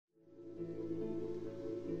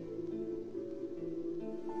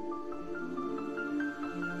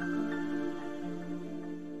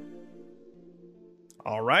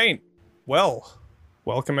All right. Well,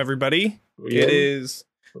 welcome everybody. Yeah. It is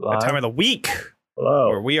the time of the week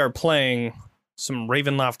where we are playing some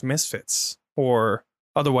Ravenloft Misfits, or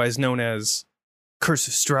otherwise known as Curse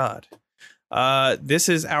of Strahd. This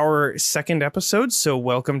is our second episode, so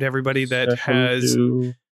welcome to everybody that has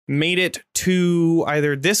made it to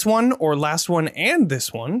either this one or last one and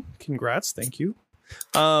this one. Congrats, thank you.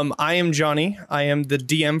 I am Johnny. I am the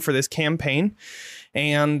DM for this campaign.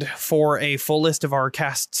 And for a full list of our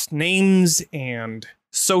cast's names and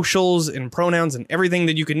socials and pronouns and everything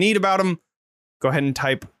that you could need about them, go ahead and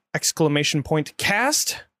type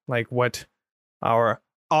 !cast, like what our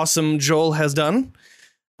awesome Joel has done.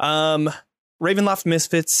 Ravenloft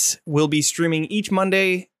Misfits will be streaming each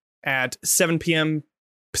Monday at 7 p.m.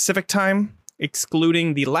 Pacific time,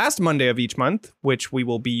 excluding the last Monday of each month, which we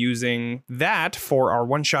will be using that for our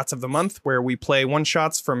one-shots of the month, where we play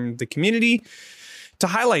one-shots from the community to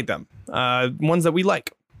highlight them, ones that we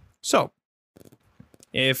like. So,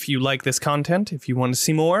 if you like this content, if you want to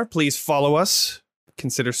see more, please follow us,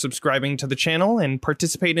 consider subscribing to the channel, and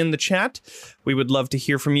participate in the chat. We would love to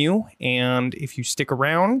hear from you, and if you stick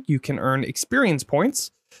around, you can earn experience points,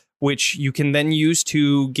 which you can then use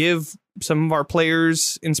to give some of our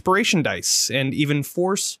players inspiration dice, and even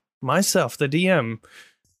force myself, the DM,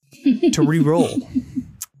 to re-roll.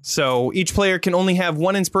 So each player can only have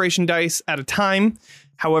one inspiration dice at a time.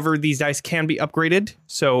 However, these dice can be upgraded.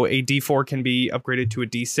 So a D4 can be upgraded to a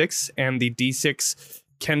D6, and the D6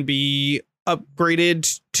 can be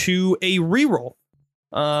upgraded to a reroll.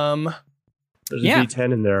 There's a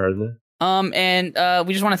D10 in there, isn't there? And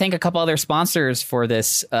we just want to thank a couple other sponsors for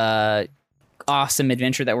this awesome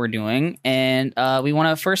adventure that we're doing. And we want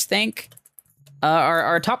to first thank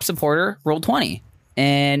our top supporter, Roll20.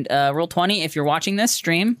 And Roll20, if you're watching this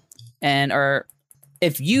stream, and the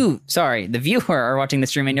viewer are watching the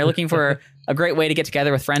stream and you're looking for a great way to get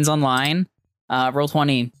together with friends online,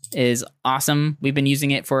 Roll20 is awesome. We've been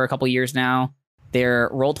using it for a couple years now. They're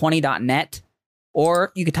roll20.net,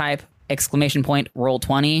 or you could type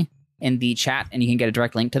 *Roll20 in the chat and you can get a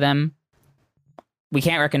direct link to them. We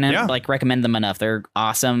can't recommend them enough. They're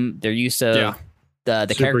awesome. Their use of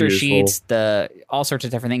the character sheets, all sorts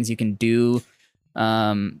of different things you can do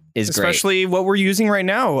is especially great. What we're using right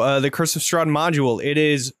now, the Curse of Strahd module. It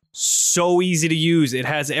is so easy to use. It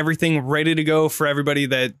has everything ready to go for everybody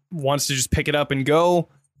that wants to just pick it up and go.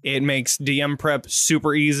 It makes DM prep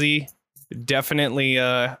super easy. Definitely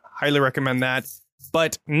highly recommend that.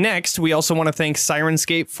 But next, we also want to thank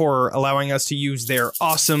Syrinscape for allowing us to use their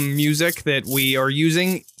awesome music that we are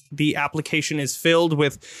using. The application is filled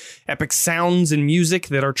with epic sounds and music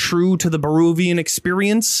that are true to the Barovian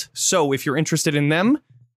experience. So if you're interested in them,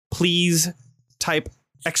 please type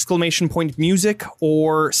 !music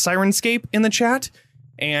or Syrinscape in the chat,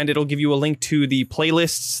 and it'll give you a link to the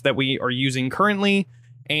playlists that we are using currently,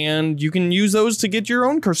 and you can use those to get your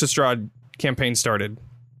own Curse of Strahd campaign started.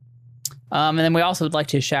 And then we also would like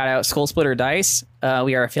to shout out Skull Splitter Dice.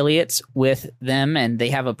 We are affiliates with them, and they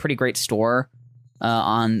have a pretty great store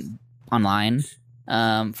online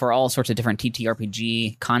for all sorts of different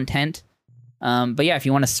TTRPG content. But yeah, if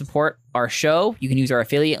you want to support our show, you can use our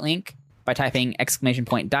affiliate link by typing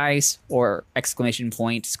 !dice or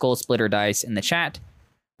 !Skull Splitter Dice in the chat.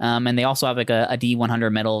 And they also have like a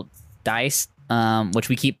D100 metal dice, which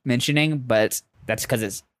we keep mentioning, but that's because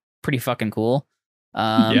it's pretty fucking cool.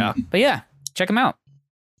 But yeah, check them out.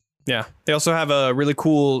 Yeah, they also have a really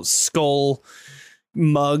cool skull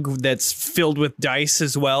mug that's filled with dice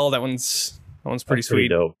as well. That one's pretty sweet.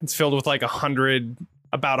 Dope. It's filled with like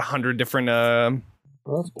about 100 different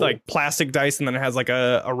Cool. like plastic dice, and then it has like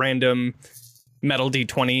a random metal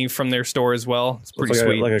D20 from their store as well. It's pretty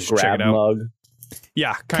sweet. Like a grab mug.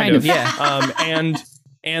 Yeah, kind of. Yeah.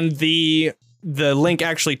 And the link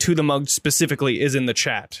actually to the mug specifically is in the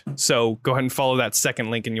chat. So go ahead and follow that second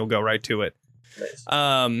link and you'll go right to it.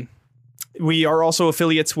 Nice. We are also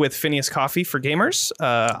affiliates with Phineas Coffee for gamers.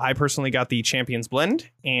 I personally got the Champions Blend,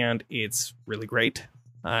 and it's really great.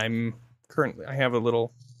 I have a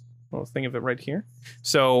little thing of it right here.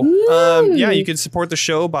 So, you can support the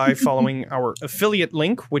show by following our affiliate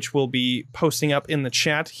link, which will be posting up in the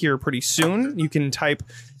chat here pretty soon. You can type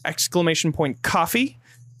 !coffee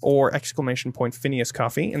or !Phineas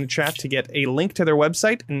Coffee in the chat to get a link to their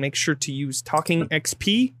website, and make sure to use Talking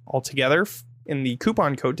XP altogether in the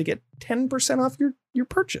coupon code to get 10% off your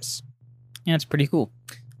purchase. Yeah, it's pretty cool.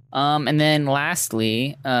 And then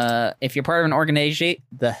lastly, if you're part of an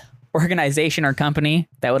organization or company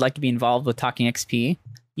that would like to be involved with Talking XP,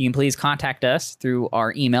 you can please contact us through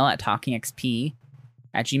our email at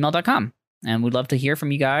talkingxp@gmail.com. And we'd love to hear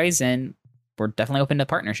from you guys, and we're definitely open to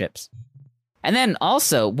partnerships. And then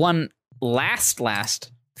also one last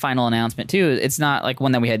final announcement too. It's not like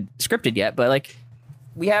one that we had scripted yet, but like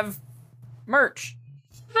we have merch.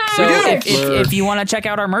 So if you want to check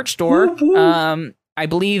out our merch store, I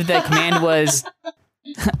believe the command was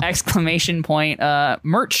exclamation point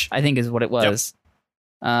merch, I think is what it was.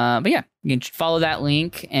 But yeah, you can follow that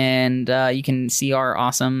link and you can see our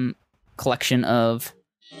awesome collection of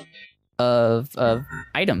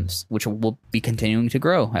items, which will be continuing to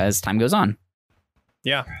grow as time goes on.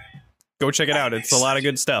 Yeah. Go check it out. It's a lot of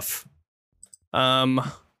good stuff.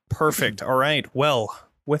 Perfect. All right. Well,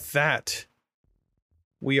 with that,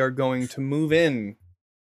 we are going to move in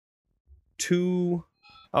to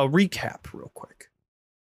a recap real quick.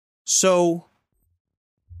 So,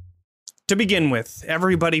 to begin with,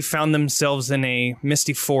 everybody found themselves in a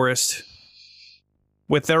misty forest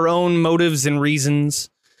with their own motives and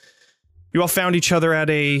reasons. You all found each other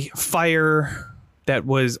at a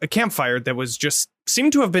campfire that was just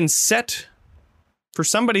seemed to have been set for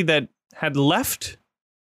somebody that had left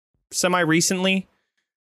semi-recently.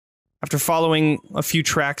 After following a few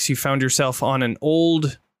tracks, you found yourself on an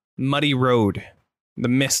old, muddy road, the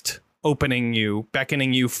mist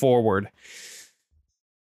beckoning you forward.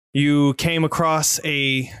 You came across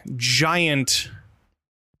a giant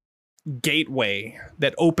gateway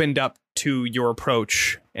that opened up to your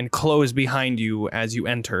approach and closed behind you as you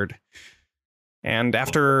entered. And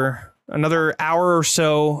after another hour or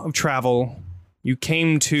so of travel, you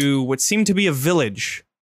came to what seemed to be a village.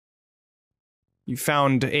 You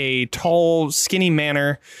found a tall, skinny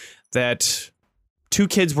manor that two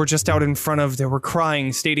kids were just out in front of. They were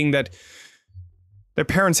crying, stating that their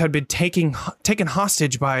parents had been taken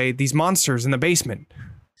hostage by these monsters in the basement.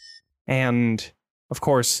 And, of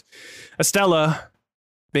course, Estella,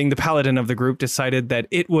 being the paladin of the group, decided that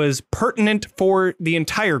it was pertinent for the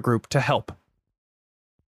entire group to help.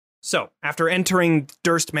 So, after entering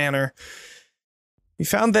Durst Manor, you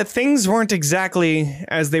found that things weren't exactly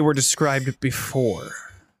as they were described before.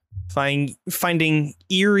 Finding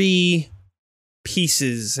eerie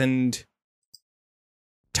pieces and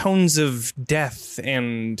tones of death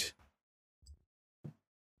and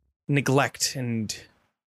neglect and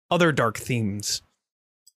other dark themes.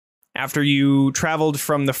 After you traveled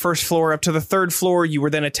from the first floor up to the third floor, you were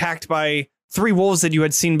then attacked by 3 wolves that you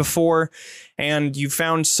had seen before, and you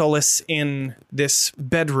found solace in this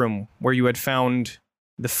bedroom where you had found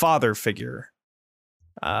the father figure,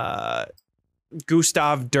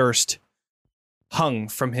 Gustav Durst, hung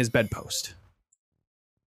from his bedpost.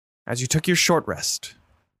 As you took your short rest,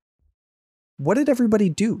 what did everybody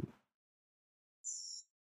do?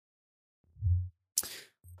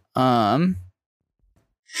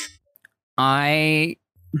 I,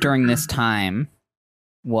 during this time,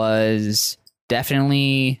 was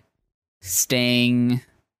definitely staying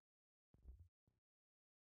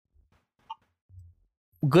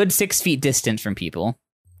good 6 feet distance from people,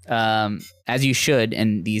 as you should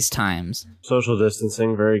in these times. Social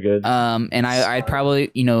distancing, very good. And I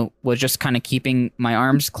probably, was just kind of keeping my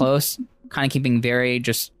arms close, kind of keeping very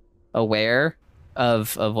just aware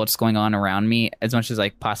of what's going on around me as much as I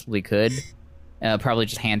possibly could. Probably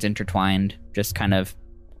just hands intertwined, just kind of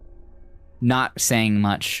not saying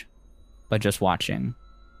much, but just watching.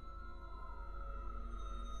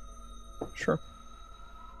 Sure.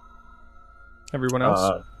 Everyone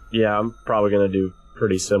else? Yeah, I'm probably gonna do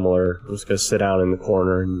pretty similar. I'm just gonna sit down in the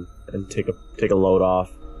corner and take a load off.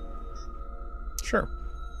 Sure.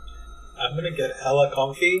 I'm gonna get hella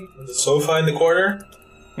comfy on the sofa in the corner.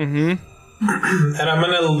 Mm-hmm. And I'm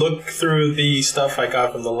gonna look through the stuff I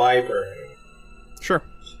got from the library. Sure.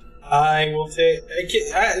 I will take...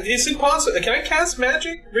 is it possible? Can I cast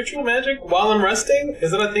magic? Ritual magic? While I'm resting?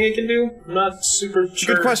 Is that a thing I can do? I'm not super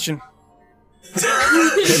sure. Good question.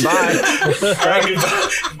 Goodbye. Alright, goodbye.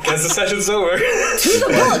 Guess the session's over. To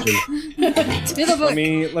the book.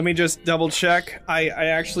 Let me just double check. I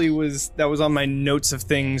actually that was on my notes of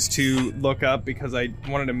things to look up because I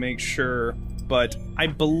wanted to make sure, but I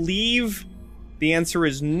believe the answer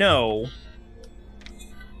is no.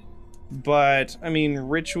 But I mean,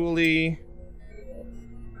 ritually,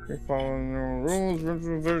 you're following no rules.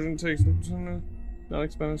 Ritual version takes not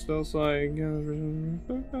expand spell slide.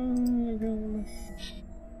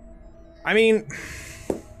 I mean,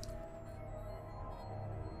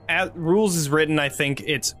 as rules is written, I think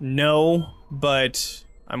it's no, but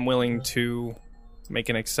I'm willing to make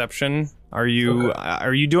an exception. Are you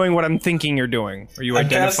doing what I'm thinking you're doing? Are you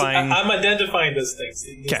identifying? I'm identifying these things.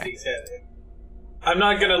 Okay. I'm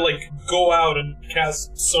not gonna like go out and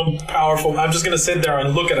cast some powerful. I'm just gonna sit there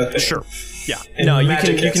and look at a thing. Sure. Yeah. And No, you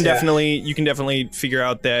magic can hits, definitely figure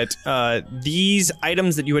out that these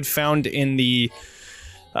items that you had found in the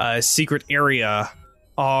secret area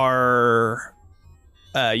are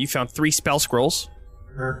you found 3 spell scrolls.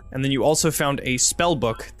 And then you also found a spell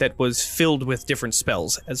book that was filled with different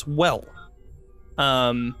spells as well.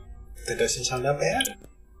 That doesn't sound that bad.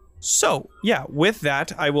 So, yeah, with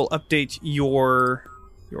that, I will update your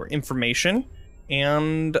information.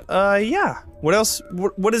 And, yeah. What else?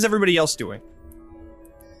 What is everybody else doing?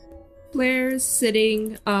 Blair's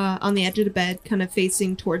sitting on the edge of the bed, kind of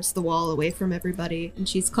facing towards the wall away from everybody, and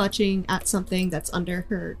she's clutching at something that's under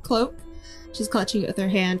her cloak. She's clutching it with her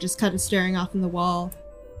hand, just kind of staring off in the wall.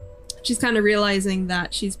 She's kind of realizing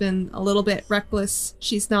that she's been a little bit reckless.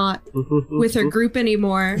 She's not with her group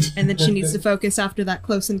anymore, and that she needs to focus after that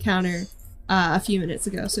close encounter a few minutes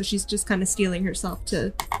ago. So she's just kind of steeling herself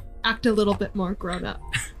to act a little bit more grown up.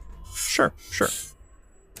 Sure.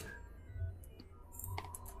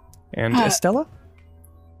 And Estella?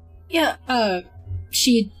 Yeah,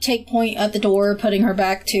 she'd take point at the door, putting her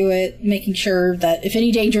back to it, making sure that if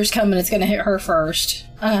any danger's coming, it's going to hit her first.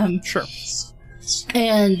 Sure.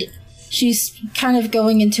 And she's kind of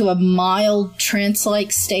going into a mild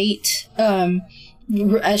trance-like state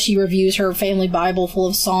as she reviews her family Bible full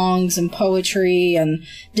of songs and poetry and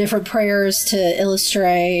different prayers to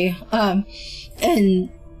illustrate. And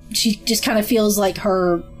she just kind of feels like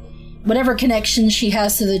her whatever connection she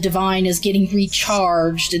has to the divine is getting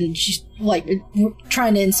recharged, and she's like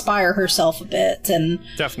trying to inspire herself a bit. And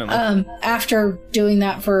definitely, after doing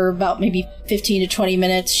that for about maybe 15 to 20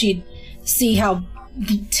 minutes, she'd see how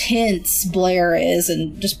tense Blair is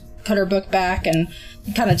and just put her book back and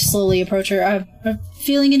kind of slowly approach her. Are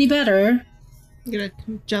feeling any better? I'm gonna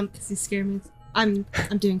jump because he scared me. I'm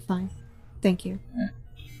doing fine. Thank you.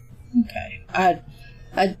 Okay.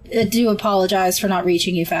 I do apologize for not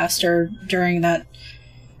reaching you faster during that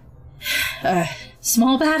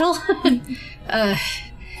small battle.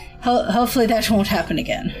 Hopefully that won't happen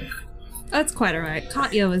again. That's quite alright.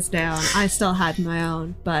 Katya was down. I still had my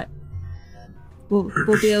own, but we'll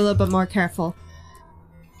be a little bit more careful.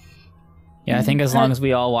 Yeah, I think as long as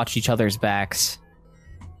we all watch each other's backs,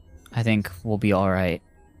 I think we'll be all right.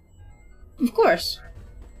 Of course.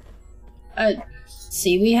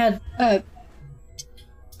 See, we had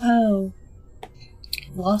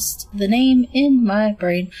lost the name in my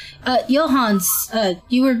brain. Johans,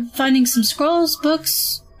 you were finding some scrolls,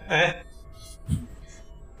 books?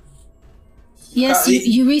 Yes,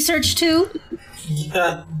 you researched too?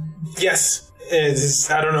 Yes.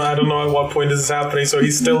 I don't know at what point this is happening, so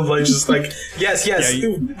he's still like just like yes, Yeah,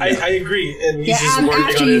 I agree, and he's just working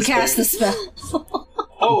after on you his cast thing. the spell.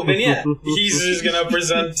 Oh, then yeah, he's just gonna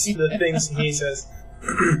present the things he says.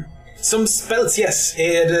 Some spells, yes.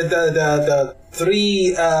 The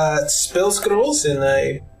 3 spell scrolls in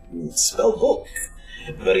a spell book.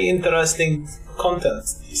 Very interesting content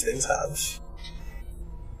these things have.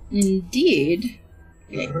 Indeed.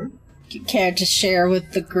 You care to share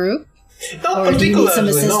with the group? Not Or do you need some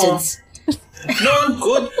particularly, no. assistance? No, I'm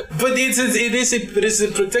good. But it is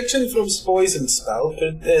a protection from poison spell.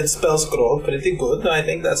 Spell scroll, pretty good. I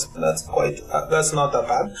think that's not that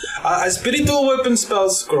bad. A spiritual weapon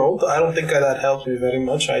spell scroll. I don't think that helped me very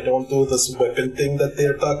much. I don't do this weapon thing that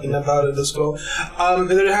they're talking about in the scroll.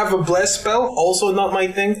 They have a bless spell. Also not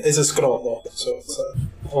my thing. It's a scroll though, so it's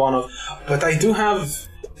one of. But I do have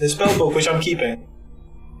the spell book, which I'm keeping.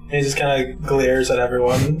 And he just kind of glares at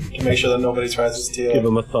everyone to make sure that nobody tries to steal. Give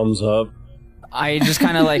him a thumbs up. I just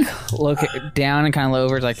kind of like look down and kind of look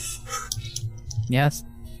over, like, yes,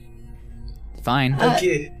 fine.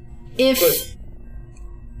 Okay. If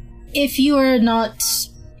you are not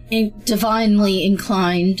divinely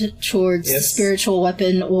inclined towards the spiritual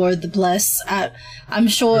weapon or the bless, I'm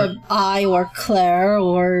sure I or Claire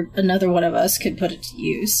or another one of us could put it to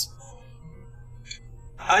use.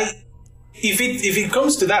 If it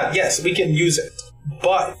comes to that, yes, we can use it.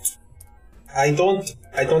 But I don't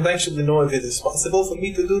actually know if it is possible for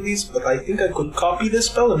me to do this, but I think I could copy this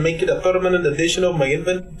spell and make it a permanent addition of my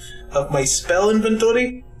spell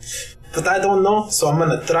inventory. But I don't know, so I'm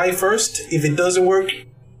gonna try first. If it doesn't work,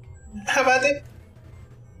 have at it.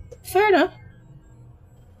 Fair enough.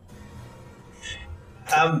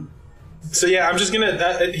 So yeah, I'm just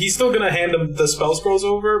gonna. He's still gonna hand him the spell scrolls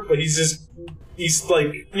over, but he's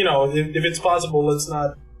like, you know, if it's possible, let's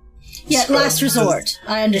not. Yeah, last resort.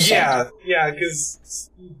 I understand. Yeah, because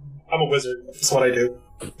I'm a wizard. That's what I do.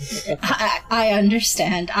 I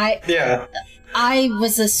understand. Yeah. I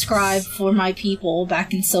was a scribe for my people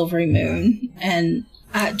back in Silvery Moon, and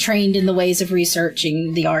trained in the ways of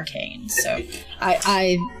researching the arcane. So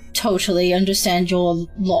I totally understand your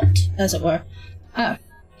lot, as it were. I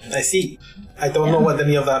see. I don't know what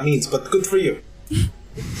any of that means, but good for you.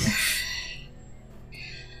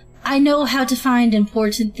 I know how to find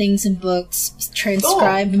important things in books,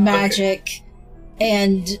 transcribe magic,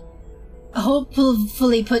 and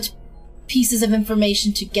hopefully put pieces of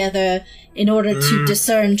information together in order to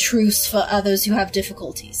discern truths for others who have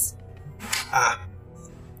difficulties.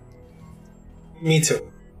 Me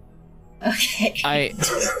too. Okay.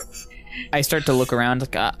 I start to look around.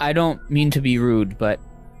 Like, I don't mean to be rude, but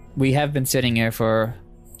we have been sitting here for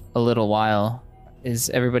a little while. Is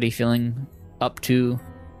everybody feeling up to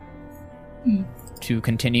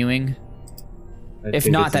continuing? If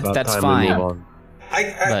not, that's fine.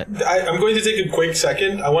 I'm going to take a quick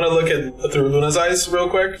second. I want to look at through Luna's eyes real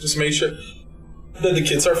quick, just make sure that the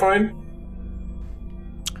kids are fine.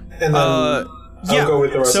 And then I'll go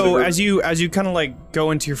with the rest of the group. as you kind of like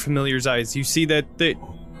go into your familiar's eyes, you see that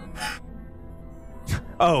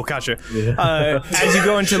oh, gotcha. Yeah. As you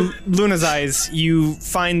go into Luna's eyes, you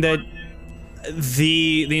find that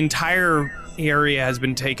the entire area has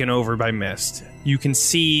been taken over by mist. You can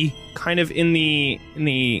see kind of in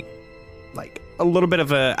the like a little bit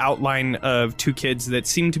of a outline of two kids that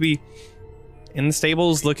seem to be in the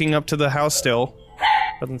stables looking up to the house still.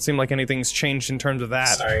 Doesn't seem like anything's changed in terms of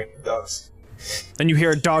that. Sorry, dogs. And you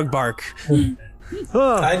hear a dog bark.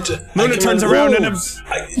 Luna turns around and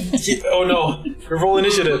oh no, we roll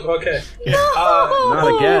initiative. Okay.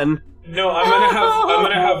 Not again. No, I'm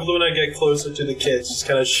gonna have Luna get closer to the kids, just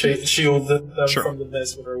kind of shield them from the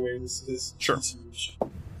mist with her wings. Sure. Huge.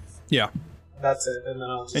 Yeah. That's it, and then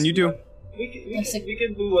I'll just... And you do. We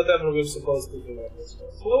can do whatever we're supposed to do.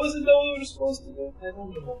 What was it that we were supposed to do? I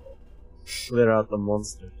don't remember. Clear out the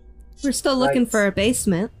monsters. We're still looking for a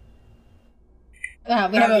basement.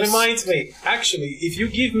 That reminds me. Actually, if you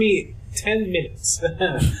give me 10 minutes,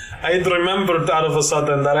 I'd remembered out of a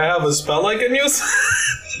sudden that I have a spell I can use.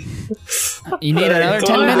 You need another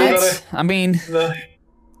 10 minutes? I mean...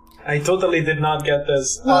 I totally did not get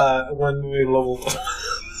this when we leveled up.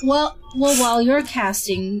 Well, while you're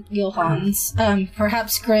casting, Johans,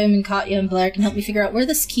 perhaps Grim and Katya and Blair can help me figure out where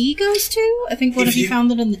this key goes to. I think one of you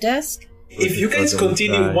found it in the desk. If you guys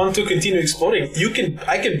want to continue exploring,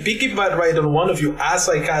 I can piggyback right on one of you as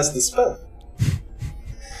I cast the spell.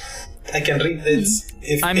 I can read this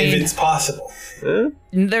if it's possible.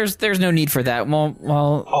 There's no need for that.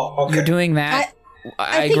 Well, you're doing that.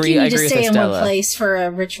 I think agree. you I need agree to stay with in Estella. one place for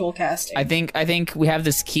a ritual casting. I think we have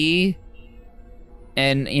this key,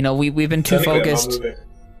 and we've been too focused.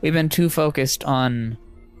 We've been too focused on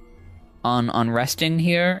resting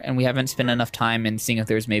here, and we haven't spent enough time in seeing if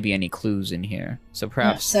there's maybe any clues in here. So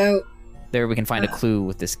perhaps there we can find a clue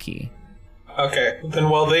with this key. Okay, then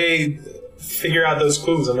while they figure out those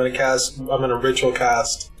clues, I'm gonna ritual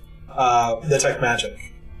cast detect magic.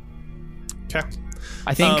 Okay.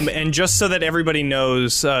 I think, and just so that everybody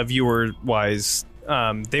knows, viewer-wise,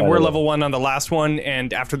 they were level 1 on the last one,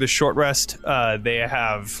 and after the short rest, they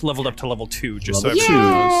have leveled up to level 2. Just so everybody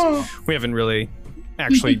knows, we haven't really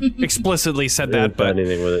actually explicitly said that, but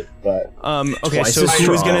anything with it. But okay, so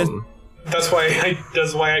who's gonna? That's why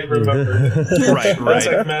I remember. right.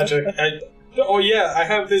 Detect magic. I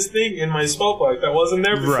have this thing in my spellbook that wasn't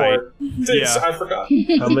there before. Right. I forgot.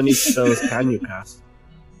 How many spells can you cast?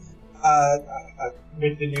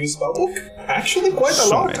 With the new spellbook, actually quite a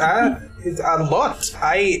lot. It's a lot.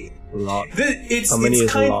 How many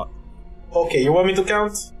is a lot? Okay, you want me to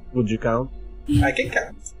count? Would you count? I can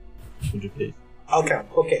count. Would you please? I'll count.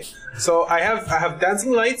 Okay, so I have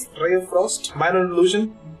Dancing Lights, Ray of Frost, Minor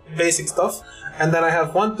Illusion, basic stuff, and then I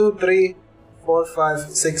have 1, 2, 3, 4, 5,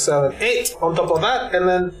 6, 7, 8 on top of that, and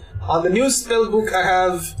then on the new spellbook I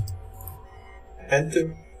have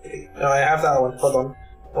 2, 3. No, I have that one. Hold on.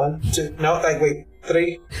 1, 2. No, wait.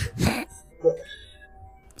 3.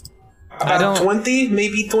 About 20,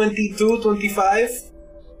 maybe 22, 25.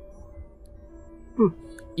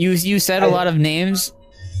 You said a lot of names.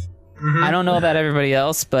 Mm-hmm. I don't know about everybody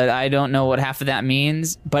else, but I don't know what half of that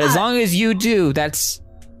means. But as long as you do, that's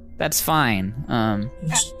fine.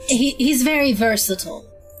 He's very versatile.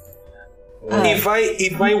 If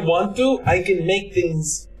I want to, I can make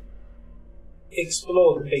things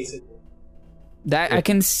explode, basically. That I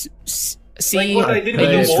can see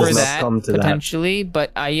use for that potentially, but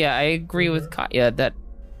I agree with Katya that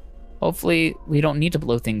hopefully we don't need to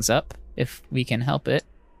blow things up if we can help it.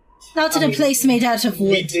 Not in a place made out of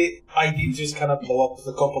wood. I did just kind of blow up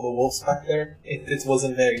a couple of wolves back there. It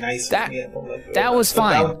wasn't very nice. That was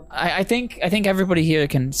fine. I think everybody here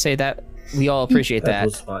can say that we all appreciate That that.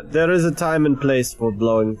 was fine. There is a time and place for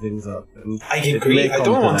blowing things up. And I it agree. may I come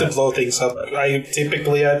don't want to that. blow things up. I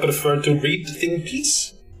prefer to read the thing in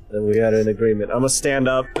peace. Then we got an agreement. I'm gonna stand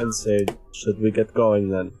up and say, should we get going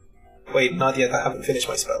then? Wait, not yet. I haven't finished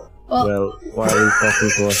my spell. Well, why are you talking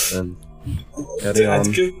to us then? Carry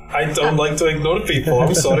on. I don't like to ignore people.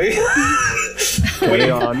 I'm sorry. Carry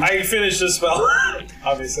on. I finished the spell.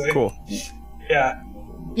 Obviously. Cool. Yeah.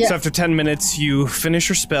 Yeah. So after 10 minutes, you finish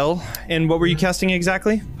your spell. And what were you casting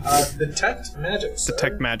exactly? Detect magic. Sir.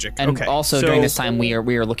 Detect magic. And okay. also so, during this time, we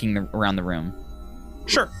are looking around the room.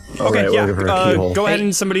 Sure. All Okay. right, Yeah. we're looking for a keyhole. Go ahead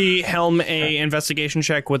and somebody helm a investigation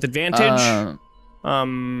check with advantage.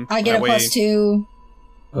 I get that a way- +2.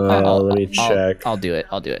 Let me check. I'll do it.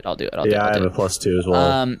 I'll do it. Yeah, I have a +2 as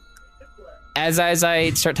well. As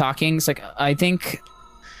I start talking, it's like I think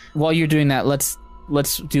while you're doing that, let's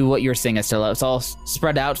do what you're saying, Estella. Let's all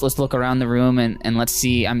spread out. Let's look around the room and let's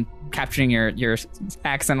see. I'm capturing your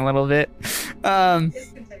accent a little bit.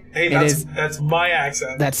 Hey, that's my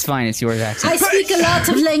accent. That's fine. It's your accent. I speak a lot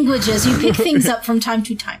of languages. You pick things up from time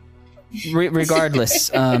to time. Regardless,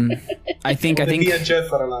 I think Me and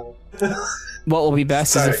Jeff are allowed. what will be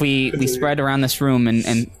best is Sorry, if we continue. spread around this room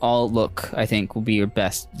and all look. I think will be your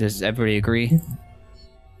best. Does everybody agree?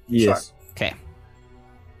 Yes. Okay.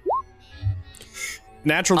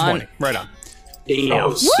 Natural On- 20. Right on.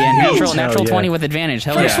 Oh, Yeah, natural Hell yeah. 20 with advantage.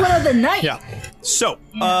 Hell First yeah. one of the night. Yeah. So,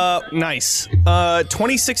 nice.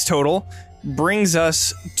 26 total brings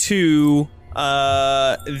us to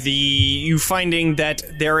you finding that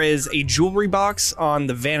there is a jewelry box on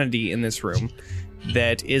the vanity in this room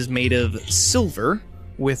that is made of silver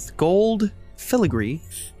with gold filigree,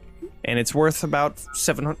 and it's worth about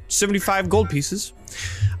 775 gold pieces.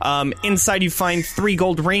 Inside you find 3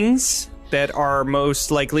 gold rings that are most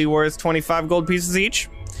likely worth 25 gold pieces each.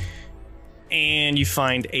 And you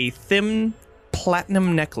find a thin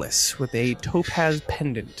platinum necklace with a topaz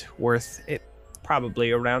pendant worth it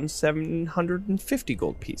probably around 750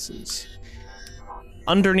 gold pieces.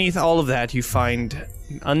 Underneath all of that, you find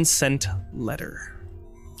an unsent letter.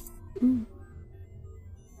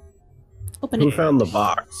 Open Who it. found the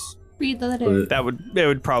box? Read the letter. It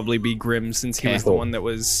would probably be Grim since he Okay. was the one that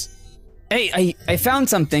was. Hey, I found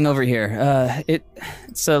something over here. It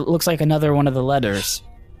looks like another one of the letters.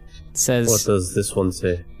 It says, What does this one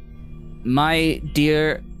say? "My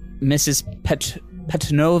dear Mrs.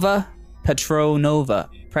 Petrovna, Petrovna,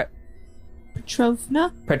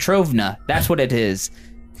 that's what it is.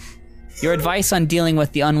 Your advice on dealing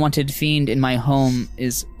with the unwanted fiend in my home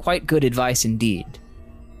is quite good advice indeed.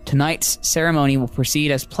 Tonight's ceremony will proceed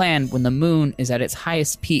as planned when the moon is at its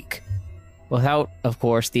highest peak, without, of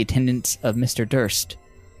course, the attendance of Mr. Durst.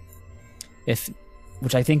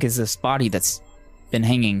 Which I think is this body that's been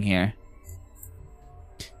hanging here.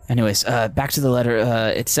 Anyways, back to the letter.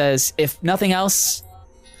 It says, if nothing else,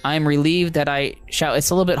 I am relieved that I shall... It's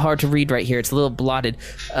a little bit hard to read right here. It's a little blotted.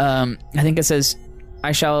 I think it says,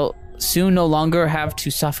 I shall soon no longer have to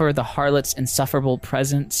suffer the harlot's insufferable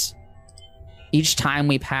presence. Each time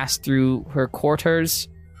we pass through her quarters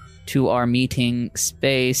to our meeting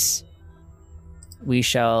space, we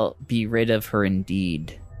shall be rid of her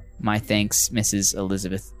indeed. My thanks, Mrs.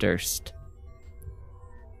 Elizabeth Durst."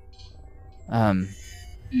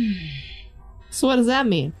 So what does that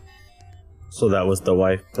mean? So that was the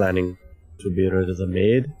wife planning to be rid of the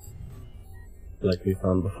maid? Like we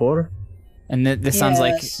found before? And this sounds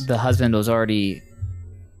like Yes. the husband was already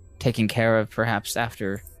taken care of, perhaps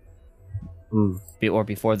after or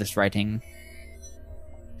before this writing,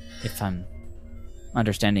 if I'm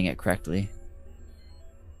understanding it correctly.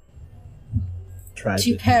 To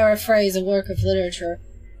Tragic. paraphrase a work of literature,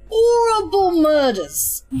 horrible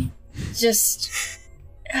murders. Just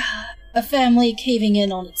a family caving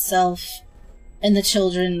in on itself, and the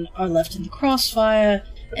children are left in the crossfire,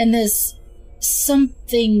 and there's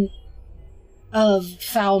something of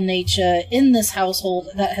foul nature in this household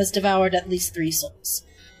that has devoured at least 3 souls.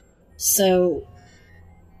 So,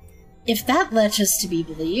 if that letters to be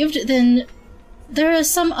believed, then there is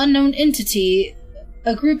some unknown entity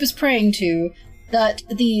a group is praying to that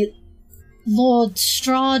the Lord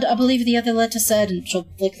Strahd, I believe the other letter said, and she'll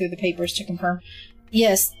flick through the papers to confirm,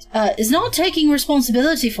 yes, is not taking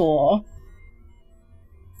responsibility for,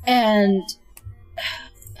 and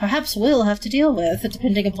perhaps we'll have to deal with,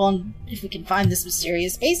 depending upon if we can find this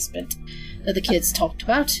mysterious basement that the kids talked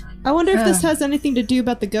about. I wonder if this has anything to do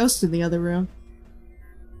about the ghost in the other room.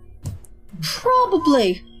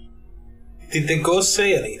 Probably. Did the ghost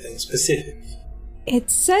say anything specific? It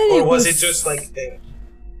said Or it was it just like there?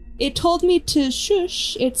 It told me to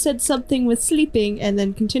shush. It said something with sleeping and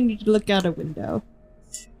then continued to look out a window.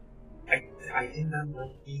 I I think that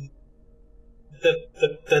might be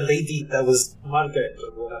the lady that was Margaret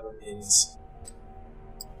or whatever her name is.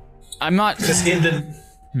 I'm not. Because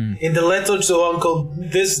in the letter to Uncle,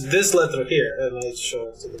 this letter here, and I show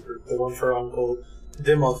it to the group, the one for Uncle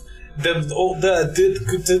Dimov.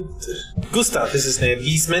 Gustav is his name.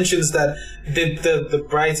 He mentions that the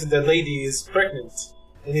bride, the lady, is pregnant.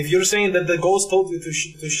 And if you're saying that the ghost told you to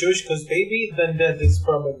shush because baby, then that is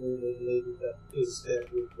probably the lady that is there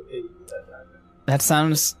with the baby. That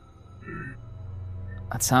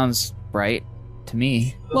sounds right to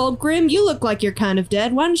me. Well, Grim, you look like you're kind of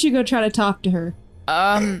dead. Why don't you go try to talk to her?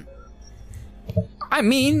 I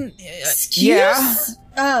mean, Excuse?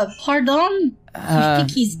 yeah. Pardon? You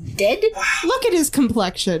think he's dead? Look at his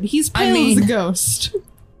complexion. He's pale as a ghost.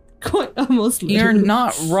 Quite almost. You're literally.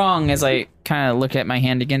 not wrong. As I kind of look at my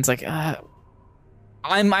hand again, it's like,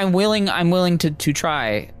 I'm willing to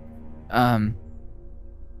try.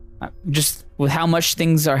 Just with how much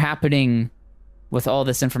things are happening, with all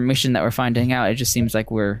this information that we're finding out, it just seems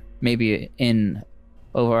like we're maybe in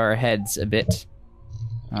over our heads a bit.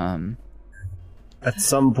 At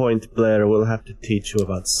some point, Blair will have to teach you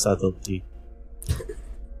about subtlety.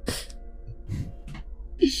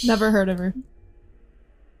 Never heard of her.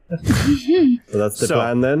 So that's the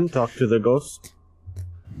plan then? Talk to the ghost?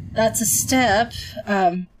 That's a step.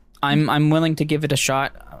 I'm willing to give it a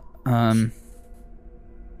shot. I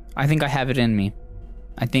think I have it in me.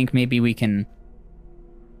 I think maybe we can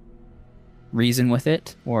reason with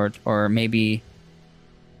it, or maybe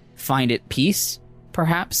find it peace,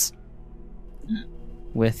 perhaps.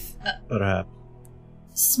 With Perhaps.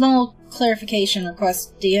 Small clarification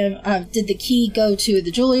request, DM. Did the key go to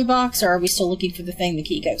the jewelry box, or are we still looking for the thing the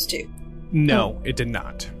key goes to? No, it did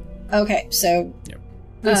not. Okay, so... Yep.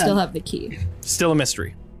 We still have the key. Still a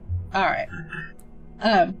mystery. Alright.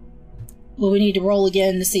 Will we need to roll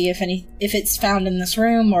again to see if it's found in this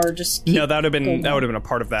room, or just keep No, that would have going been on? a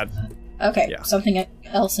part of that. Okay, Yeah. something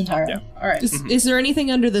else entirely. Yeah. Alright. Is there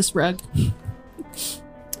anything under this rug?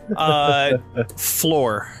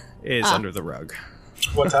 Floor is under the rug.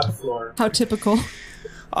 What type of floor? How typical.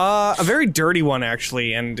 A very dirty one,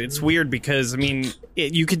 actually, and it's weird because, I mean,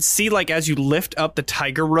 you could see, like, as you lift up the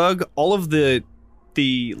tiger rug, all of the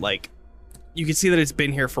like, you can see that it's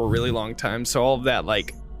been here for a really long time, so all of that,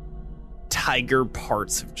 like, tiger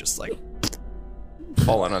parts have just, like,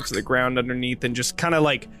 fallen onto the ground underneath, and just kind of,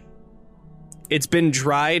 like, it's been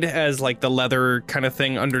dried as, like, the leather kind of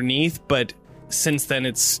thing underneath, but since then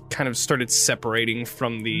it's kind of started separating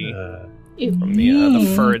from the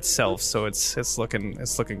fur itself, so it's looking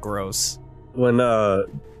gross. When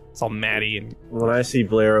It's all matty and when I see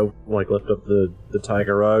Blair like lift up the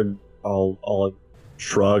tiger rug, I'll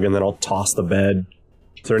shrug and then I'll toss the bed.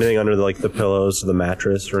 Is there anything under the pillows or the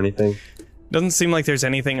mattress or anything? doesn't seem like there's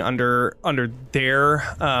anything under there.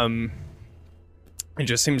 It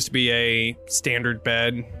just seems to be a standard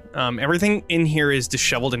bed. Everything in here is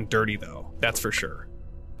disheveled and dirty, though. That's for sure.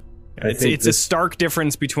 It's a stark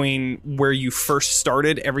difference between where you first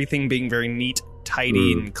started, everything being very neat,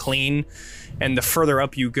 tidy, and clean, and the further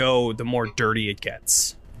up you go, the more dirty it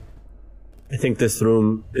gets. I think this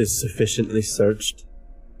room is sufficiently searched.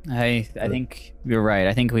 I think you're right.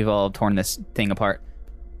 I think we've all torn this thing apart.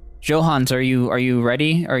 Johans, are you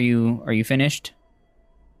ready? Are you finished?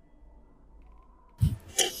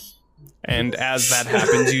 And as that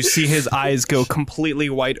happens, you see his eyes go completely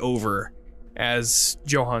white over. As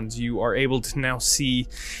Johans, you are able to now see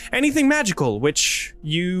anything magical, which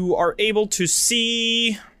you are able to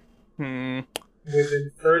see. Within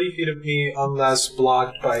 30 feet of me, unless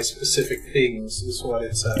blocked by specific things, is what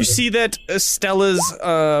it says. You see that Stella's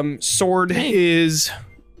sword is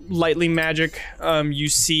lightly magic. You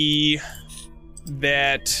see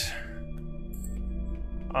that.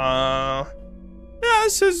 Yeah,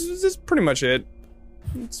 this is pretty much it.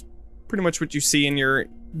 It's pretty much what you see in your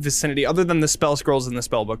vicinity, other than the spell scrolls in the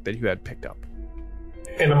spell book that you had picked up.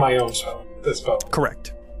 And my own spell. The spell.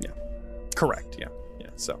 Correct. Yeah. Correct. Yeah. Yeah.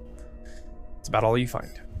 So it's about all you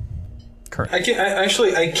find. Correct.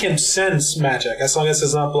 I can sense magic as long as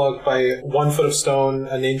it's not blocked by 1 foot of stone,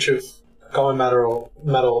 an inch of common metal,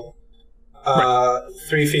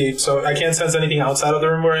 3 feet. So I can't sense anything outside of the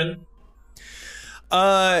room we're in.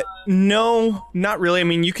 No, not really. I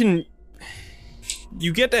mean, you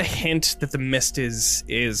get a hint that the mist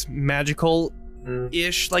is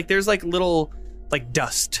magical-ish. Like, there's, like, little, like,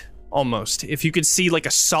 dust, almost. If you could see, like,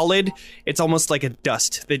 a solid, it's almost like a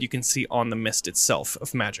dust that you can see on the mist itself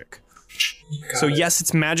of magic. So, yes,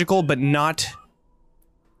 it's magical, but not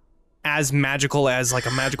as magical as, like,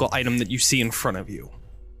 a magical item that you see in front of you.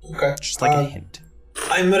 Okay. Just like a hint.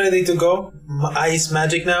 I'm ready to go. My eyes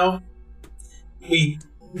magic now. we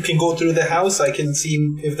can go through the house. I can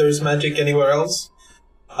see if there's magic anywhere else.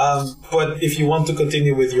 But if you want to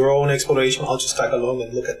continue with your own exploration, I'll just tag along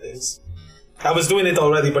and look at things. I was doing it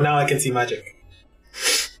already, but now I can see magic.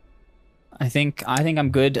 I think I'm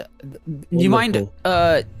good. Do you mind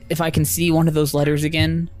if I can see one of those letters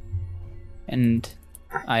again? And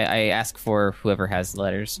I ask for whoever has the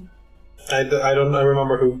letters. I don't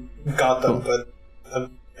remember who got them, but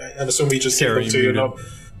I'm assuming we just gave them to you. No?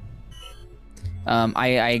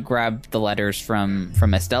 I grab the letters from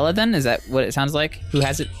Estella. Then is that what it sounds like? Who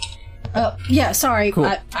has it? Yeah, sorry,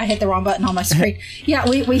 Cool. I hit the wrong button on my screen. Yeah,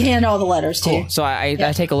 we hand all the letters to you. So I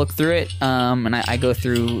take a look through it, and I go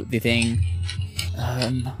through the thing.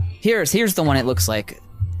 Here's the one it looks like.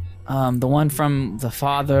 The one from the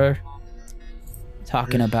father,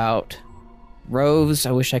 talking about Rose,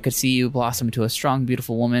 I wish I could see you blossom into a strong,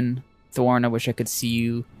 beautiful woman. Thorn, I wish I could see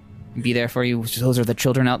you, be there for you. Those are the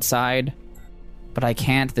children outside. But I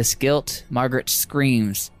can't. This guilt. Margaret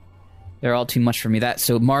screams. They're all too much for me.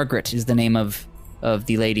 So Margaret is the name of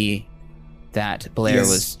the lady that Blair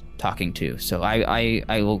was talking to. So I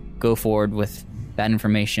will go forward with that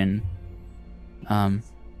information.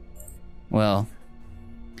 Well,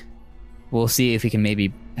 we'll see if we can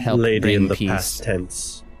maybe help Lady bring in the peace. past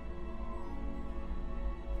tense.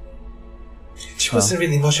 She wasn't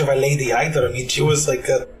really much of a lady either. I mean, she was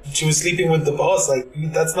she was sleeping with the boss. Like,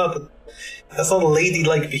 that's not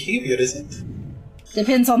ladylike behavior, is it?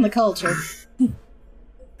 Depends on the culture.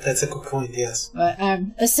 That's a good point, yes. But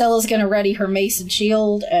Estella's gonna ready her mace and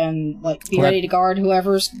shield and be ready to guard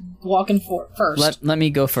whoever's walking first. Let me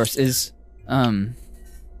go first. I'll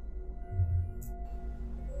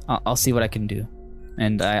see what I can do,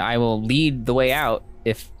 and I will lead the way out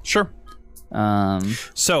if. Sure.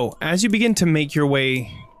 So, as you begin to make your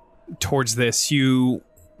way towards this, you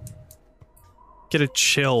get a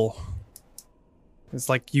chill. It's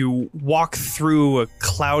like you walk through a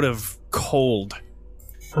cloud of cold.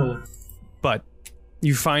 But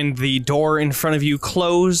you find the door in front of you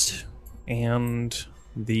closed, and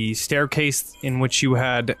the staircase in which you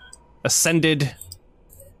had ascended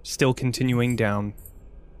still continuing down.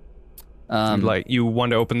 You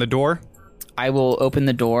want to open the door? I will open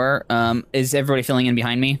the door. Is everybody filling in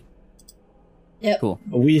behind me? Yep. Cool.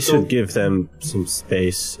 We should give them some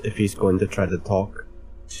space if he's going to try to talk.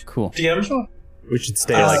 Cool. DM? Sure. We should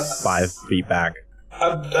stay 5 feet back.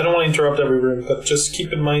 I don't want to interrupt every room, but just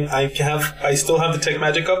keep in mind I still have the tech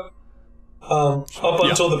magic up.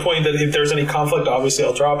 Until the point that if there's any conflict, obviously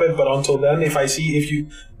I'll drop it. But until then, if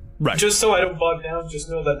just so I don't bog down, just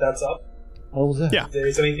know that that's up. What was that? Yeah. If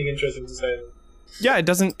there's anything interesting to say. Yeah, it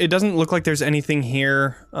doesn't look like there's anything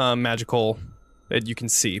here magical that you can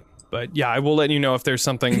see. But yeah, I will let you know if there's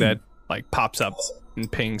something that pops up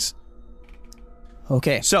and pings.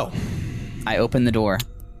 Okay. So, I open the door.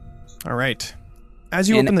 All right. As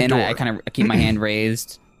you open the door, I kind of keep my hand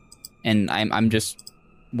raised, and I'm just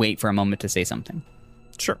wait for a moment to say something.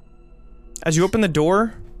 Sure. As you open the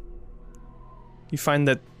door, you find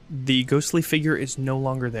that the ghostly figure is no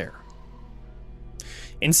longer there.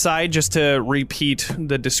 Inside, just to repeat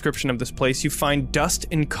the description of this place, you find dust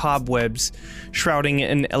and cobwebs shrouding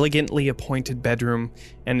an elegantly appointed bedroom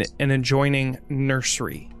and an adjoining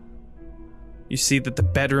nursery. You see that the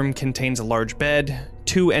bedroom contains a large bed,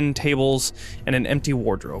 2 end tables, and an empty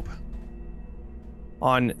wardrobe.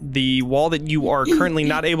 On the wall that you are currently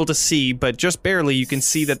not able to see, but just barely, you can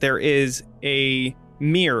see that there is a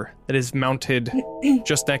mirror that is mounted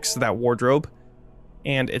just next to that wardrobe.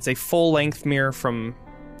 And it's a full-length mirror from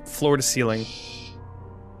floor to ceiling.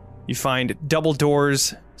 You find double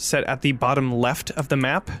doors set at the bottom left of the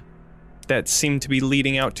map that seem to be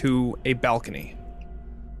leading out to a balcony.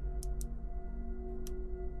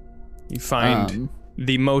 You find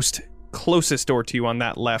the most closest door to you on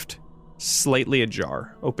that left, slightly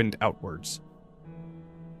ajar, opened outwards.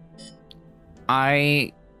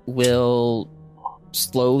 I will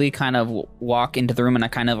slowly kind of walk into the room, and I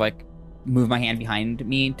kind of move my hand behind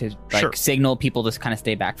me to Sure. signal people to kind of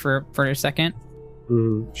stay back for a second.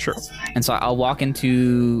 Sure. And so I'll walk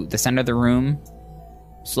into the center of the room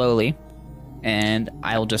slowly, and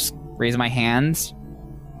I'll just raise my hands,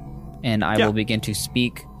 and I will begin to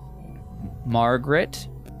speak. Margaret.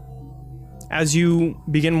 As you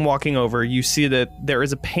begin walking over, you see that there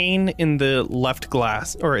is a pane in the left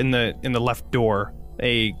glass, or in the left door,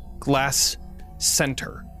 a glass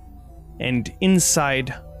center. And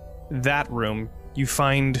inside that room, you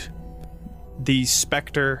find the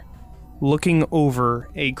specter looking over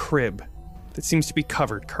a crib that seems to be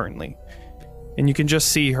covered currently. And you can just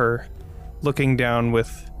see her looking down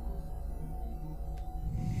with...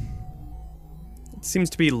 It seems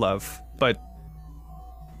to be love, but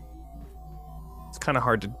kind of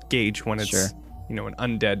hard to gauge when it's Sure. an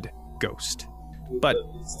undead ghost. But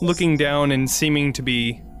looking down and seeming to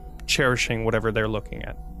be cherishing whatever they're looking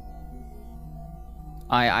at.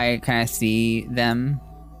 I kind of see them,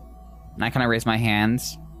 and I kind of raise my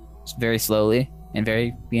hands very slowly and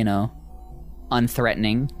very,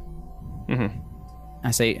 unthreatening. Mm-hmm.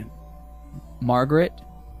 I say, Margaret?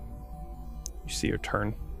 You see her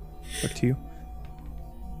turn, look to you.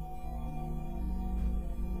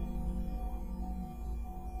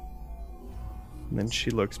 And then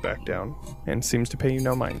she looks back down and seems to pay you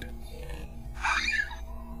no mind.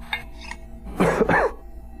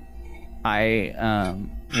 I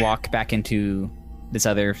walk back into this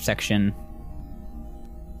other section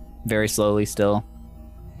very slowly still.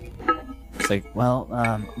 It's like, well,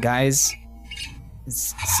 guys, it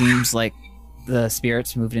seems like the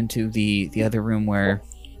spirits moved into the other room where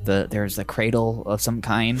there's a cradle of some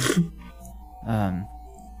kind.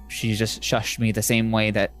 She just shushed me the same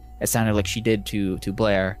way that it sounded like she did to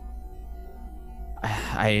Blair.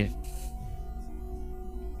 I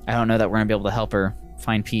don't know that we're gonna be able to help her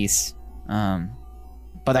find peace.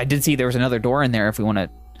 But I did see there was another door in there if we want to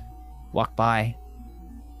walk by.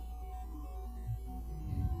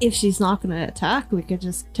 If she's not going to attack, we could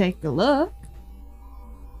just take a look.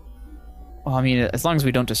 Well, I mean, as long as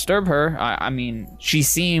we don't disturb her. I mean, she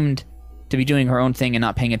seemed to be doing her own thing and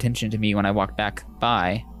not paying attention to me when I walked back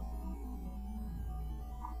by.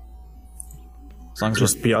 As long as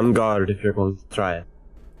Just be on guard if you're going to try it.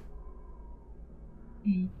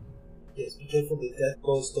 Yes, be careful that that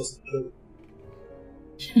ghost doesn't blow.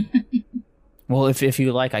 well, if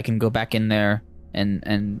you like, I can go back in there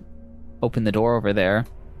and open the door over there.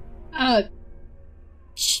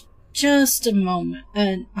 Just a moment.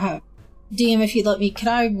 And, DM, if you'd let me, could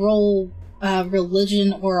I roll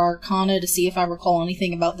religion or arcana to see if I recall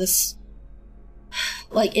anything about this?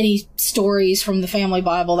 Like, any stories from the family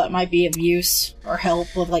Bible that might be of use or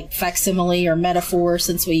help with, like, facsimile or metaphor,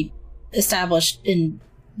 since we established in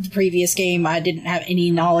the previous game I didn't have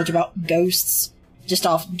any knowledge about ghosts, just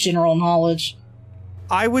off general knowledge.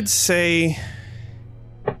 I would say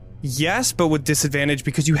yes, but with disadvantage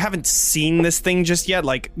because you haven't seen this thing just yet.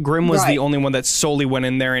 Like, Grim was the Right. only one that solely went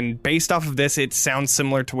in there, and based off of this, it sounds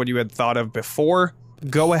similar to what you had thought of before.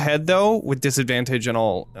 Go ahead though with disadvantage, and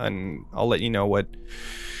I'll let you know what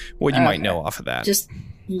you might know off of that. Just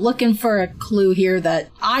looking for a clue here that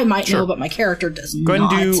I might Sure. know, but my character does Go ahead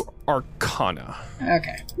not. and do Arcana.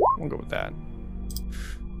 Okay. We'll go with that,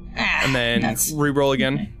 Ah, and then that's re-roll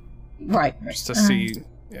again right. just to see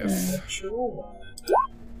if Sure.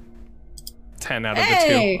 10 out of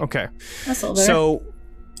Hey! the 2. Okay, That's a little better. so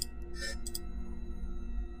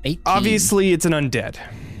 18. obviously it's an undead.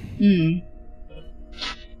 Hmm.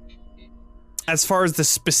 As far as the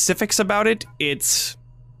specifics about it, it's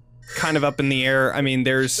kind of up in the air. I mean,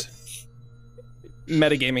 there's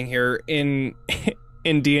metagaming here in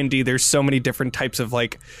D&D. There's so many different types of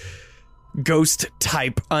like ghost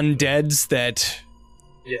type undeads that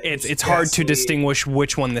Yeah, it's hard to ghastly. distinguish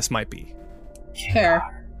which one this might be.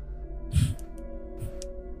 Fair.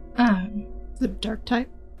 The dark type.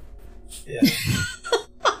 Yeah.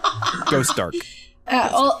 Ghost dark.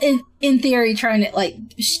 Well, in theory, trying to, like,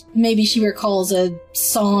 maybe she recalls a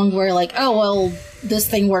song where, like, oh, well, this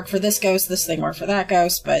thing worked for this ghost, this thing worked for that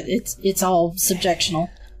ghost, but it's all subjectional.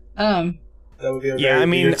 That would be a Yeah, very I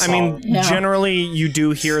mean, weird song. Yeah. generally you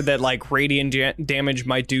do hear that like radiant damage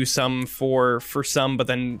might do some for some, but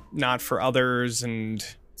then not for others, and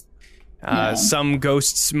Yeah. some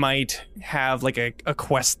ghosts might have like a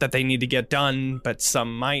quest that they need to get done, but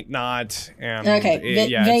some might not. And Okay,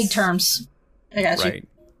 yeah, vague it's- terms. I got you. right?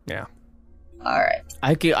 Yeah. Alright.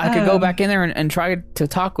 I could go back in there and try to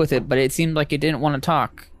talk with it, but it seemed like it didn't want to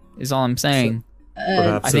talk. Is all I'm saying. Perhaps I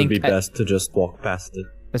it would think be best to just walk past it.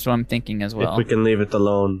 That's what I'm thinking as well. If we can leave it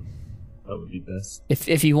alone, that would be best.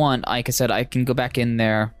 If you want, like I said, I can go back in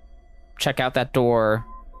there, check out that door,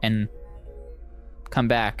 and come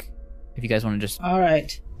back. If you guys want to just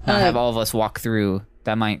Alright. not have all of us walk through,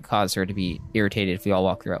 that might cause her to be irritated if we all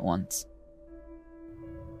walk through at once.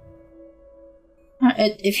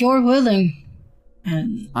 If you're willing,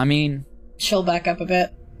 and I mean, she'll back up a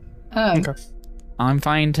bit. Okay. I'm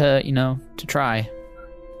fine to to try.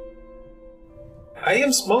 I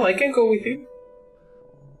am small. I can go with you.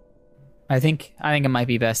 I think it might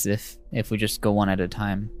be best if we just go one at a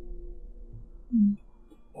time.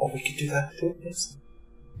 Oh, we could do that too. Yes.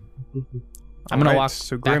 I'm gonna Alright, walk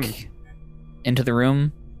so Grim. back into the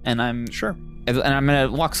room, and I'm Sure.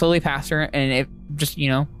 gonna walk slowly past her, and it just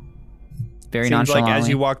very Seems like nonchalantly. as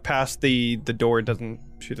you walk past the door,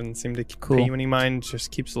 she doesn't seem to Cool. pay you any mind.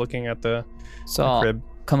 Just keeps looking at the so I'll crib.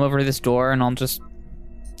 come over to this door, and I'll just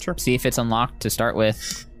Sure. See if it's unlocked to start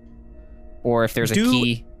with, or if there's a Do-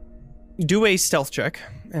 key. Do a stealth check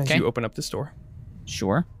as Okay. you open up this door.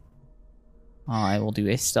 Sure. I will do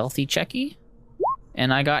a stealthy checky.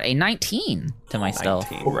 And I got a 19 to my stealth.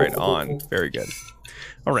 19, right on. Very good.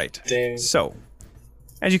 All right. Dang. So,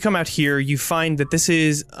 as you come out here, you find that this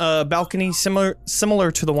is a balcony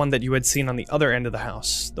similar to the one that you had seen on the other end of the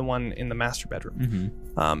house, the one in the master bedroom,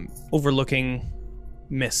 overlooking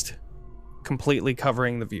mist, completely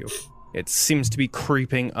covering the view. It seems to be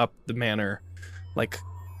creeping up the manor, like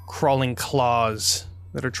crawling claws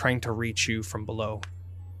that are trying to reach you from below.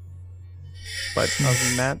 But other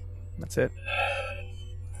than that, that's it.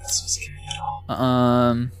 That's so scary.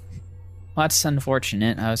 Well, that's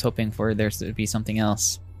unfortunate. I was hoping for there to be something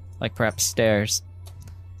else, like perhaps stairs.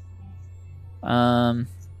 I'm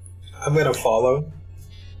gonna follow.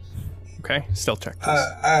 Okay, stealth check.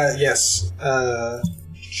 Yes.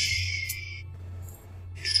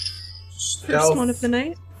 First one of the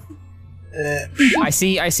night. I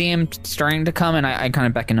see him starting to come, and I kind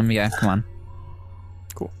of beckon him. Yeah, come on.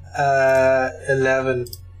 11.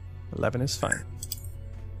 11 is fine.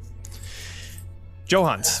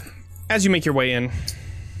 Johans, as you make your way in,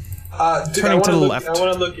 Turning to the left. I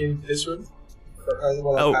want to look in this room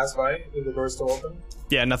while I Oh. pass by. Is the door still open?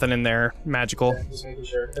 yeah, nothing in there magical. Yeah, just making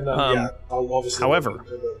sure. And then, I'll obviously however- look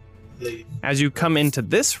into the lady. As you come into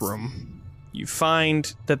this room, you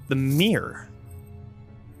find that the mirror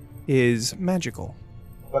is magical.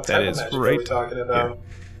 What that type is of magic are right- we talking about?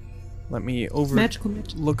 Let me Magical.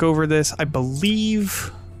 look over this. I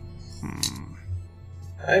believe.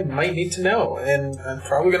 I might need to know, and I'm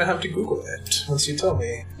probably gonna have to Google it once you tell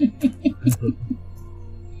me.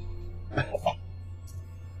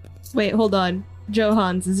 Wait, hold on.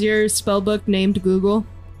 Johans, is your spellbook named Google?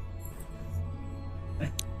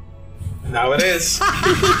 Now it is.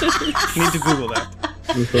 Need to Google that.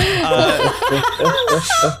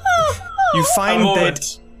 You A find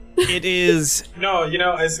moment. that it is No,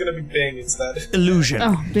 it's gonna be Bing instead. illusion.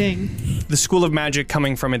 Oh, Bing. The school of magic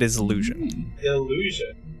coming from it is illusion.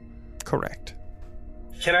 Illusion. Correct.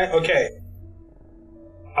 Can I? Okay.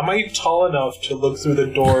 Am I tall enough to look through the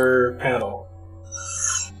door panel?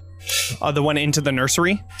 The one into the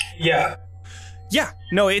nursery? Yeah. Yeah.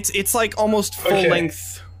 No, it's like almost full Okay.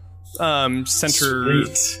 length center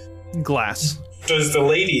Sweet. glass. Does the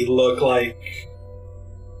lady look like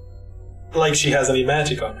she has any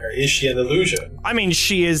magic on her? Is she an illusion? I mean,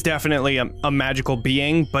 she is definitely a magical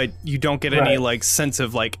being, but you don't get any Right. like sense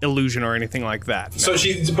of like illusion or anything like that. So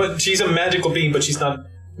she's a magical being, but she's not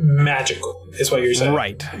magical. Is what you're saying?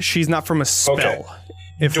 Right. She's not from a spell. Okay.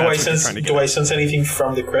 If Do I that's what you're sense? trying to Do get I sense anything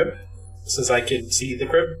from the crib? Since I can see the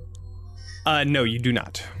crib. at. No, you do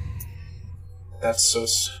not. That's so.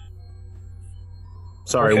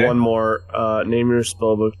 Sorry, Okay. one more. Name your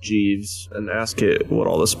spellbook Jeeves and ask it what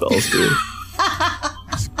all the spells do.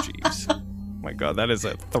 Jeez. My God, that is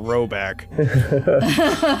a throwback.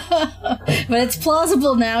 But it's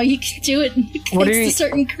plausible now. You can do it What are thanks you- to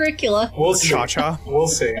certain curricula. We'll see. Cha-cha. We'll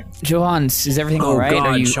see. Johans, is everything Oh, alright? God,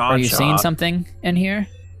 Are you Cha-Cha. seeing something in here?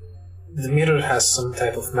 The mirror has some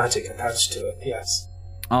type of magic attached to it. Yes.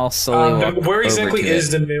 I'll slowly walk Where over exactly to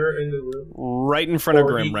is it. the mirror in the room? Right in front of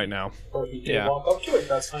Or Grim he- right now. Or you can Yeah. walk up to it.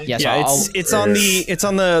 That's fine. Yes, Yeah, I'll, it's on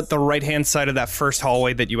the right hand side of that first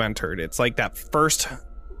hallway that you entered. It's like that first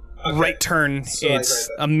Okay. right turn. So I It's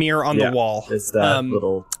got a mirror on Yeah, the wall. It's that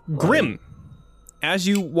little Grim. As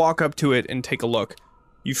you walk up to it and take a look,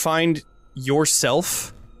 you find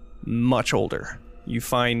yourself much older. You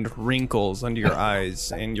find wrinkles under your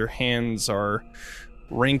eyes, and your hands are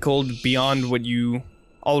wrinkled beyond what you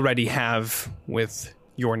already have with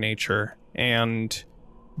your nature. And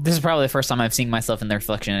this is probably the first time I've seen myself in the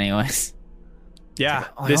reflection anyways. yeah,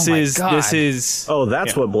 Oh this my is God. this is Oh,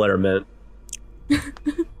 that's Yeah. what Blair meant.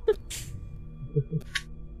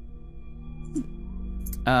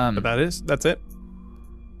 but that's it.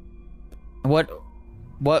 What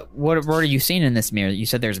are you seeing in this mirror? You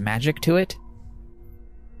said there's magic to it?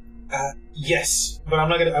 Yes, but I'm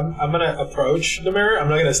not gonna. I'm gonna approach the mirror. I'm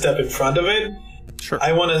not gonna step in front of it. Sure.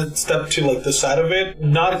 I want to step to like the side of it,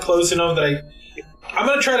 not close enough that I'm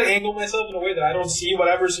gonna try to angle myself in a way that I don't see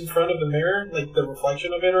whatever's in front of the mirror, like the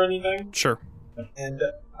reflection of it or anything. Sure. And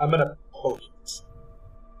I'm gonna poke it.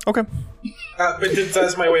 Okay. But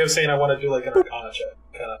that's my way of saying I want to do like an arcana check,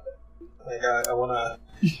 kind of thing. Like I want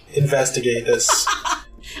to investigate this.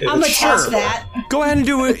 if I'm gonna it's test possible. that. Go ahead and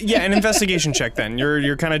do it. Yeah, an investigation check. Then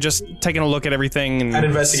you're kind of just taking a look at everything and An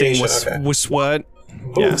investigation, seeing what's, okay. what's what.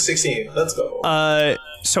 Boom, Yeah. 16. Let's go.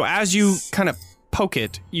 So as you kind of poke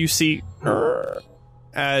it, you see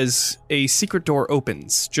as a secret door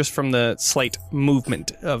opens just from the slight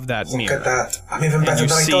movement of that Look mirror. at that. I'm even better you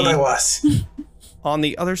than I thought see- I was. On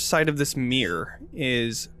the other side of this mirror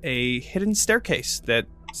is a hidden staircase that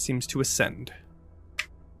seems to ascend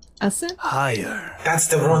Ascent? higher. That's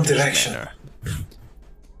the wrong direction.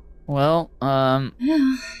 Well,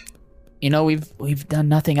 you know, we've done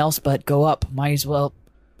nothing else but go up. Might as well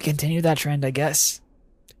continue that trend, I guess.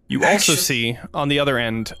 You also Actually- see on the other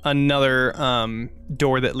end another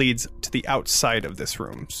door that leads to the outside of this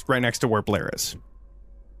room, right next to where Blair is.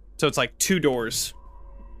 So it's like two doors.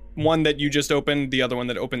 One that you just opened, the other one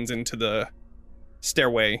that opens into the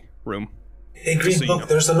stairway room. Hey, Green, So you look, know.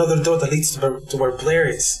 there's another door that leads to where Blair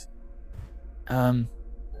is.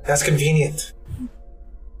 That's convenient.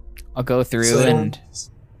 I'll go through So they and don't-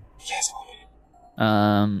 Yes.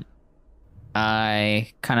 I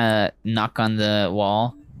kind of knock on the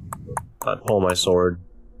wall I pull my sword.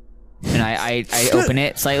 and I open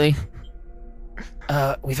it slightly.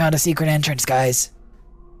 We found a secret entrance, guys.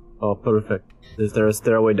 Oh, perfect. Is there a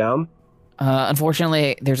stairway down?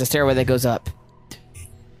 Unfortunately, there's a stairway that goes up.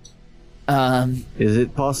 Is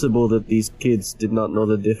it possible that these kids did not know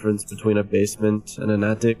the difference between a basement and an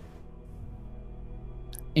attic?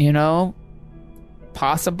 You know,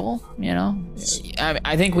 possible. You know,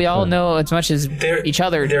 I think we all know as much as each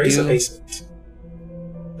other There is a do. basement.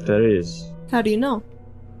 There is. How do you know?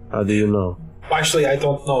 How do you know? Actually, I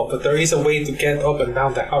don't know, but there is a way to get up and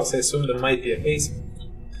down the house. I assume there might be a basement.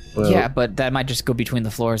 Well, Yeah, but that might just go between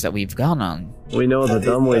the floors that we've gone on. we know the That is-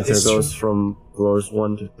 dumbwaiter that is true. goes from floors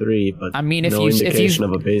 1 to 3, but I mean, if no you- if indication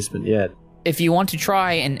you- of a basement yet. If you want to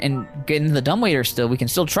try and get into the dumbwaiter still, we can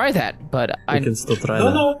still try that. But We can still try that.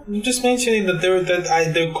 No, I'm just mentioning that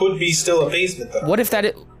there could be still a basement there. what if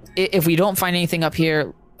if we don't find anything up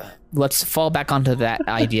here, let's fall back onto that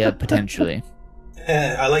idea potentially.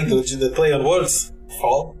 I like the play on words.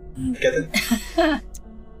 Fall. Get it?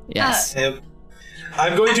 Yes. Yep.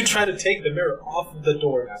 I'm going to try to take the mirror off of the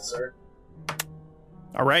door now, sir.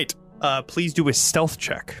 All right. Please do a stealth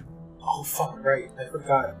check. Oh fuck! Right, I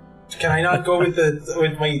forgot. Can I not go with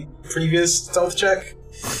my previous stealth check?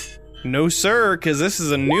 No, sir, because this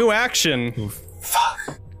is a new action.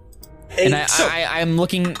 Fuck. Hey, And so- I'm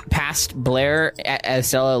looking past Blair at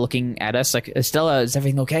Estella, looking at us like, Estella, is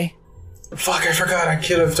everything okay? fuck! I forgot. I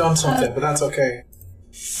could have done something, but that's okay.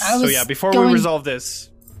 I So was yeah, before going- we resolve this,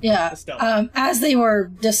 Yeah. Estella. As they were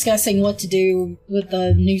discussing what to do with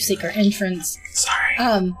the new secret entrance,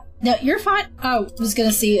 Sorry. no, you're fine. I was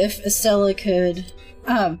gonna see if Estella could,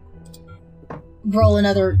 roll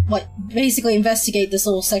another, basically investigate this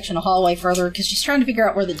little section of hallway further, because she's trying to figure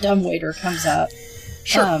out where the dumbwaiter comes up.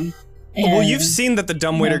 sure. Well, Well, you've seen that the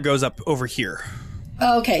dumbwaiter goes up over here.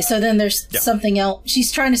 Okay, so then there's Yeah. something else.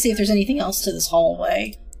 She's trying to see if there's anything else to this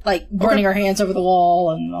hallway, like running her hands over the wall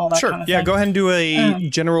and all that Sure. kind of Yeah, thing. go ahead and do a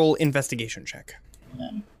general investigation check.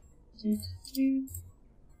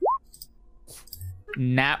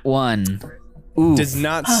 Nat 1. Ooh. Does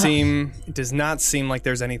not seem like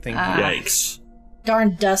there's anything. Yikes.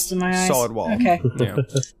 Darn dust in my eyes. Solid wall. Okay. Yeah.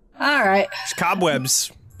 All right. There's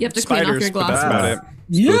cobwebs, You have to clean off spiders, your but that's glasses. about it.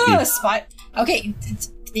 Yeah, Okay.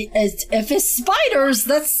 If it's spiders,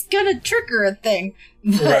 that's gonna trigger a thing.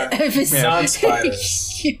 But Right. if it's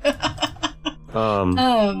Non-spiders. I'll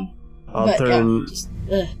but turn. yeah, just,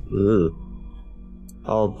 Ugh.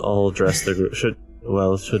 I'll address the group. Should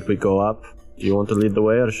we go up? Do you want to lead the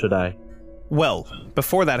way, or should I? Well,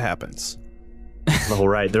 before that happens, Oh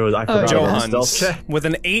right, I forgot about the Johans, stealth check. with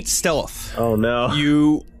an 8 stealth, Oh no.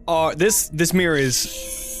 you are this mirror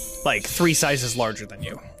is like 3 sizes larger than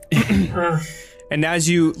you. And as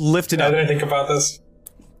you lift it I up, didn't think about this.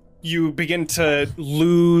 you begin to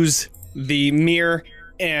lose the mirror,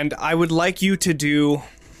 and I would like you to do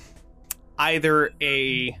either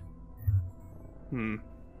a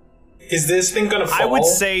Is this thing gonna fall?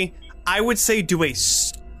 I would say do a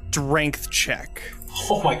strength check.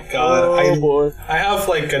 Oh my god! Oh boy. I have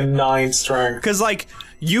like a 9 strength. Because, like,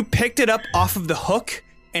 you picked it up off of the hook,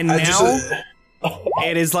 and I now just,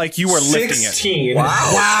 it is like you are lifting it. 16.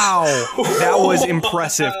 Wow. That was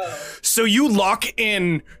impressive. So you lock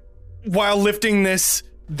in while lifting this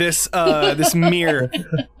mirror.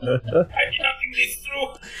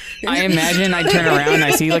 I imagine I turn around and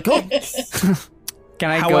I see like, oh. Can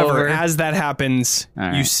I go However, over? as that happens, All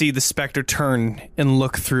right. you see the specter turn and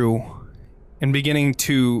look through, and beginning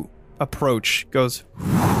to approach, goes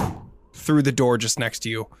through the door just next to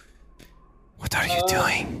you. What are you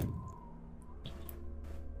doing?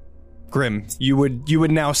 Grim, you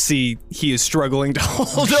would now see he is struggling to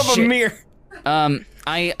hold up a Shit. mirror.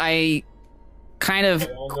 I kind of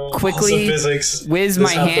Laws quickly of physics. whiz This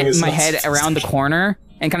my happening is head not- around the corner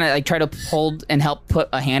and kind of like try to hold and help put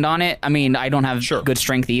a hand on it. I mean, I don't have good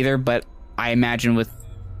strength either, but I imagine with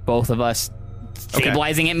both of us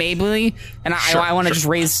stabilizing it maybe, and I want to just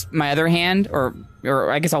raise my other hand, or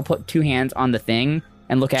I guess I'll put two hands on the thing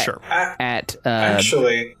and look at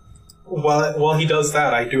Actually, while he does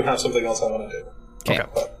that, I do have something else I want to do.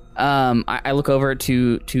 Okay. I look over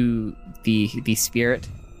to the spirit,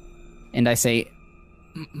 and I say,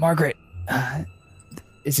 Margaret,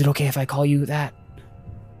 is it okay if I call you that?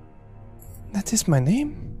 That is my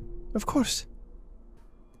name, of course.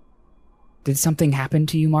 Did something happen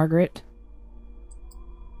to you, Margaret?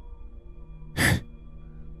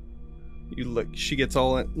 You look. She gets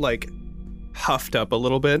all like huffed up a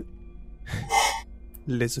little bit.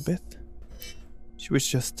 Elizabeth. She was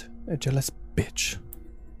just a jealous bitch.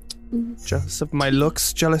 Jealous of my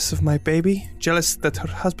looks, jealous of my baby, jealous that her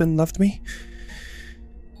husband loved me.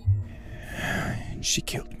 And she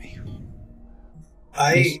killed me.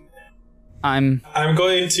 I'm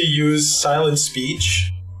going to use silent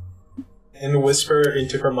speech and whisper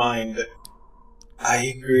into her mind. I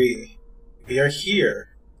agree. We are here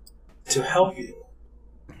to help you.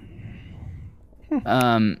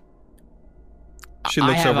 She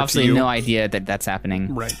looks I have over to absolutely you. no idea that that's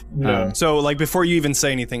happening. Right. No. So, like, before you even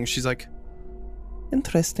say anything, she's like,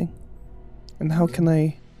 interesting. And how can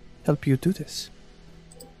I help you do this?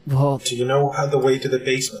 Well, Do you know how the way to the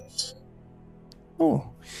basement? Oh,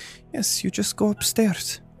 yes, you just go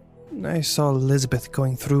upstairs. I saw Elizabeth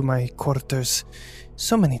going through my quarters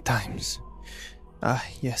so many times. Ah,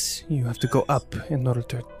 yes, you have to go up in order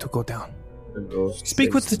to go down.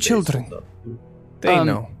 Speak with the children. They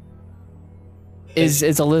know. Is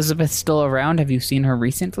Elizabeth still around? Have you seen her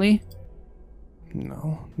recently?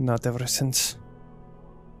 No, not ever since.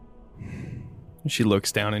 She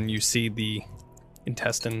looks down and you see the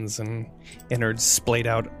intestines and innards splayed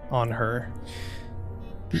out on her.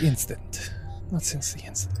 The instant. Not since the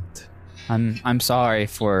incident. I'm sorry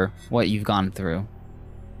for what you've gone through.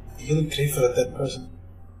 You look great for a dead person.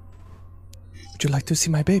 Would you like to see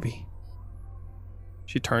my baby?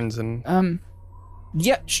 She turns and...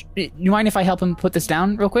 Yeah, you mind if I help him put this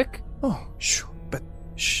down real quick? Oh, shh, but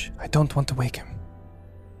shh, I don't want to wake him.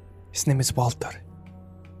 His name is Walter.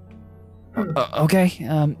 Okay,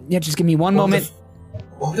 yeah, just give me one moment.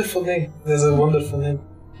 Wonderful name. There's a wonderful name.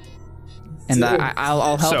 And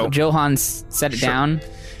I'll help Johan set it down.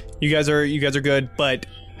 You guys are good, but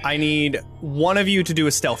I need one of you to do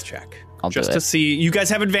a stealth check. I'll do just it. to see. You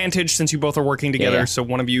guys have advantage since you both are working together. Yeah. So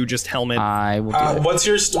one of you just helmet. I will do it. What's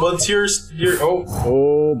your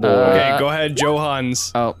Oh boy. Okay, go ahead,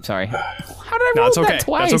 Johans. Oh, sorry. How did I No, roll it's okay. that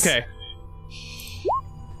twice? That's okay.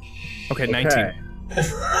 Okay, 19.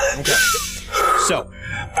 Okay. So,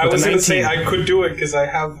 I with was a going to say 19. I could do it because I'm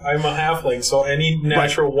a halfling, so any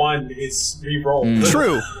natural one is re-rolled.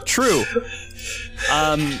 True.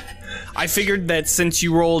 I figured that since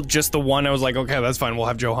you rolled just the one, I was like, okay, that's fine. We'll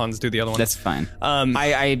have Johans do the other one. That's fine.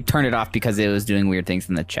 I turned it off because it was doing weird things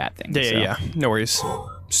in the chat thing. Yeah. No worries.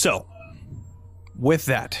 So, with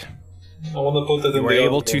that, I want to put it in we're the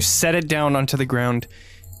able other to game. set it down onto the ground.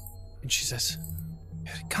 And she says,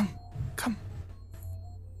 come.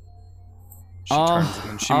 She turns and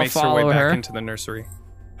then she I'll makes her way follow back her. into the nursery.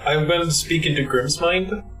 I'm going to speak into Grimm's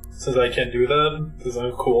mind, since I can't do that, because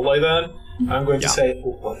I'm cool like that. I'm going to say,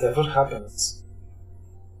 whatever happens,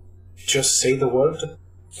 just say the word, and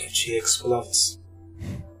she explodes.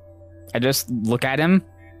 I just look at him.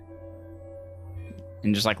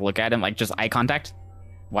 And just look at him, just eye contact.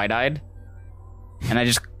 Wide-eyed. And I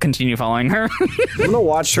just continue following her. I'm gonna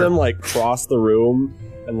watch them cross the room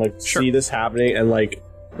and Sure. see this happening and I'm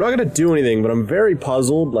not gonna do anything, but I'm very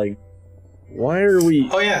puzzled. Why are we?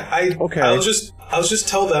 Oh yeah, Okay. I'll just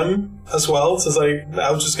tell them as well, since I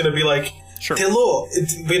was just gonna be like, Sure. hello,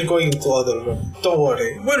 we're going into other room. Don't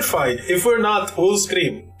worry, we're fine. If we're not, we'll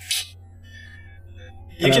scream.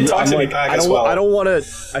 You And can talk to me back as well. I don't want to.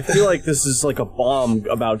 I feel like this is a bomb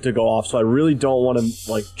about to go off, so I really don't want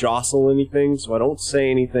to jostle anything. So I don't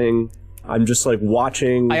say anything. I'm just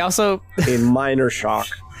watching I also, in minor shock,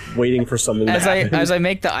 waiting for something to happen. as I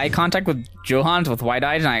make the eye contact with Johans with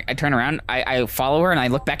wide-eyed, and I turn around, I follow her, and I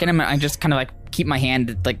look back at him, and I just kind of keep my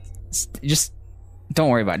hand, just don't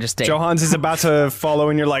worry about it, just stay. Johans is about to follow,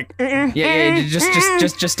 and you're like, Yeah,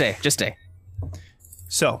 just stay.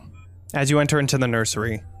 So, as you enter into the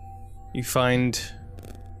nursery, you find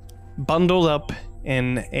bundled up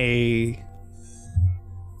in a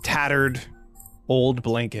tattered old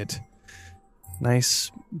blanket,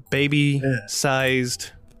 nice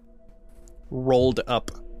baby-sized, rolled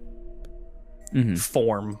up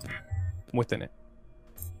form within it.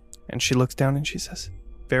 And she looks down and she says,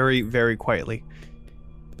 very, very quietly,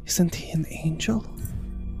 "Isn't he an angel?"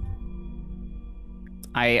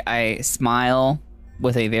 I smile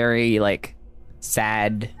with a very, like,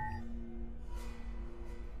 sad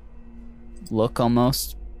look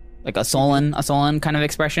almost. Like a sullen kind of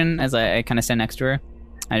expression as I kind of stand next to her.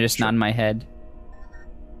 I just nod my head.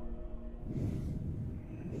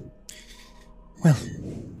 Well,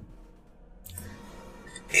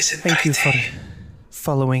 Is it thank you for pretty?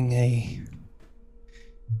 following a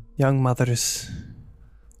young mother's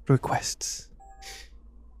requests.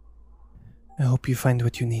 I hope you find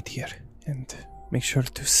what you need here, and make sure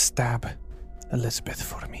to stab Elizabeth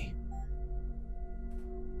for me.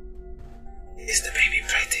 Is the baby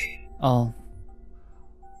pretty?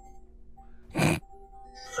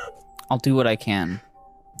 I'll do what I can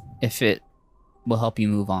if it will help you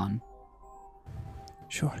move on.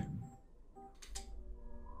 Sure.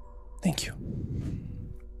 Thank you.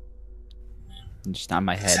 And just nod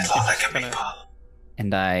my head, Does it look like a meatball?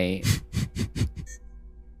 and I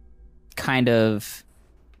kind of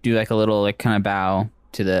do like a little like kind of bow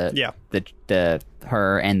to the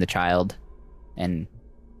her and the child, and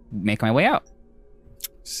make my way out.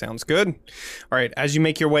 Sounds good. All right, as you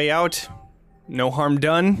make your way out, no harm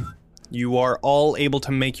done. You are all able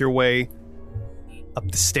to make your way up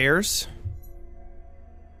the stairs.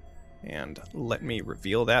 And let me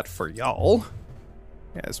reveal that for y'all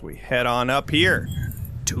as we head on up here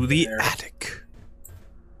to the attic.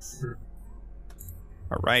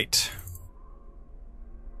 All right.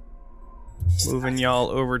 Moving y'all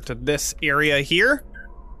over to this area here.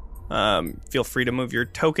 Feel free to move your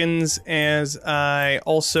tokens as I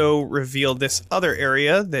also reveal this other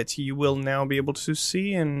area that you will now be able to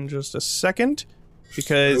see in just a second.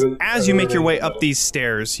 Because as you make your way up these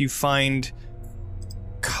stairs, you find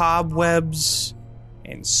cobwebs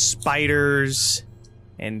and spiders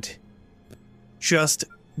and just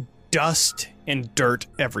dust and dirt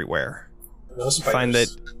everywhere. No You spiders. find that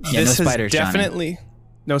Yeah, this no has spiders, Johnny. definitely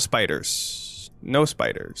no spiders. No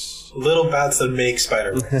spiders. Little bats that make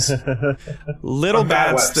spider webs. Little Or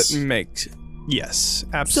bat bats webs. that make. Yes,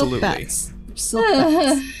 Silk absolutely. bats. Silk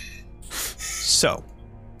bats. So,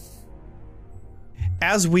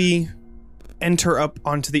 as we enter up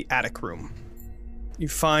onto the attic room, you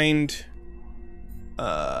find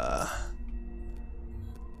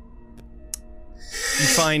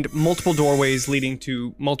multiple doorways leading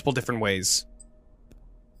to multiple different ways.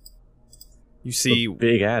 You see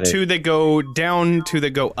Big attic. two that go down, two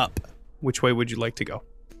that go up. Which way would you like to go?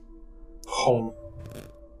 Home.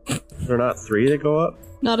 There are not three that go up?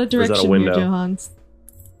 Not a is that a direction here, window? Johans.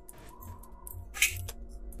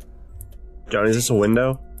 Johnny, is this a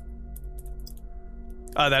window?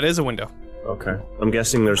 That is a window. Okay. I'm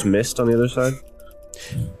guessing there's mist on the other side?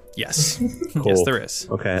 Yes. Cool. Yes, there is.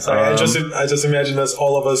 Okay. Sorry, I just imagine us,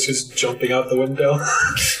 all of us, just jumping out the window.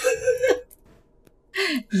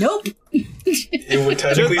 Nope. It would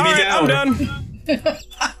technically All be right, down. I'm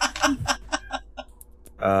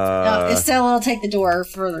done. Estelle will take the door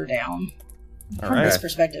further down from right. this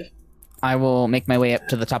perspective. I will make my way up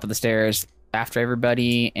to the top of the stairs after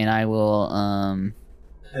everybody, and I will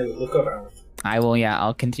Hey, look around.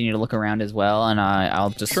 I'll continue to look around as well, and I'll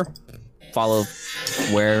just follow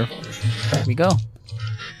where we go.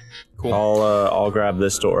 Cool. I'll grab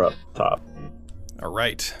this door up top. All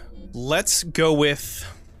right. Let's go with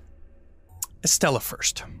Estella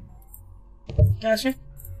first. Gotcha.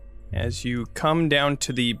 As you come down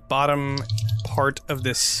to the bottom part of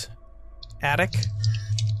this attic,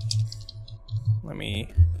 let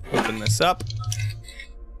me open this up.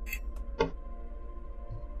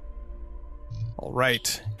 All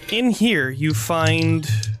right. In here, you find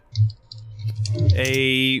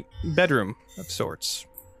a bedroom of sorts.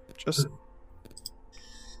 Just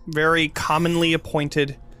very commonly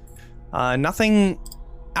appointed. Nothing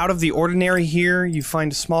out of the ordinary here. You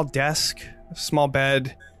find a small desk, a small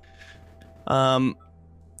bed.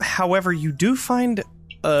 However, you do find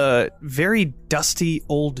a very dusty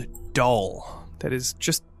old doll that is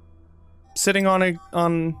just sitting on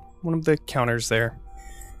one of the counters there.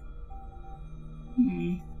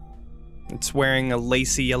 It's wearing a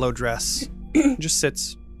lacy yellow dress. It just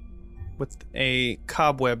sits with a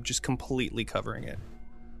cobweb just completely covering it.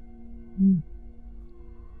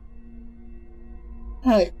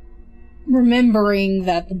 Remembering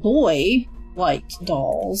that the boy liked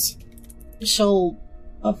dolls, she'll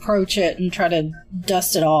approach it and try to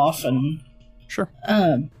dust it off and Sure.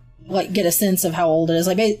 like get a sense of how old it is,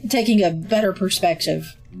 like taking a better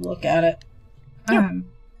perspective look at it.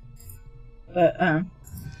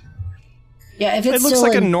 Yeah, if it's It looks still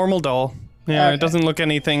like a in- normal doll. Yeah, Okay. it doesn't look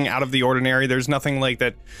anything out of the ordinary. There's nothing like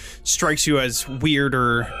that strikes you as weird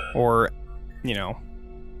or you know,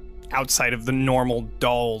 outside of the normal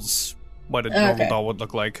dolls, what a normal Okay. doll would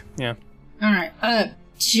look like. Yeah. All right.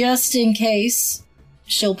 Just in case,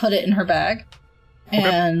 she'll put it in her bag,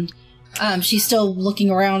 and she's still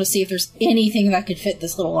looking around to see if there's anything that could fit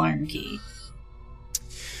this little iron key.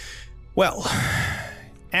 Well,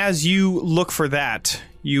 as you look for that,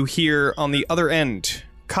 you hear on the other end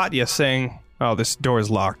Katya saying, "Oh, this door is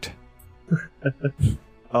locked."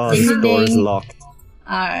 Oh, Ding, this ding, door is ding. locked.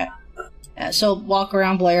 All right. She'll walk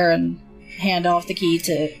around Blair and hand off the key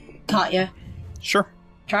to Katya. Sure.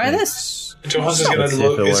 Try this. Johan's just Let's see gonna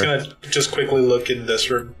if it look. He's works. gonna just quickly look in this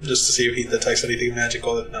room just to see if he detects anything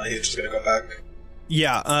magical. If not, he's just gonna go back.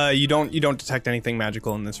 Yeah, you don't detect anything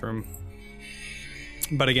magical in this room.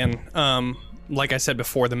 But again, like I said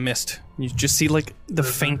before, the mist. You just see like the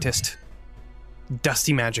faintest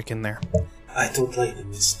dusty magic in there. I don't like the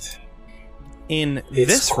mist. In It's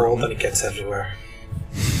this cold room, and it gets everywhere.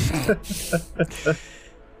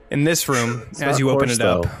 in this room, It's as not you open coarse, it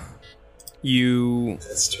up, though. you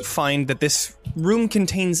That's true. find that this room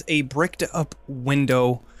contains a bricked up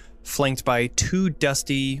window flanked by 2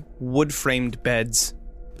 dusty wood framed beds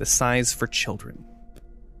the size for children.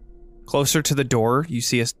 Closer to the door, you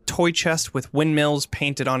see a toy chest with windmills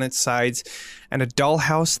painted on its sides and a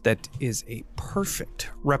dollhouse that is a perfect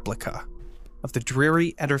replica of the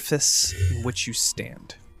dreary edifice in which you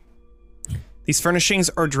stand. These furnishings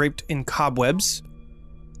are draped in cobwebs.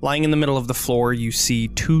 Lying in the middle of the floor, you see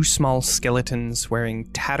 2 small skeletons wearing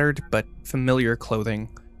tattered but familiar clothing.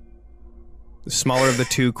 The smaller of the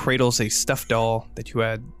 2 cradles a stuffed doll that you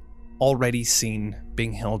had already seen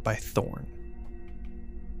being held by Thorn.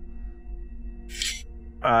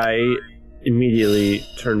 I immediately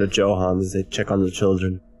turn to Johan as they check on the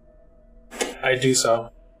children. I do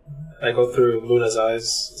so. I go through Luna's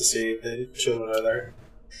eyes to see if the children are there.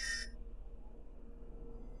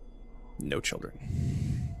 No children.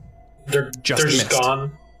 They're Just just missed.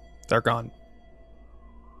 gone. They're gone.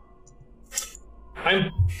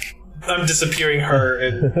 I'm disappearing her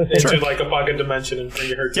into like a pocket dimension and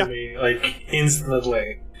bringing her to Yeah. me like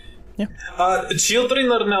instantly. Yeah.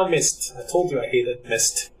 Children are now missed. I told you I hated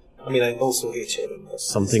mist. I mean, I also hate children. but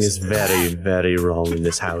Something is very, very wrong in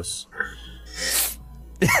this house.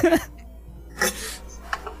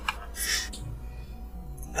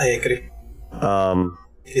 I agree.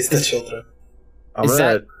 It's the children. I'm Is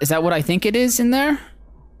gonna. that what I think it is in there?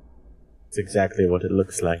 It's exactly what it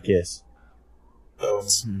looks like. Yes.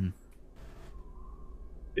 Bones.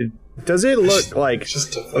 Does it look like? It's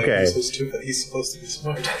just a thing. Okay. He's so stupid. He's supposed to be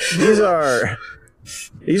smart.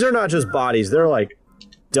 These are not just bodies. They're like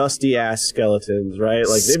dusty ass skeletons, right?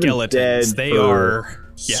 Like they've Skeletons. been dead. They for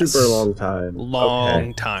are yes. super long time. Long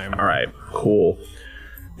Okay. time. All right. Cool.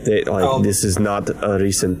 They like Um, this is not a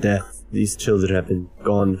recent death. These children have been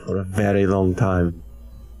gone for a very long time.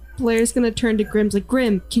 Blair's gonna turn to Grim's like,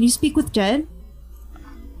 Grim, can you speak with dead?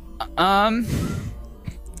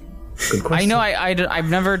 Good question. I know I've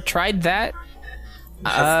never tried that.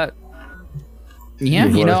 Yeah,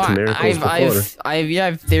 You've you know, worked miracles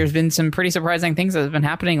I've there's been some pretty surprising things that have been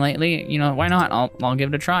happening lately. You know, why not? I'll give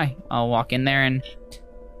it a try. I'll walk in there and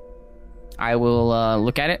I will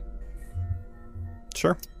look at it.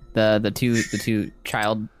 Sure. The two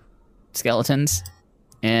child skeletons,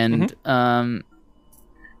 and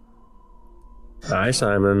Hi,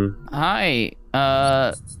 Simon. hi,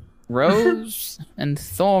 Rose and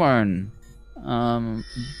Thorn.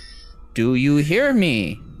 Do you hear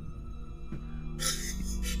me?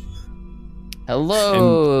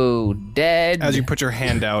 Hello, dead. As you put your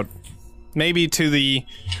hand out, maybe to the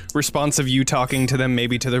response of you talking to them,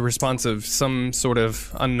 maybe to the response of some sort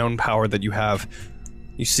of unknown power that you have,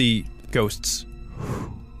 you see ghosts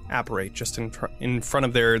apparate just in front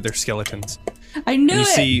of their skeletons. I knew And you it!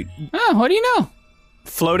 see Oh, what do you know?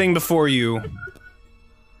 floating before you,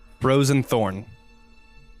 Rose and Thorn.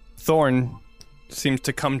 Thorn seems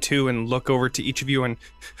to come to and look over to each of you and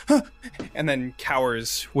then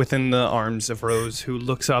cowers within the arms of Rose, who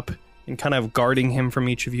looks up and kind of guarding him from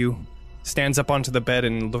each of you, stands up onto the bed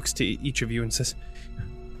and looks to each of you and says,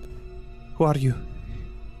 "Who are you?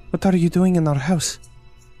 What are you doing in our house?"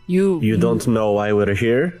 You don't know why we're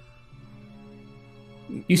here?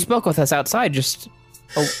 You spoke with us outside just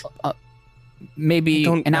maybe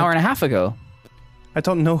an hour and a half ago. I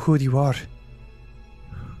don't know who you are.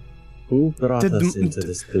 Who brought Did us the- into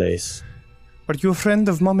this place? Are you a friend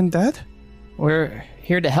of Mom and Dad? We're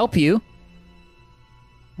here to help you.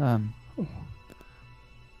 And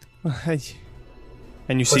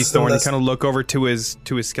you see What's the Thorn last- kind of look over to his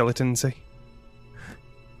skeleton and say,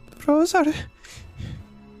 Rose,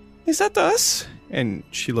 is that us? And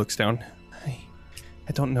she looks down.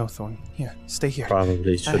 I don't know, Thorn. Here, stay here.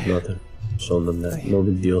 Probably should not have shown them that. No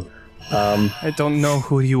big deal. I don't know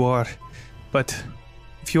who you are, but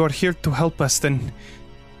if you are here to help us, then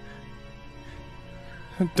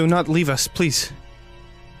do not leave us, please.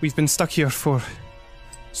 We've been stuck here for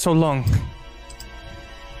so long.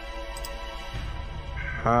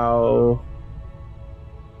 How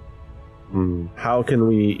can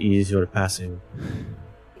we ease your passing?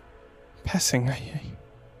 Passing,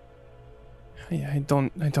 I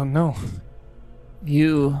don't know.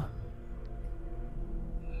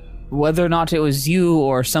 Whether or not it was you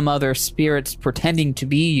or some other spirits pretending to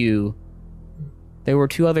be you, there were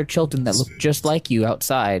 2 other children that looked just like you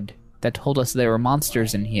outside that told us there were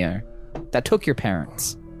monsters in here that took your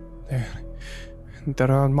parents.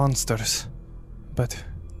 There are monsters, but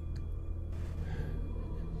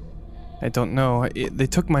I don't know. They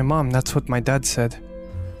took my mom, that's what my dad said.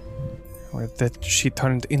 Or that she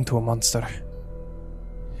turned into a monster.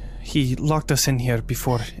 He locked us in here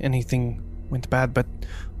before anything went bad, but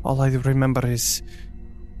all I remember is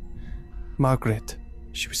Margaret.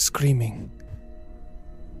 She was screaming.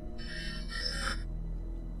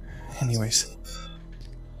 Anyways.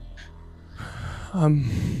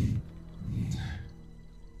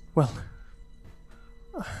 Well.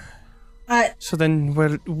 So then,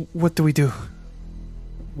 what do we do?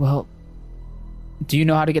 Well, do you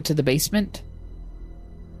know how to get to the basement?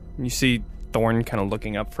 You see Thorn kind of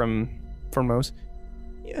looking up from Rose.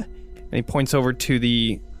 Yeah. And he points over to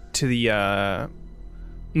the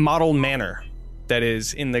model manor that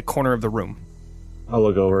is in the corner of the room. I'll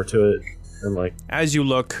look over to it and As you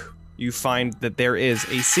look, you find that there is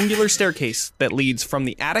a singular staircase that leads from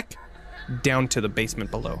the attic down to the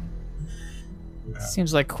basement below.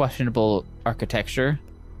 Seems like questionable architecture.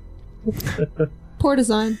 Poor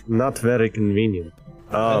design. Not very convenient.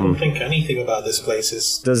 I don't think anything about this place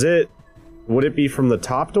is... Would it be from the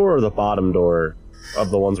top door or the bottom door of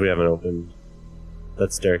the ones we haven't opened?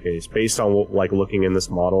 That staircase, based on looking in this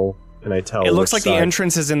model, can I tell? It looks like side? the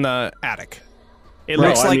entrance is in the attic. It No,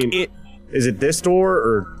 looks I like mean, it. Is it this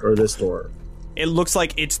door or this door? It looks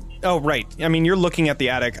like it's. Oh right. I mean, you're looking at the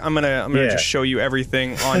attic. I'm gonna just show you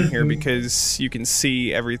everything on here because you can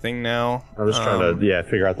see everything now. I'm just trying to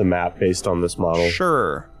figure out the map based on this model.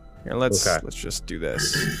 Sure. Here, let's Okay. just do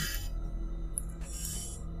this.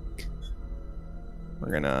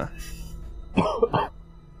 We're gonna.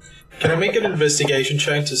 Can I make an investigation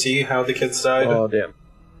check to see how the kids died? Oh damn!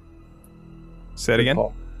 Say it again.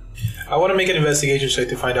 Oh. I want to make an investigation check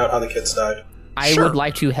to find out how the kids died. I Sure. would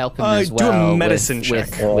like to help him as do well. a medicine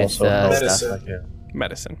with, check. With Medicine. stuff.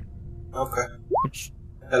 Medicine. Okay. Which,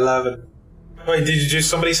 11. Wait, did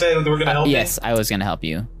somebody say that they were going to help yes, I was going to help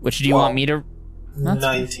you. Which do you Well, want me to... me?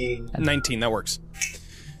 19. 19. That works.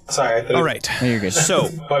 Sorry. I thought All right. No, you're good. So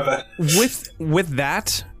My bad. with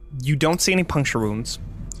that, you don't see any puncture wounds.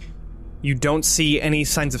 You don't see any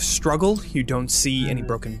signs of struggle. You don't see any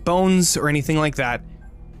broken bones or anything like that.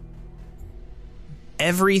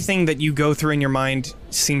 Everything that you go through in your mind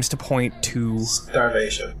seems to point to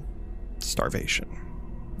Starvation. starvation.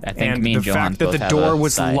 I think And me the and Johan fact that both the have door a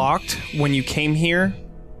was side. locked when you came here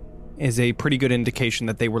is a pretty good indication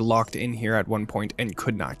that they were locked in here at one point and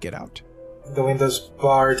could not get out. The windows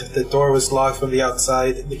barred, the door was locked from the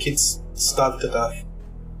outside, the kids starved to death.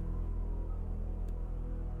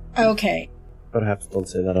 Okay. Perhaps don't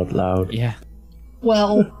say that out loud. Yeah.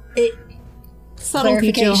 Well,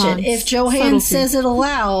 Subtlety, clarification. Johan. If Johan Subtlety. says it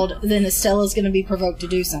aloud, then Estella's going to be provoked to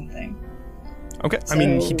do something. Okay, I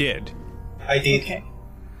mean, So- he did. I did. Okay.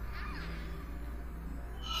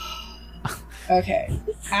 Okay.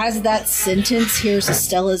 As that sentence hears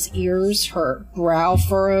Estella's ears, her brow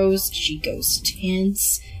furrows, she goes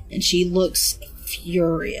tense, and she looks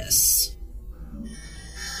furious.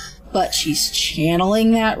 But she's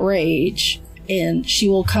channeling that rage, and she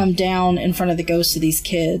will come down in front of the ghosts of these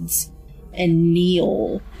kids and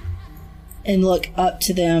kneel and look up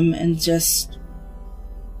to them and just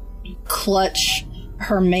clutch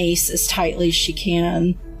her mace as tightly as she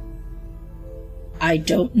can. I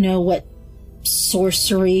don't know what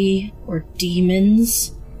sorcery or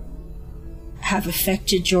demons have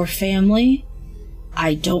affected your family.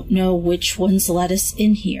 I don't know which ones let us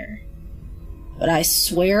in here. But I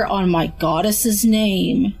swear on my goddess's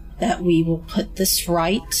name that we will put this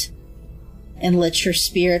right and let your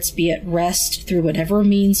spirits be at rest through whatever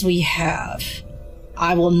means we have.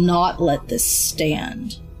 I will not let this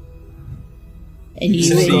stand. And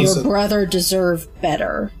you and your brother deserve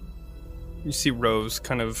better. You see Rose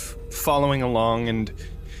kind of following along, and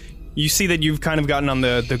You see that you've kind of gotten on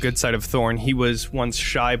the good side of Thorn. He was once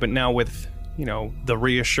shy, but now with, the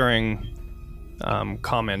reassuring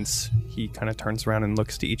comments, he kind of turns around and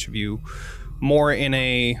looks to each of you more in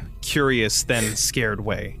a curious than scared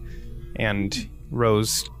way. And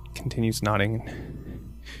Rose continues nodding.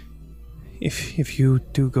 If you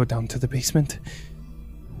do go down to the basement,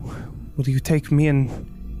 will you take me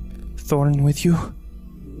and Thorn with you?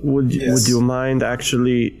 Would you mind,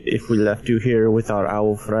 actually, if we left you here with our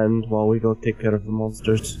owl friend while we go take care of the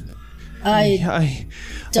monsters? I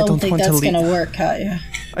don't think that's going to work, Kaya.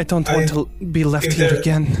 I don't want to be left here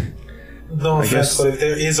again. No offense, but if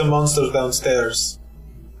there is a monster downstairs,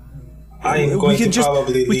 I am going to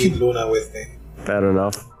probably leave Luna with me. Fair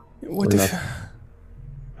enough. What if...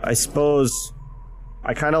 I suppose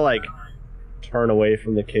I kind of turn away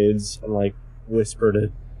from the kids and whisper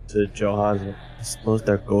to Johan. I suppose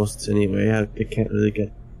they're ghosts anyway. They can't really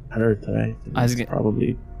get hurt, right?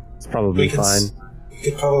 It's probably fine. We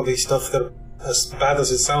could probably stuff them, as bad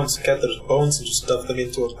as it sounds, get their bones and just stuff them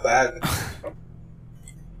into a bag.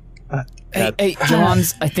 Hey,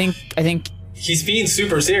 Johans, I think he's being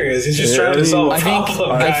super serious. He's just trying to solve a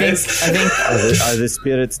problem, guys. I think are the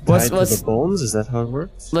spirits tied to the bones? Is that how it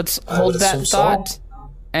works? Let's hold that thought.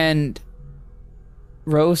 And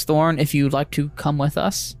Rose Thorn, if you'd like to come with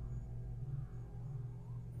us,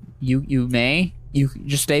 you may. You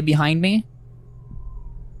just stay behind me,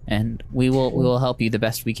 and we will help you the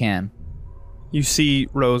best we can. You see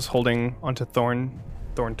Rose holding onto Thorn.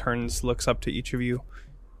 Thorn turns, looks up to each of you,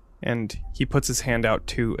 and he puts his hand out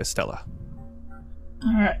to Estella.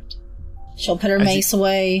 All right. She'll put her mace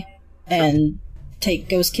away and take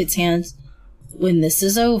Ghost Kid's hands. When this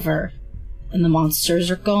is over and the monsters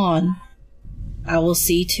are gone, I will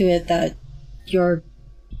see to it that your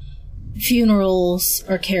funerals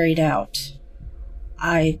are carried out.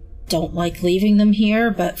 I don't like leaving them here,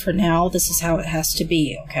 but for now, this is how it has to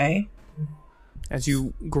be, okay? As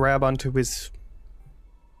you grab onto his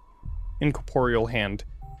incorporeal hand,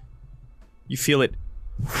 you feel it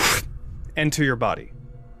enter your body.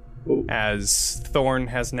 As Thorn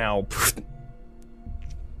has now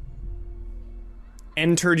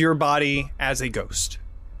entered your body as a ghost.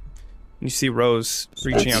 You see Rose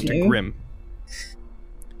reaching out to Grim.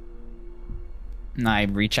 And I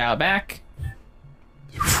reach out back.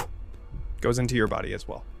 Goes into your body as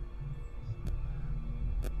well.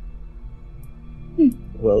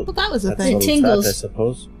 Well, that was a that thing. settles It tingles. that, I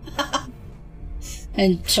suppose.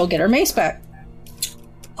 And she'll get her mace back.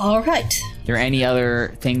 All right. Are there any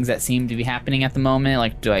other things that seem to be happening at the moment?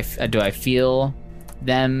 Like, do I feel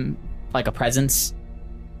them like a presence?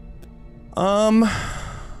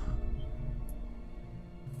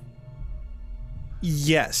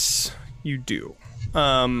 Yes, you do.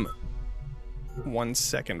 1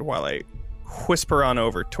 second while I whisper on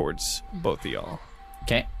over towards both of y'all.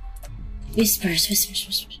 Okay. Whispers.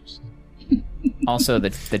 Also,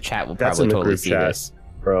 the chat will That's probably in the totally group see chat, this.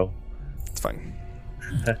 bro. It's fine.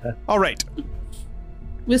 All right.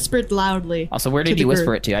 Whispered loudly. Also, where to did the you whisper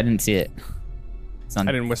group. it to? I didn't see it. It's on...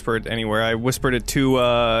 I didn't whisper it anywhere. I whispered it to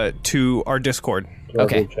our Discord. Our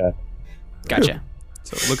Okay. group chat. Gotcha.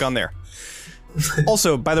 So look on there.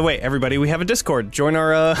 Also, by the way, everybody, we have a Discord. Join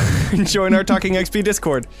our Talking XP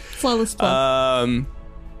Discord. Flawless plug.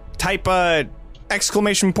 Type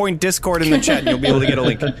 !Discord in the chat and you'll be able to get a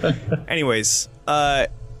link. Anyways,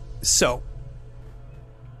 so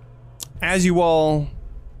as you all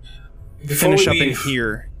finish up in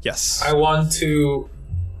here, yes. I want to...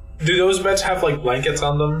 Do those beds have blankets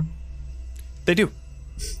on them? They do.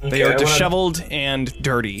 They are disheveled and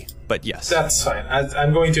dirty, but yes. That's fine.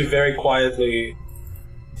 I'm going to very quietly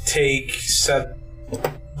take said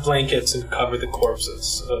blankets and cover the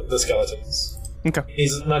corpses, the skeletons. Okay.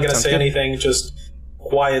 He's not going to Sounds say good. anything, just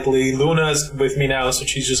quietly. Luna's with me now, so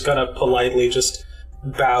she's just going to politely just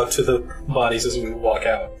bow to the bodies as we walk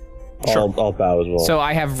out. I'll bow as well. So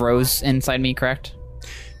I have Rose inside me, correct?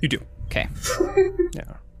 You do. Okay.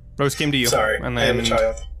 Yeah. Rose came to you. Sorry, and I am then a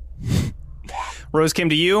child. Rose came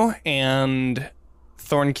to you, and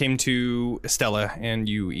Thorn came to Estella, and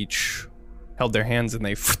you each held their hands, and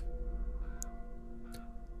they... So,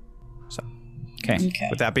 Okay.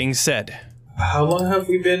 with that being said, How long has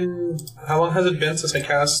it been since I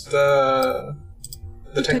cast the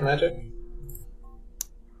Detect Magic?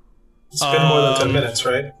 It's been more than 10 minutes,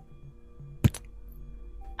 right?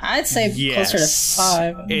 I'd say closer to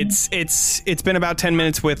 5. It's been about 10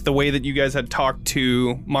 minutes with the way that you guys had talked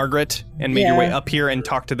to Margaret and made your way up here and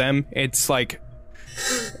talked to them. It's like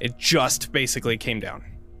it just basically came down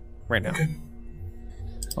right now.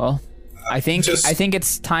 Well, I think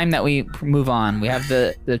it's time that we move on. We have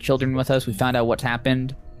the children with us. We found out what's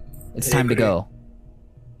happened. It's time to go.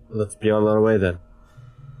 Let's be on our way then.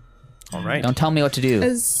 All right. Don't tell me what to do.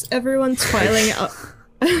 As everyone's filing up.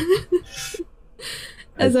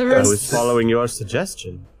 As I everyone's was following your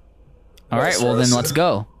suggestion. All right, well then let's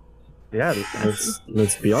go. Yeah,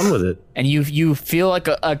 let's be on with it. And you feel like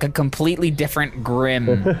a completely different Grim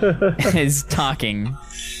is talking.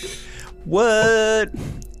 What?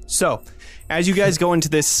 So, as you guys go into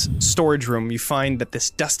this storage room, you find that this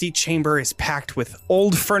dusty chamber is packed with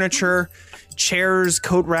old furniture, chairs,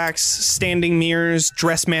 coat racks, standing mirrors,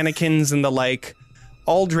 dress mannequins, and the like,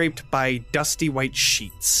 all draped by dusty white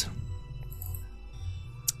sheets.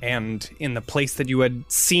 And in the place that you had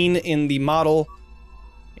seen in the model,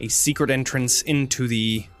 a secret entrance into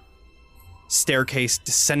the staircase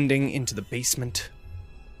descending into the basement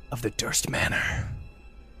of the Durst Manor.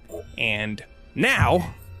 And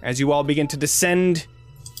now, as you all begin to descend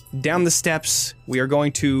down the steps, we are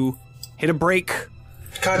going to hit a break.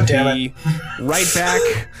 God damn Be it. right back,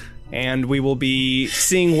 and we will be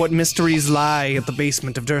seeing what mysteries lie at the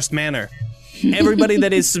basement of Durst Manor. Everybody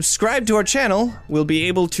that is subscribed to our channel will be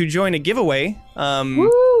able to join a giveaway.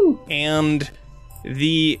 And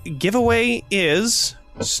the giveaway is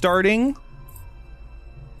starting.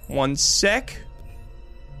 One sec.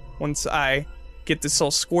 Once I get this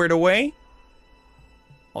all squared away,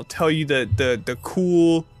 I'll tell you the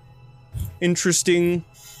cool, interesting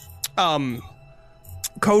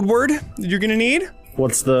code word that you're gonna need.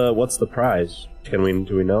 What's the prize? Do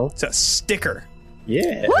we know? It's a sticker.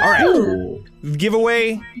 Yeah. All right. Cool.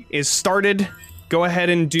 Giveaway is started. Go ahead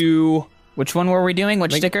and do. Which one were we doing?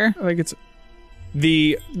 Which sticker? I think it's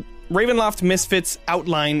the Ravenloft Misfits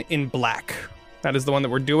outline in black. That is the one that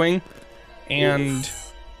we're doing, and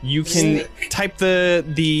you can type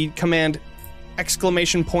the command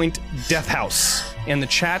 !Death House in the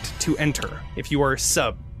chat to enter if you are a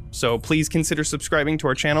sub. So please consider subscribing to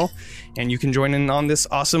our channel, and you can join in on this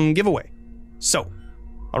awesome giveaway. So,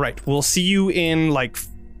 all right, we'll see you in like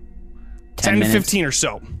 10 minutes. 15 or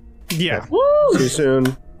so. Yeah. See you soon.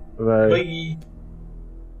 Bye. Bye.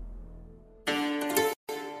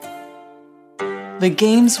 The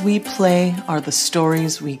games we play are the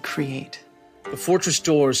stories we create. The fortress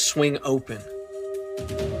doors swing open,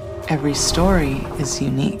 Every story is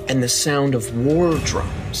unique. and the sound of war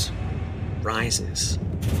drums rises.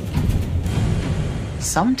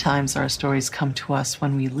 Sometimes our stories come to us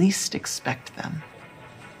when we least expect them.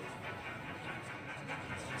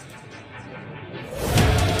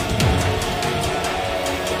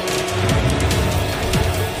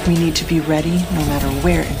 We need to be ready no matter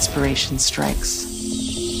where inspiration strikes.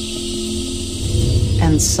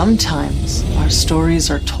 And sometimes our stories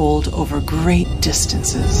are told over great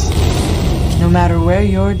distances. No matter where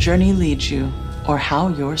your journey leads you or how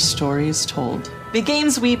your story is told. The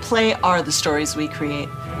games we play are the stories we create.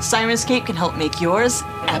 Sirenscape can help make yours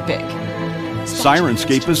epic.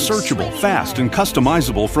 Sirenscape is searchable, fast, and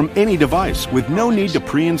customizable from any device with no need to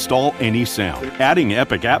pre-install any sound. Adding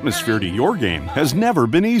epic atmosphere to your game has never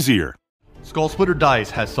been easier. Skull Splitter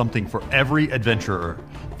Dice has something for every adventurer.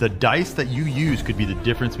 The dice that you use could be the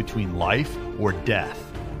difference between life or death.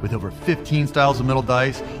 With over 15 styles of metal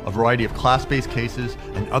dice, a variety of class-based cases,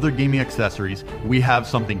 and other gaming accessories, we have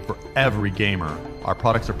something for every gamer. Our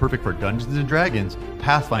products are perfect for Dungeons & Dragons,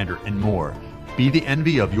 Pathfinder, and more. Be the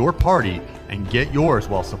envy of your party and get yours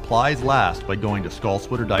while supplies last by going to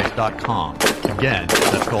skullsplitterdice.com. Again,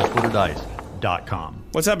 that's skullsplitterdice.com.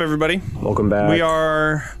 What's up, everybody? Welcome back. We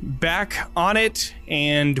are back on it,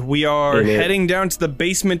 and we are In it. heading down to the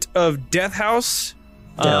basement of Death House.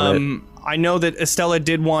 Down I know that Estella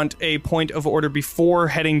did want a point of order before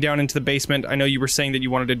heading down into the basement. I know you were saying that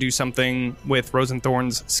you wanted to do something with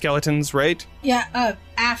Rosenthorn's skeletons, right? Yeah,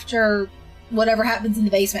 after whatever happens in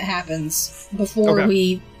the basement happens, before Okay.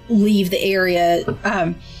 we leave the area,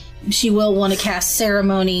 she will want to cast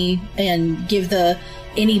ceremony and give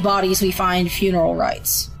any bodies we find funeral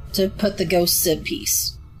rites to put the ghosts in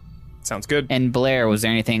peace. Sounds good. And Blair, was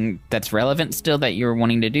there anything that's relevant still that you were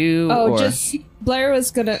wanting to do? Oh, or? just Blair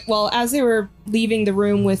was gonna. Well, as they were leaving the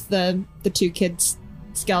room with the two kids'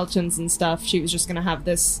 skeletons and stuff, she was just gonna have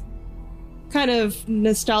this kind of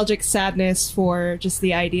nostalgic sadness for just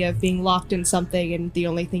the idea of being locked in something and the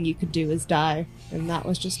only thing you could do is die, and that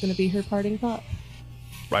was just gonna be her parting thought.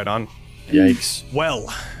 Right on. Yikes.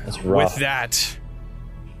 Well, That's rough. with that,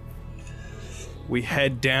 we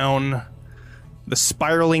head down the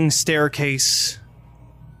spiraling staircase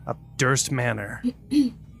of Durst Manor.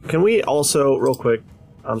 Can we also, real quick,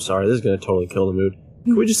 I'm sorry, this is going to totally kill the mood.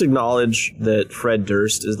 Can we just acknowledge that Fred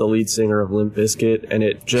Durst is the lead singer of Limp Bizkit, and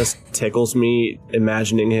it just tickles me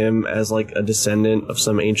imagining him as like a descendant of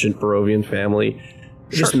some ancient Barovian family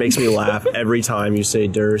It just makes me laugh every time you say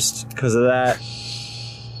Durst. Because of that,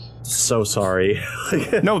 so sorry.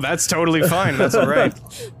 No, that's totally fine. That's all right.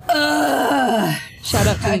 Shout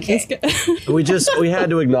out to this guy. We had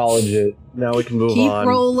to acknowledge it. Now we can move Keep on.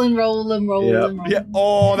 rolling. Yeah.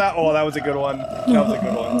 Oh, that was a good one. That was a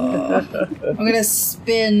good one. I'm gonna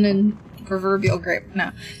spin and proverbial grape.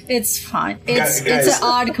 No, it's fine. Guys. It's an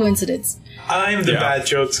odd coincidence. I'm the bad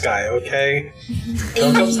jokes guy, okay?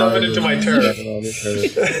 Don't come stuffing into my turf.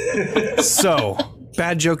 So,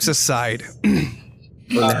 bad jokes aside, you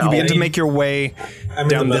begin to make your way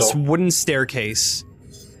down this wooden staircase,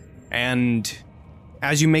 and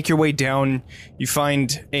as you make your way down, you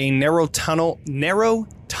find a narrow tunnel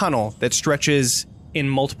that stretches in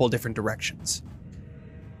multiple different directions.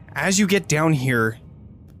 As you get down here,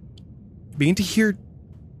 you begin to hear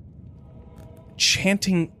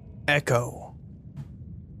chanting echo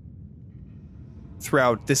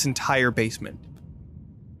throughout this entire basement.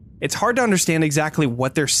 It's hard to understand exactly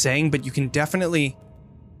what they're saying, but you can definitely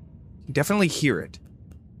hear it.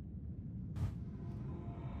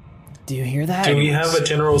 Do you hear that? Do we have a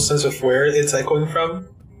general sense of where it's echoing from?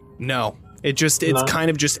 No. It's kind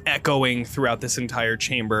of just echoing throughout this entire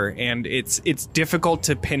chamber, and it's difficult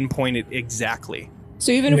to pinpoint it exactly.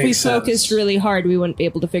 So even if we focused really hard, we wouldn't be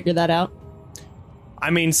able to figure that out? I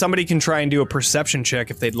mean, somebody can try and do a perception check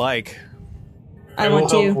if they'd like. I want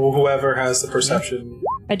to. Whoever has the perception.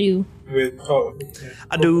 I do.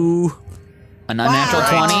 I do. An unnatural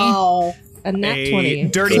 20? A nat 20.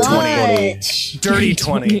 Dirty 20. Dirty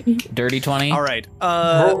 20. Dirty 20? All right.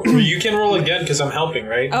 You can roll again because I'm helping,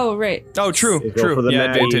 right? Oh, right. Oh, true. For the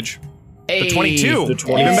advantage. Hey. The 22. The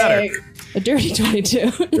 20. Even better. A dirty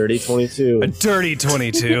 22. Dirty 22. A dirty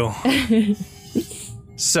 22.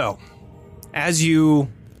 So, as you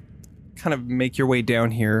kind of make your way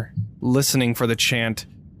down here, listening for the chant,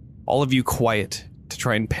 all of you quiet to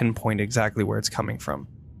try and pinpoint exactly where it's coming from.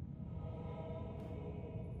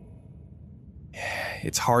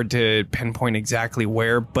 It's hard to pinpoint exactly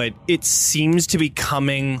where, but it seems to be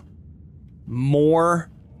coming more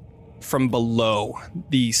from below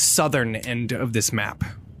the southern end of this map.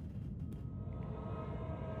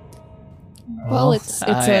 Well, it's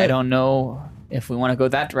I don't know if we want to go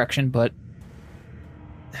that direction, but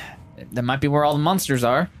that might be where all the monsters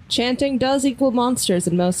are. Chanting does equal monsters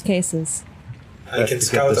in most cases. I can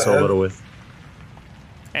scout this ahead. over with.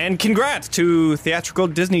 And congrats to Theatrical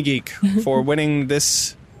Disney Geek for winning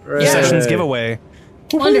this session's giveaway.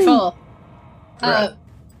 Wonderful.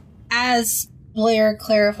 As Blair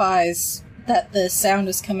clarifies that the sound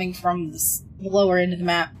is coming from the lower end of the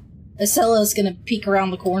map, Estella is going to peek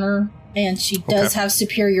around the corner, and she does have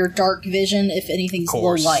superior dark vision if anything's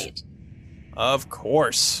low light. Of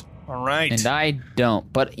course. All right. And I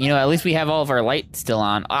don't. But, at least we have all of our lights still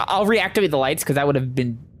on. I'll reactivate the lights because that would have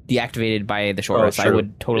been deactivated by the short rest. I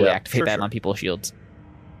would totally activate that on people's shields.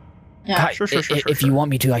 Yeah. Sure. If you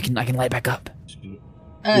want me to, I can light back up.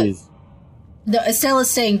 Please. No, Estella's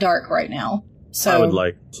staying dark right now. So I would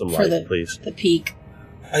like some for light, please. The peak.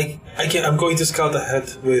 I'm going to scout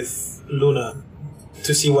ahead with Luna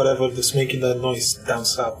to see whatever is making that noise down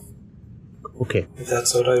south. Okay. If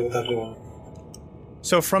that's alright with everyone.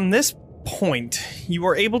 So from this point, you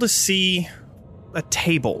are able to see a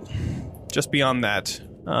table just beyond that.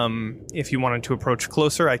 If you wanted to approach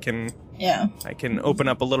closer, I can open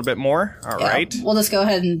up a little bit more. All right. We'll just go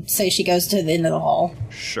ahead and say she goes to the end of the hall.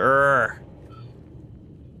 Sure.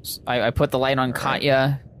 I put the light on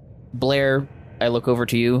Katya. Blair, I look over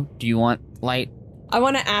to you. Do you want light? I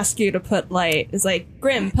want to ask you to put light. It's like,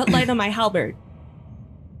 Grim, put light on my halberd.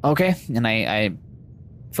 Okay. And I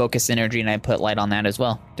focus energy and I put light on that as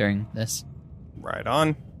well during this. Right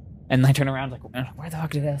on. And I turn around like, where the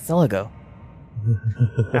fuck did Estella go?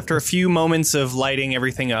 After a few moments of lighting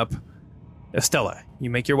everything up, Estella, you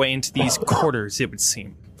make your way into these quarters, it would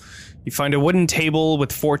seem. You find a wooden table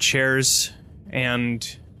with 4 chairs,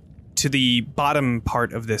 and to the bottom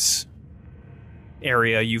part of this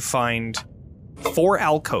area, you find 4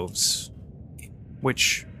 alcoves,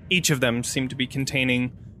 which each of them seem to be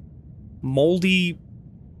containing moldy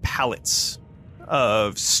pallets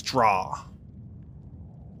of straw,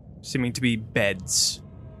 seeming to be beds.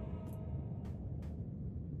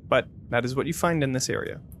 But that is what you find in this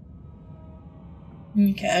area.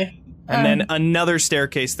 Okay. And then another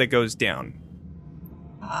staircase that goes down.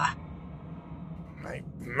 My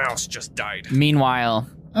mouse just died. Meanwhile,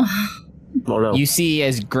 Oh no. you see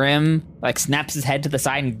as Grim snaps his head to the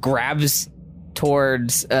side and grabs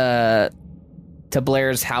towards to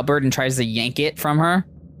Blair's halberd and tries to yank it from her.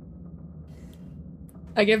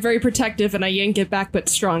 I get very protective and I yank it back, but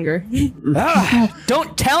stronger.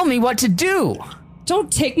 Don't tell me what to do. Don't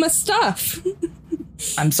take my stuff.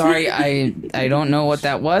 I'm sorry, I don't know what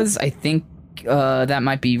that was. I think that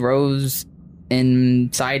might be Rose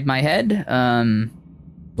inside my head.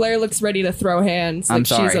 Blair looks ready to throw hands. Like, I'm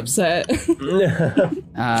sorry. she's upset.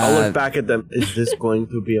 I'll look back at them. Is this going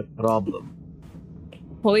to be a problem?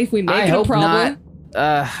 Well, if we make I it a hope problem.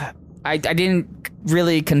 not. I didn't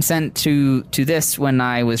really consent to this when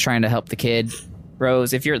I was trying to help the kid.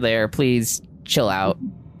 Rose, if you're there, please chill out.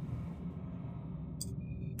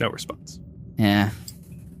 No response. Yeah.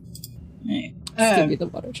 Just give me the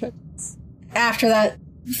water checks. After that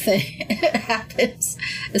thing happens,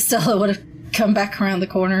 Estella would have come back around the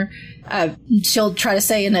corner. She'll try to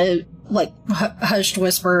say in a hushed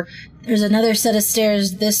whisper, "There's another set of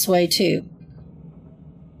stairs this way too."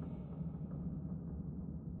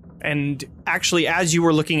 And actually, as you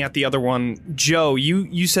were looking at the other one, Joe,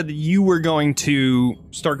 you said that you were going to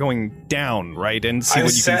start going down, right? And see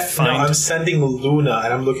what you can find. No, I'm sending Luna,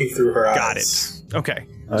 and I'm looking through her eyes. Got it. Okay.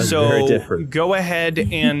 Very So different. go ahead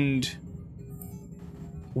and...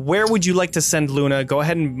 Where would you like to send Luna? Go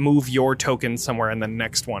ahead and move your token somewhere in the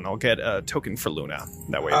next one. I'll get a token for Luna.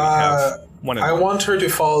 That way we have one in I one. want her to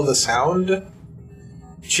follow the sound.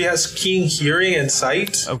 She has keen hearing and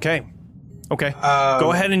sight. Okay.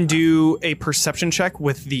 Go ahead and do a perception check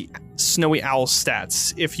with the Snowy Owl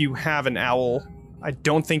stats. If you have an owl, I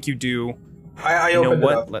don't think you do. I You know opened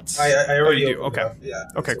what? it up. Let's. I already you do. opened Okay. it up.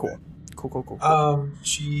 Yeah. Okay. it's Cool.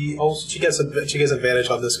 She gets advantage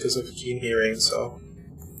on this because of keen hearing. So,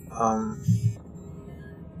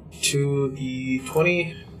 to the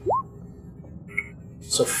 20.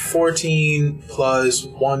 So 14 plus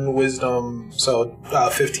 1 wisdom, so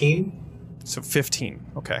 15. So 15.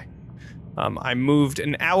 Okay. I moved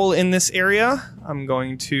an owl in this area. I'm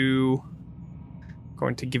going to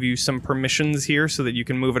give you some permissions here so that you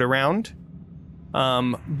can move it around.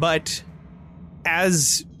 But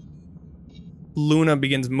as Luna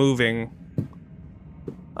begins moving,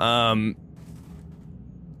 the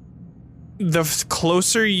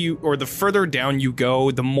closer you, or the further down you go,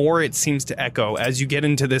 the more it seems to echo as you get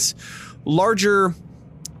into this larger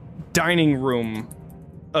dining room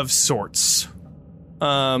of sorts.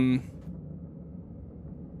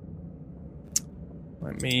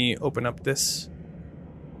 Let me open up this.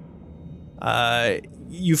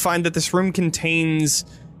 You find that this room contains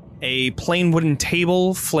a plain wooden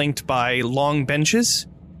table flanked by long benches,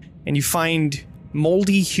 and you find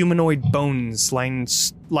moldy humanoid bones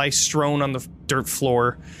lie strewn on the dirt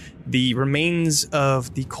floor, the remains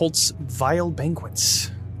of the cult's vile banquets.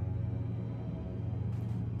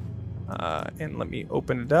 And let me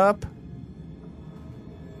open it up.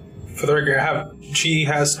 For the record, she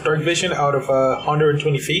has dark vision out of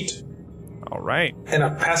 120 feet. All right. And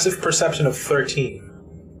a passive perception of 13.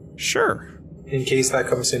 Sure. In case that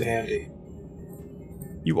comes in handy.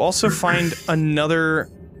 You also find another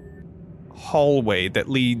hallway that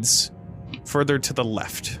leads further to the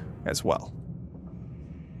left as well.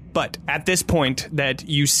 But at this point that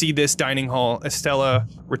you see this dining hall, Estella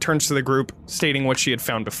returns to the group, stating what she had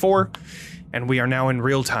found before, and we are now in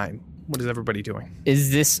real time. What is everybody doing?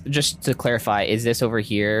 Is this, just to clarify, is this over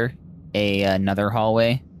here another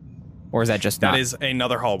hallway? Or is that just That is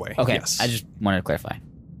another hallway. Okay, Yes. I just wanted to clarify.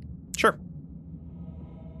 Sure.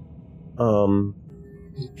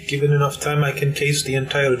 Given enough time, I can case the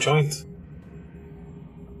entire joint.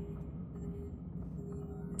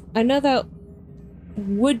 I know that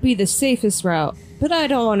would be the safest route, but I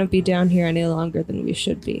don't want to be down here any longer than we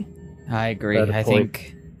should be. I agree. Better I point.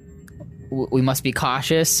 think we must be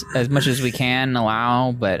cautious as much as we can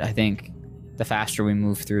allow, but I think the faster we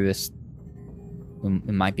move through this,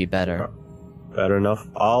 it might be better. Better enough.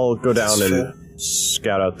 I'll go down That's and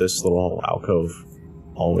scout out this little alcove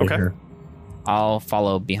hallway here. I'll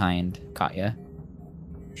follow behind Katya.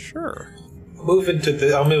 Sure. I'll move into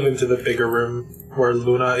the bigger room where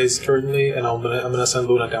Luna is currently, and I'm gonna send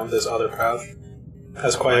Luna down this other path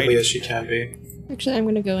as quietly as she can be. Actually, I'm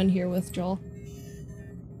gonna go in here with Joel.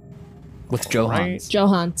 With Johans.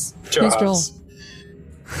 Johans. Who's Joel?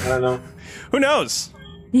 I don't know. Who knows?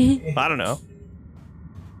 I don't know.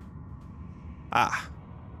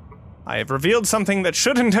 I have revealed something that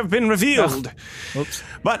shouldn't have been revealed. Oops.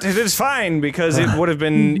 But it is fine because it would have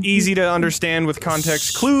been easy to understand with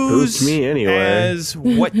context clues. Spooked me anyway. As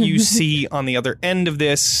what you see on the other end of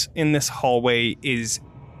this, in this hallway, is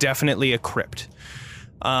definitely a crypt.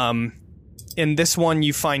 In this one,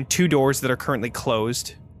 you find two doors that are currently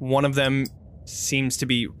closed. One of them seems to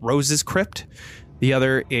be Rose's crypt. The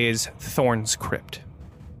other is Thorn's crypt.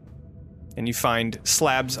 And you find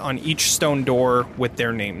slabs on each stone door with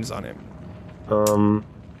their names on it.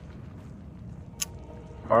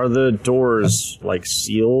 Are the doors like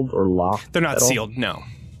sealed or locked? They're not at all? sealed. No,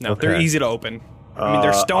 Okay. they're easy to open. I mean,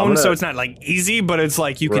 they're stone, so it's not like easy, but it's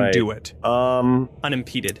like you can Right. do it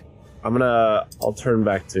unimpeded. I'll turn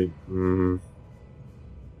back to.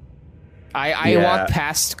 I walk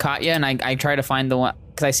past Katya and I try to find the one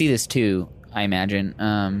because I see this too. I imagine.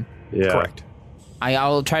 Yeah. Correct.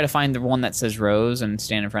 I'll try to find the one that says Rose and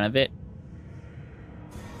stand in front of it.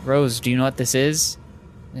 Rose, do you know what this is?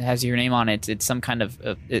 It has your name on it. It's some kind of.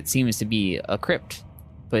 It seems to be a crypt,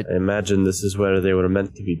 but I imagine this is where they were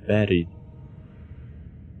meant to be buried.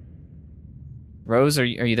 Rose, are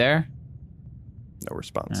you there? No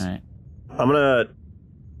response. All right. I'm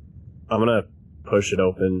gonna push it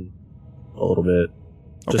open a little bit,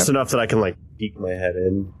 just enough that I can like peek my head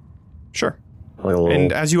in. Sure. Like a little.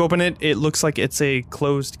 And as you open it, it looks like it's a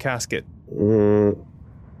closed casket.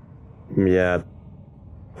 Yeah.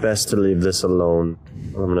 Best to leave this alone.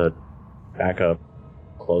 I'm gonna back up,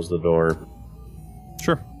 close the door.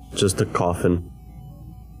 Sure. Just a coffin.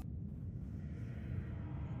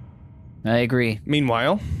 I agree.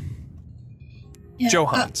 Meanwhile, Yeah,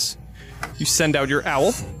 Johans, you send out your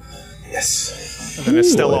owl, Yes. and then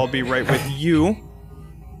Estella will be right with you.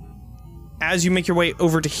 As you make your way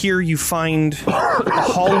over to here, you find a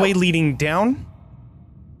hallway leading down.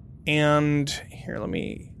 And here, let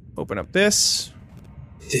me open up this.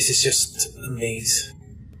 This is just a maze.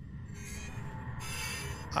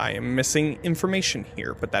 I am missing information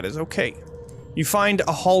here, but that is okay. You find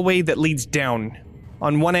a hallway that leads down.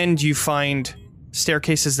 On one end, you find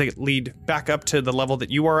staircases that lead back up to the level that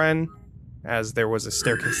you are in, as there was a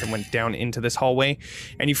staircase that went down into this hallway.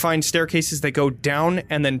 And you find staircases that go down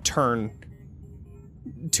and then turn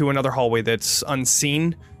to another hallway that's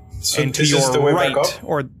unseen. So and to this is your the way right, back up?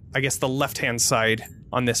 or I guess the left-hand side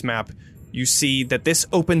on this map, you see that this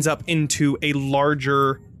opens up into a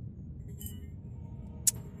larger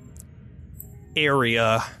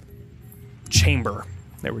area chamber.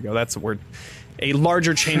 There we go, that's the word. A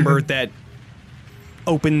larger chamber that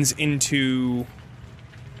opens into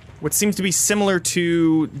what seems to be similar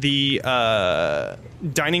to the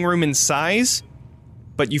dining room in size,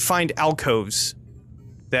 but you find alcoves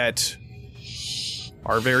that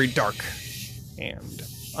are very dark and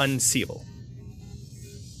unseeable.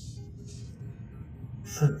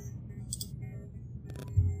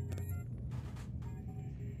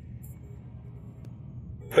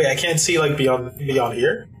 Wait, I can't see like beyond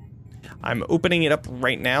here. I'm opening it up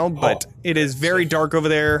right now, but it is very dark over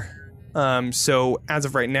there. So as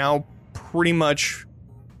of right now, pretty much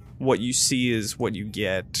what you see is what you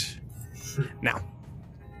get. Now,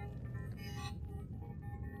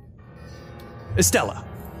 Estella.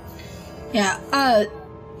 Yeah,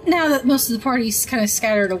 now that most of the party's kind of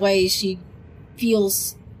scattered away, she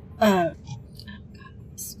feels,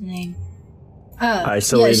 what's the name?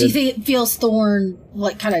 Isolated. Yeah, she feels Thorn,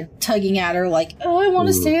 like, kind of tugging at her, like, oh, I want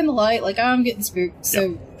to stay in the light, like, I'm getting spooked.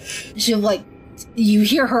 So she'll, like, you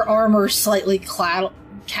hear her armor slightly clatter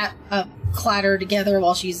together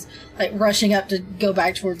while she's, like, rushing up to go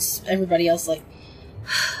back towards everybody else, like,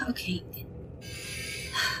 okay.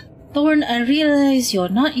 Thorn, I realize you're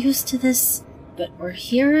not used to this, but we're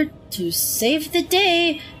here to save the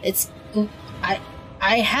day.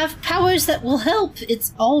 I have powers that will help.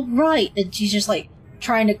 It's all right. And she's just like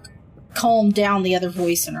trying to calm down the other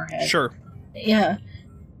voice in her head. Sure. Yeah.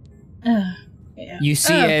 Yeah. You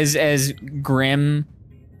see as Grim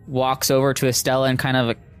walks over to Estella and kind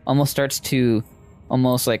of almost starts to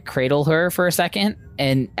almost like cradle her for a second,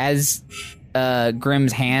 and as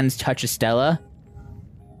Grim's hands touch Estella,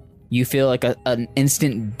 you feel like an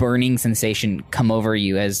instant burning sensation come over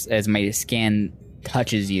you as my scan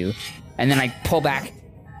touches you. And then I pull back.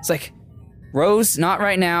 It's like, Rose, not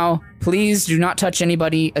right now. Please do not touch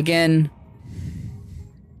anybody again.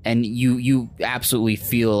 And you absolutely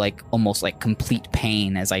feel like almost like complete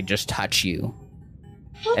pain as I just touch you.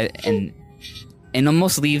 And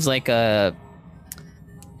almost leaves like a...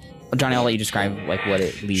 Johnny, I'll let you describe like what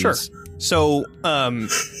it leaves. Sure. So,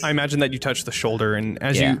 I imagine that you touch the shoulder, and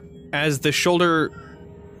as the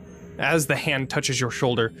hand touches your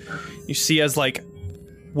shoulder, you see as like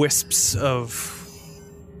wisps of,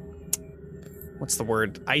 what's the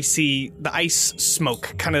word? The ice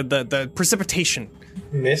smoke, kind of the precipitation.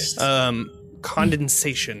 Mist?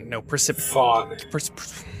 Condensation. No, Fog.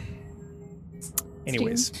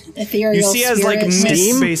 Anyways. Ethereal You see as like spirits. mist,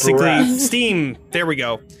 Steam? basically. Breath. Steam. There we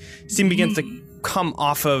go. Steam begins to come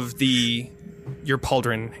off of your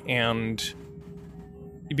pauldron, and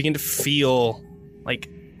you begin to feel like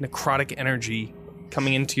necrotic energy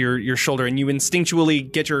coming into your shoulder, and you instinctually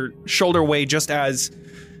get your shoulder away just as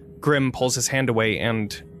Grim pulls his hand away,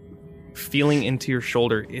 and feeling into your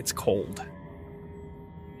shoulder. It's cold.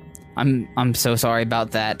 I'm so sorry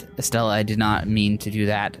about that, Estella. I did not mean to do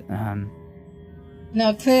that.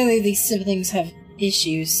 Now, clearly these siblings have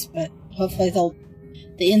issues, but hopefully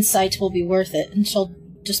the insight will be worth it, and she'll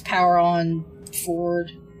just power on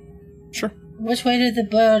forward. Sure. Which way did the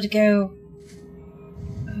bird go?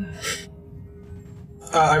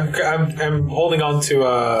 I'm holding on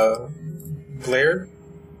to Blair,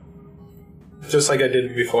 just like I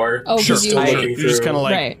did before. Oh, Sure. still looking You're just through. kind of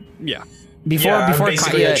like, Right. yeah. Before I'm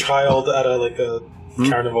basically Katya, a child at a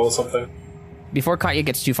carnival or something. before Katya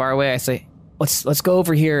gets too far away, I say, let's go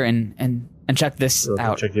over here and check this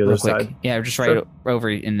out. Check the other real quick. side? Yeah, just Sure. right over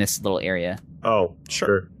in this little area. Oh,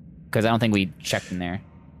 sure. Because I don't think we checked in there.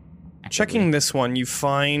 Checking this one, you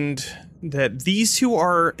find that these two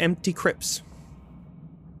are empty crypts.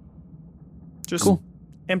 Just Cool.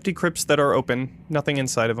 empty crypts that are open. Nothing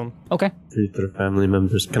inside of them. Okay. Future family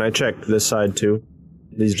members. Can I check this side too?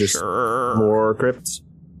 These just Sure. more crypts?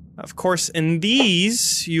 Of course, in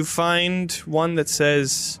these, you find one that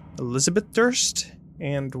says Elizabeth Durst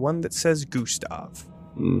and one that says Gustav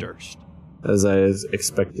Durst. As I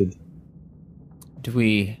expected. Do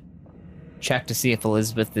we check to see if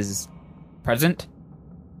Elizabeth is present?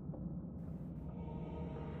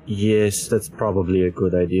 Yes, that's probably a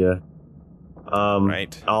good idea.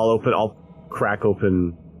 Right. I'll crack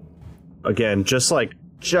open again, just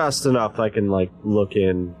enough I can look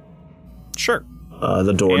in Sure.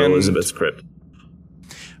 the door to And- Elizabeth's crypt.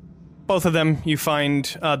 Both of them, you find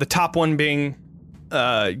the top one being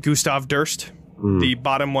Gustav Durst, the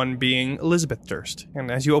bottom one being Elizabeth Durst. And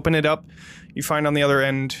as you open it up, you find on the other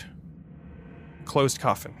end, closed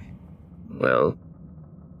coffin. Well,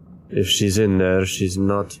 if she's in there, she's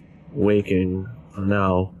not waking for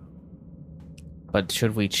now. But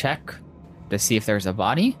should we check to see if there's a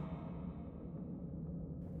body?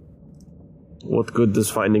 What good does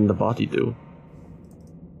finding the body do?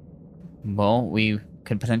 Well, we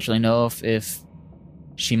could potentially know if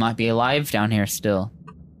she might be alive down here still.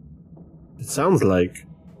 It sounds like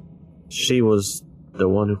she was the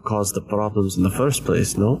one who caused the problems in the first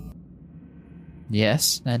place, no?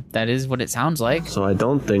 Yes, that is what it sounds like. So I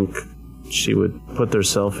don't think she would put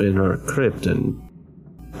herself in her crypt and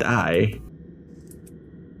die.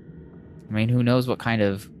 I mean, who knows what kind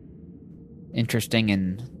of interesting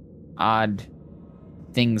and odd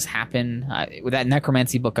things happen. With that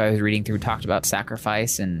necromancy book I was reading through talked about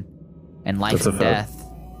sacrifice and life That's a and fair- death.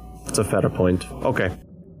 That's a fair point. Okay.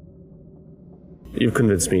 You've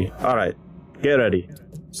convinced me. Alright. Get ready.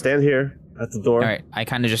 Stand here at the door. All right, I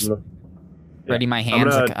kind of just Yeah. ready my I'm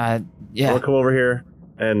hands. gonna- Like, I'm yeah. gonna come over here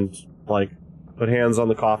and, put hands on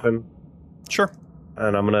the coffin. Sure.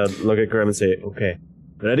 And I'm gonna look at Grim and say, okay.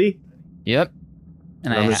 Ready? Yep.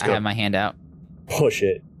 And I'm I just gonna- have my hand out. Push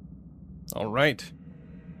it. All right.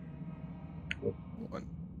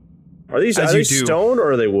 Are these As are you they do. stone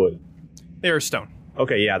or are they wood? They are stone.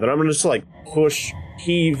 Okay, yeah, then I'm gonna just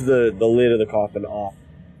heave the lid of the coffin off.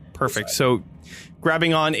 Perfect. So,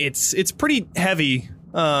 grabbing on, it's pretty heavy.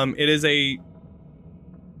 It is a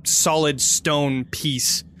solid stone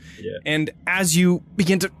piece. Yeah. And as you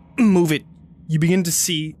begin to move it, you begin to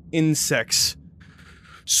see insects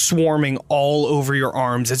swarming all over your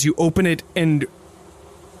arms as you open it, and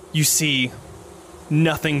you see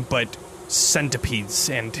nothing but centipedes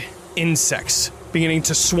and insects beginning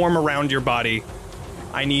to swarm around your body.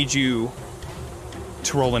 I need you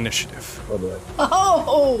to roll initiative. Oh boy.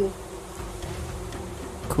 Oh!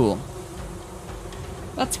 Cool.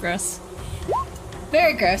 That's gross.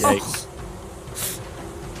 Very gross. Yikes.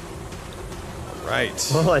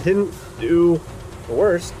 Right. Well, I didn't do the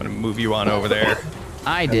worst. I'm gonna move you on over there.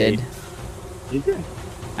 I did. You did.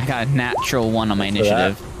 I got a natural 1 on my For that.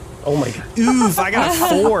 initiative. Oh my god. Oof, I got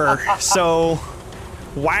a 4. So,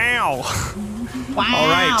 wow. Wow. All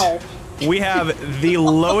right. We have the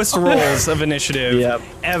lowest rolls of initiative Yep.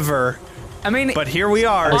 ever. I mean, But here we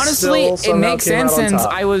are. honestly, still it somehow makes came out sense on since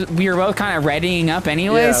top. we were both kind of readying up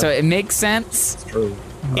anyway, Yeah. so it makes sense. It's true.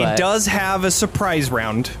 It but- does have a surprise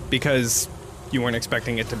round because you weren't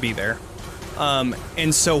expecting it to be there.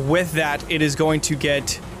 And so with that, it is going to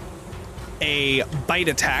get a bite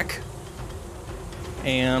attack.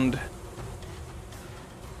 And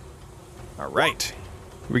all right,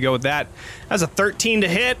 here we go with that. That's a 13 to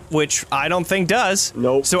hit, which I don't think does.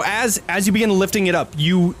 Nope. So as you begin lifting it up,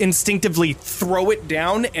 you instinctively throw it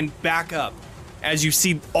down and back up as you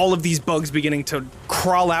see all of these bugs beginning to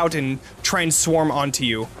crawl out and try and swarm onto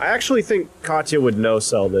you. I actually think Katya would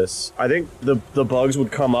no-sell this. I think the bugs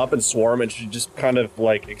would come up and swarm and she'd just kind of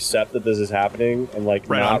accept that this is happening and Right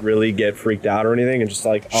not on. really get freaked out or anything and just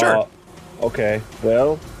Sure. oh, okay,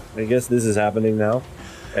 well, I guess this is happening now.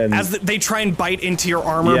 And As they try and bite into your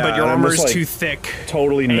armor, Yeah, but your and I'm armor just, is like, too thick.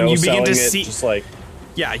 totally and no you begin selling to it, see, just like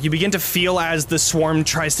yeah, you begin to feel as the swarm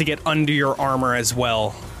tries to get under your armor as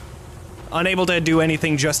well. Unable to do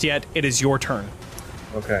anything just yet, it is your turn.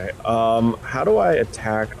 okay. How do I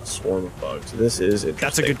attack a swarm of bugs? This is interesting.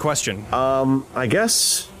 That's a good question. I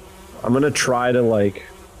guess I'm gonna try to like.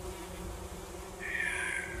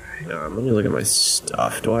 Hang on, let me look at my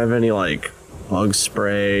stuff. Do I have any like bug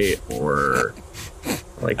spray or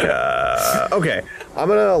like okay, I'm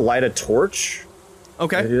gonna light a torch.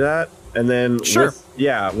 Okay. Can I do that? And then Sure.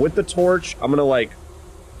 with the torch, I'm gonna like,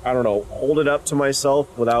 I don't know, hold it up to myself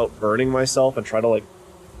without burning myself and try to like.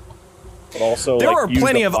 But also, There like, are use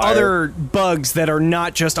plenty the of fire. other bugs that are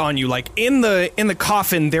not just on you. Like in the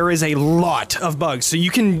coffin, there is a lot of bugs, so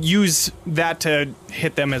you can use that to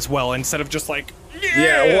hit them as well instead of just like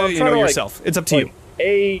Yeah, well, I'm you trying know to, like, yourself. It's up to like, you.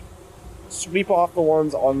 A, sweep off the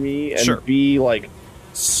ones on me, and Sure. B, like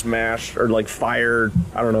smash or like fire.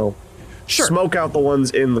 I don't know. Sure. Smoke out the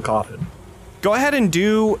ones in the coffin. Go ahead and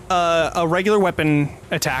do a regular weapon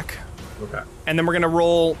attack, Okay. and then we're gonna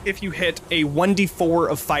roll. If you hit a 1d4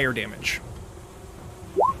 of fire damage,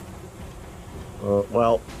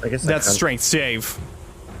 Well, I guess that's strength save.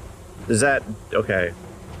 Is that okay?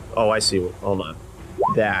 Oh, I see. Hold on.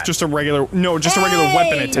 That. Just a regular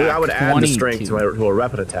weapon attack. I would add the 22. strength to a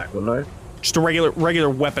weapon attack, wouldn't I? Just a regular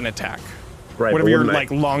weapon attack. Right. Whatever but your wouldn't I-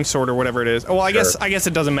 like longsword or whatever it is. Oh, well, I Sure. guess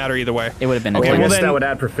it doesn't matter either way. It would have been a Okay, Okay, I well guess then- that would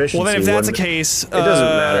add proficiency. Well, then if that's the wouldn't it? case, it doesn't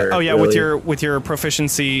matter. Oh yeah, really. with your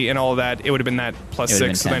proficiency and all of that, it would have been that plus It would've 6.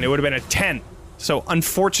 been So then 10. it would have been a 10. So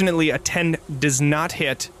unfortunately, a 10 does not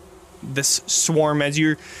hit this swarm as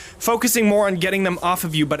you're focusing more on getting them off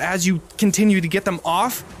of you. But as you continue to get them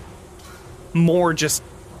off, more just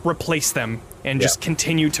replace them and just Yeah.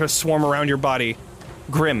 continue to swarm around your body.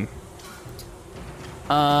 Grim.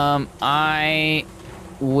 I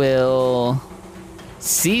will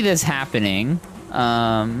see this happening.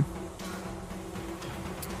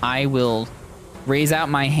 I will raise out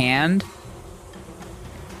my hand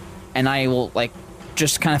and I will like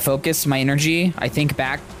just kind of focus my energy. I think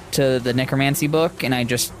back to the necromancy book and I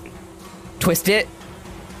just twist it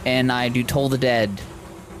and I do Toll the Dead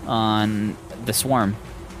on the swarm,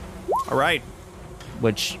 All right,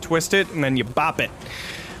 which twist it and then you bop it.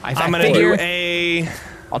 I I'm gonna figure do a.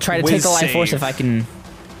 I'll try to whiz take a life force save. if I can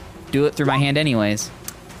do it through my hand anyways.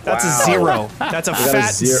 That's Wow. a 0. That's a I got a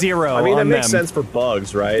fat 0. I mean, that on makes them. sense for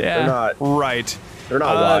bugs, right? Yeah. They're not. Right. They're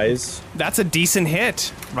not wise. That's a decent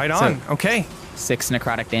hit. Right on. Okay. 6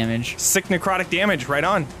 necrotic damage. 6 necrotic damage. Right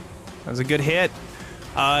on. That was a good hit.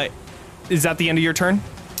 Is that the end of your turn?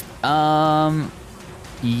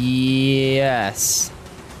 Yes.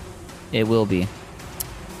 It will be.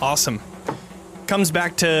 Awesome. Comes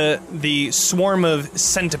back to the swarm of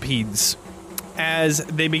centipedes as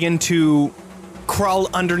they begin to crawl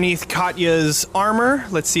underneath Katya's armor.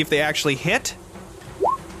 Let's see if they actually hit.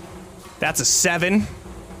 That's a 7.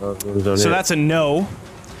 So So that's a no.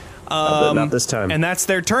 not this time. And that's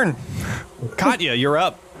their turn. Katya, you're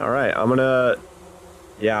up. All right,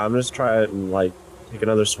 I'm just try and like take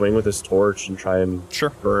another swing with this torch and try and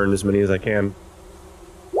burn as many as I can.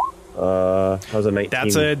 How's a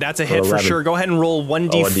 19? That's a hit Or for 11? sure. Go ahead and roll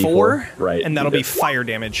 1d4. Right. And that'll be fire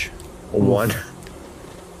damage. 1.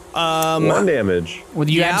 1 damage Would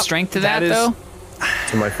you Yeah, add strength to that, that is- though?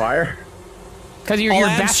 to my fire. Because you're I'll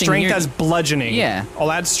add bashing strength you're- as bludgeoning. Yeah.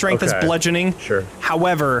 I'll add strength as Okay. bludgeoning. Sure.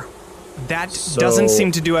 However, that So- doesn't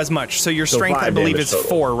seem to do as much. So your so strength, I 5 believe, damage is total.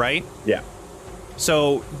 4, right? Yeah.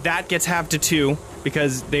 So that gets halved to 2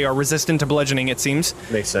 because they are resistant to bludgeoning, it seems.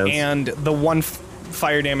 Makes sense. And the 1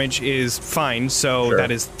 fire damage is fine, so Sure.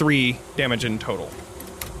 that is 3 damage in total.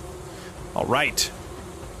 All right.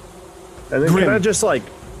 And then Grim. can I just like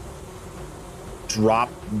drop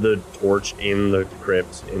the torch in the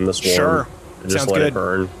crypt in the swarm? Sure. And just Sounds let good. it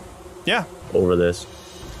burn Yeah. over this.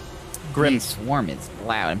 Grim. The swarm is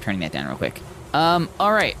loud. I'm turning that down real quick.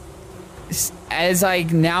 All right. As I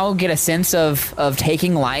now get a sense of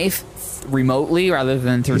taking life remotely rather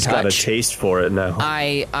than through He's got a touch, taste for it now.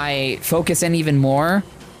 I focus in even more,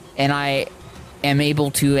 and I am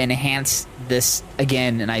able to enhance this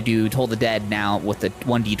again, and I do Toll the Dead now with a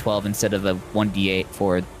 1d12 instead of a 1d8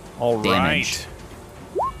 for All damage. right.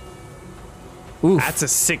 Oof. That's a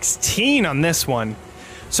 16 on this one.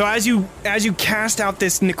 So as you cast out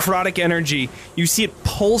this necrotic energy, you see it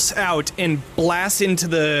pulse out and blast into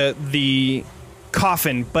the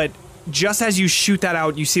coffin, but just as you shoot that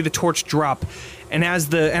out, you see the torch drop. And as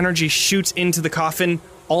the energy shoots into the coffin,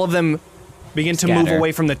 all of them begin to move Scatter.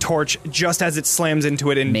 away from the torch just as it slams into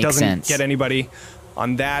it and Makes doesn't sense. get anybody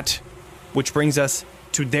on that, which brings us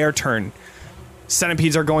to their turn.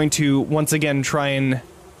 Centipedes are going to once again try and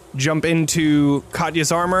jump into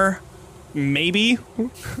Katya's armor. Maybe?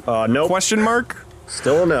 Nope. Question mark?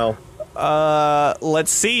 Still a no.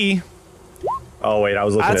 Let's see. Oh wait, I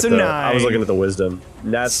was looking That's at a the 9. I was looking at the wisdom.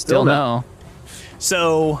 That's still no.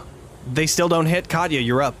 So they still don't hit. Katya,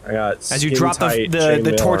 you're up. I got as you drop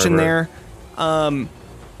the torch in there.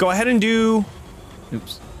 Go ahead and do.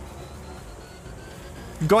 Oops.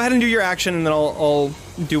 Go ahead and do your action, and then I'll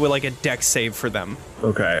do like a dex save for them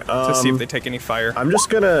Okay. to see if they take any fire. I'm just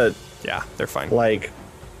gonna Yeah, they're fine. like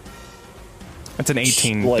That's an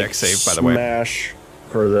 18 like dex save, by the way. Smash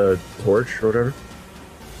for the torch or whatever.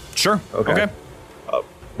 Sure. Okay.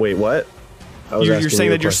 Wait, what? I was You're asking saying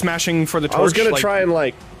you a that you're question. smashing for the torch? I was gonna like- try and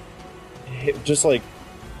like hit, just like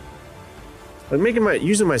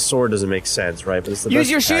using my sword doesn't make sense, right? But it's the Use best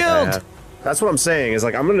your attack I shield! have. That's what I'm saying. Is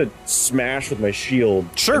like I'm gonna smash with my shield.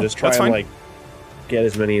 Sure, and just try that's and fine. like get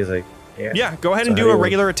as many as I can. Yeah, go ahead So and how do a you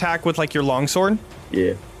regular attack with like your longsword,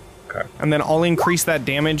 Yeah. Okay. and then I'll increase that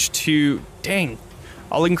damage to. Dang.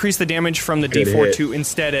 I'll increase the damage from the Good D4 hit. to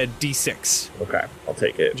instead a D6. Okay. I'll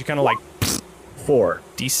take it. You kind of like 4.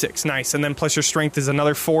 D6, nice, and then plus your strength is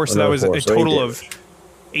another 4, so Another that was 4, a so 8 total of damage.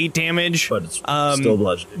 8 damage. But it's still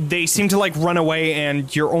bludgeoning. They seem to like run away,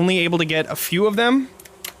 and you're only able to get a few of them,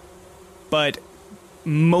 but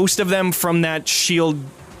most of them from that shield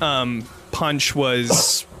punch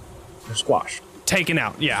was They're squashed. taken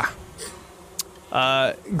out. Yeah.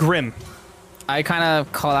 Grim. I kind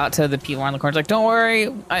of call out to the people on the corners, like, don't worry,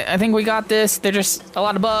 I think we got this. They're just a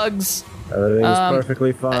lot of bugs. Everything's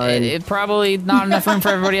perfectly fine. It probably not enough room for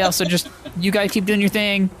everybody else, so just you guys keep doing your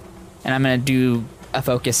thing. And I'm going to do a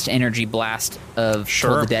focused energy blast of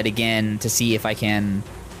Toll the Dead again to see if I can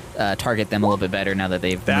target them a little bit better now that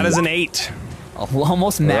they've That is an 8.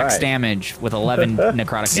 Almost max Alright. damage with 11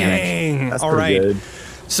 necrotic damage. Dang. That's All pretty right. good.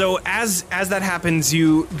 So as that happens,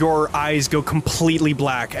 your eyes go completely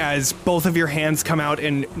black as both of your hands come out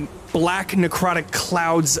and black necrotic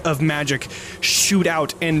clouds of magic shoot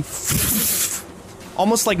out and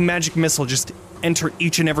almost like magic missile just enter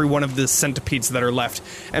each and every one of the centipedes that are left,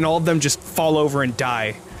 and all of them just fall over and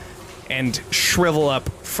die and shrivel up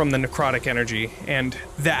from the necrotic energy, and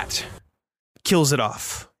that kills it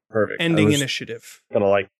off. Perfect. Ending I was initiative. gonna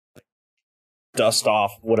like dust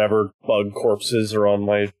off whatever bug corpses are on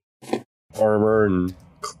my armor and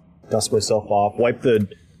dust myself off. I'm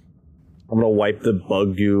gonna wipe the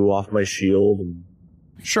bug goo off my shield. And,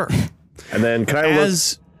 Sure. and then can I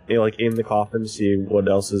As look in the coffin to see what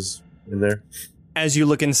else is in there? As you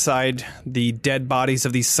look inside the dead bodies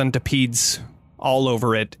of these centipedes all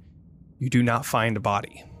over it, you do not find a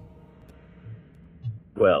body.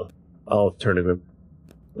 Well, I'll turn to him.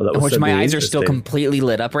 Well, that was Which my something eyes are still interesting. completely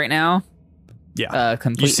lit up right now. Yeah.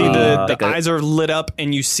 Completely. You see the like a- eyes are lit up,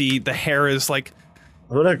 and you see the hair is like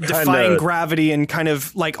I'm gonna defying kinda, gravity and kind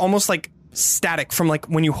of like almost like static from like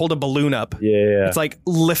when you hold a balloon up. Yeah. It's like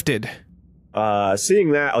lifted.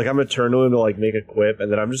 Seeing that, like I'm gonna turn to him to like make a quip,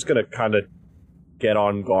 and then I'm just gonna kind of get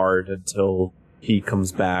on guard until he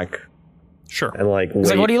comes back. Sure. And like, It's wait.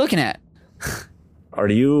 like, what are you looking at? Are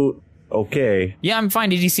you okay? Yeah, I'm fine.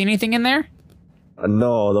 Did you see anything in there?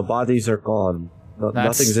 No, the bodies are gone. That's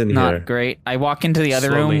Nothing's in not here. great. I walk into the other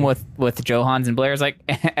Slowly. room with Johans and Blair's like,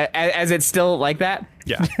 as it's still like that.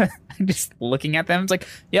 Yeah. I'm just looking at them. It's like,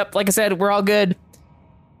 yep, like I said, we're all good.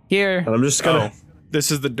 Here. And I'm just gonna. Oh,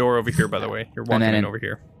 this is the door over here, by the way. You're walking then in it- over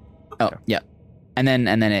here. Oh, yeah. And then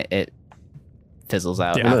it fizzles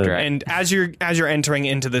out Yeah. after I... And as you're entering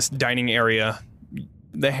into this dining area,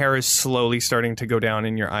 the hair is slowly starting to go down,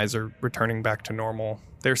 and your eyes are returning back to normal.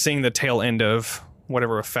 They're seeing the tail end of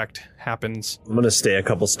whatever effect happens. I'm gonna stay a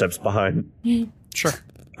couple steps behind Sure.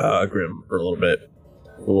 Grim for a little bit.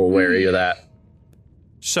 A little wary of that.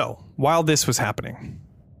 So, while this was happening,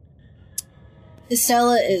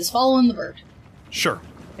 Estella is following the bird. sure.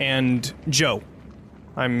 And Joe,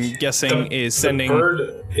 I'm guessing, is sending. The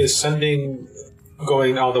bird is sending,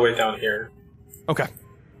 going all the way down here. Okay.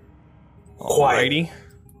 Quiet. Alrighty.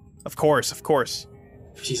 Of course.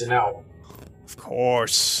 She's an owl. Of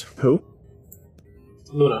course. Who?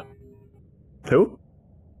 Luna. Who?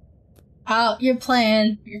 Oh, you're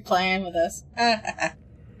playing with us.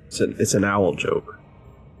 It's an owl joke.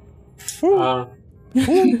 Man,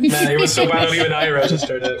 it was so bad I don't even I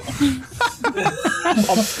registered it.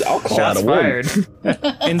 I'll call Shots out a win.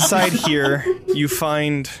 fired. Inside here, you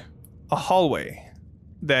find a hallway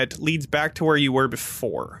that leads back to where you were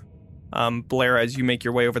before. Blair, as you make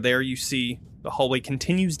your way over there, you see the hallway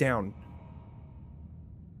continues down.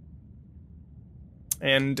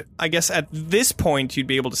 And I guess at this point, you'd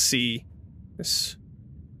be able to see this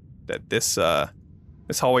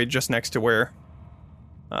This hallway just next to where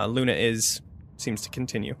Luna seems to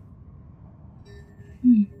continue.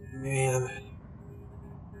 Man.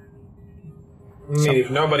 I mean, if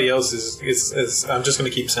nobody else is I'm just gonna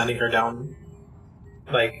keep sending her down.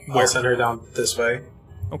 Like, I'll send her down this way.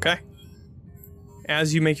 Okay.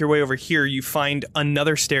 As you make your way over here, you find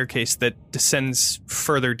another staircase that descends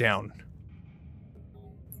further down.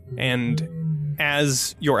 And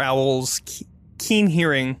as your owl's keen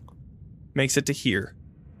hearing makes it to here,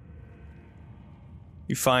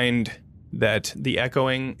 you find that the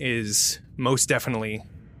echoing is most definitely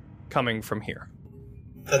coming from here.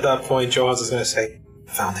 At that point, Johans is going to say,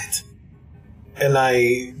 "Found it." And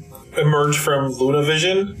I emerge from Luna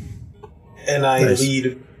Vision, and I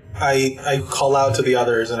lead. I call out to the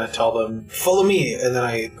others, and I tell them, "Follow me," and then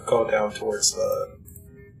I go down towards the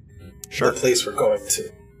place we're going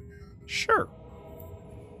to. Sure.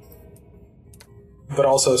 But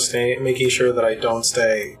also making sure that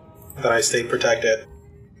I stay protected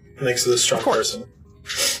next to the strong person.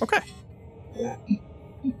 Okay. Yeah.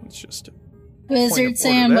 It's just a Wizard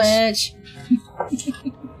sandwich.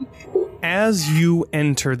 As you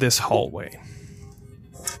enter this hallway,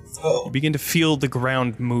 you begin to feel the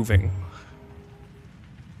ground moving.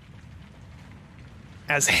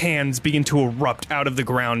 As hands begin to erupt out of the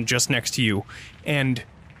ground just next to you, and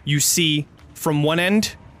you see from one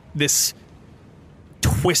end this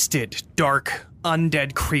twisted, dark,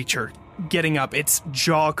 undead creature getting up, its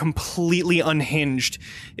jaw completely unhinged,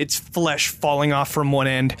 its flesh falling off from one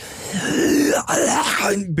end,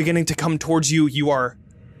 beginning to come towards you. You are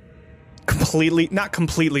not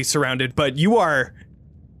completely surrounded, but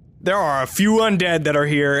there are a few undead that are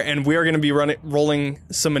here, and we are going to be rolling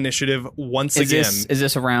some initiative once again. Is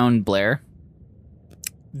this around Blair?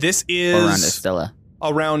 This is or around Estella.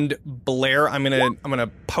 Around Blair. I'm gonna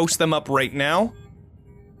post them up right now.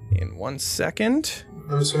 In 1 second.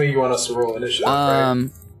 I'm assuming you want us to roll initiative, right?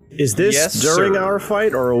 Is this during our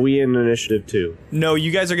fight, or are we in initiative too? No,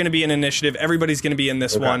 you guys are going to be in initiative. Everybody's going to be in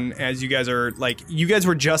this one, as you guys are, you guys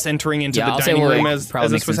were just entering into the dining room as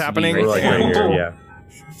this was happening. We're right here, yeah.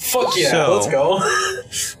 Fuck yeah, let's go.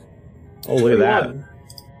 Oh, look at that.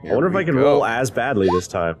 I wonder if I can roll as badly this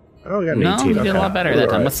time. Oh, I got an 18. You did a lot better that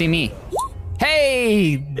time. Let's see me.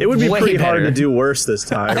 Hey! It would be pretty hard to do worse this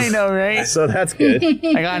time. I know, right? So that's good.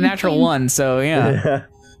 I got a natural 1, so yeah.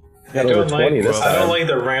 I don't like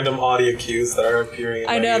the random audio cues that are appearing in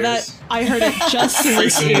my ears. That. I heard it just in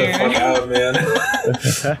this Freaking the fuck out, man.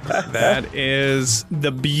 That is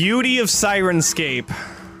the beauty of Sirenscape.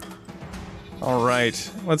 All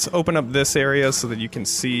right, let's open up this area so that you can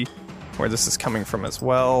see where this is coming from as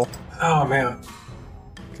well. Oh, man.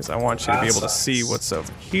 because I want you to be able to see what's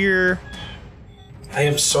over here. I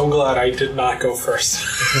am so glad I did not go first.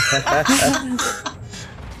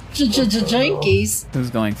 Jinkies. Who's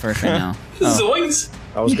going first right now? Zoinks!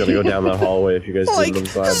 I was gonna go down that hallway if you guys didn't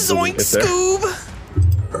Zoink Scoob!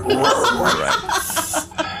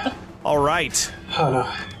 All right. Oh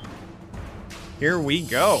no. Here we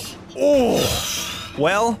go. Oh!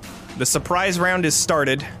 Well, the surprise round is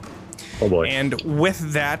started. Oh boy. And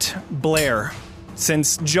with that, Blair,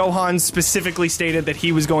 since Johan specifically stated that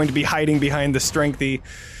he was going to be hiding behind the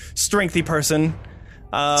strengthy person.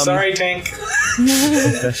 Sorry, Tank.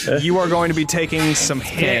 You are going to be taking some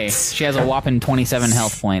hits. She has a whopping 27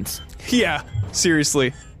 health points. Yeah,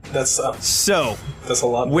 seriously. That's a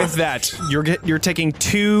lot. With that, you're taking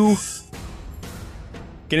two.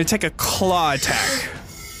 Gonna take a claw attack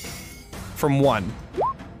from one.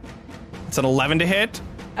 It's an 11 to hit.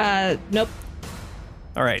 Nope.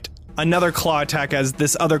 All right. Another claw attack as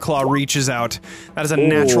this other claw reaches out. That is a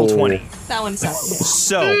natural 20. That one's up.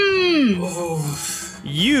 So,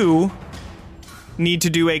 you need to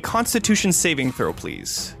do a Constitution saving throw,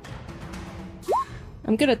 please.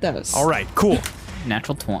 I'm good at those. All right, cool.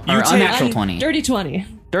 Natural 20. Or unnatural 20. Dirty 20.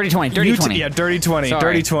 Dirty 20. Dirty 20. Yeah, dirty 20. Sorry.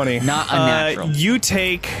 Dirty 20. Not unnatural. You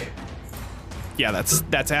take... Yeah,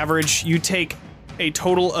 that's average. You take a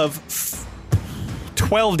total of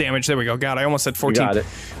 12 damage. There we go. God, I almost said 14. You got it.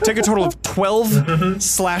 Take a total of 12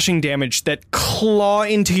 slashing damage that claw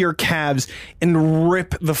into your calves and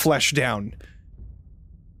rip the flesh down.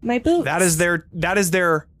 My boots. That is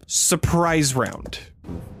their surprise round.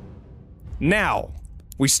 Now,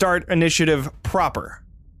 we start initiative proper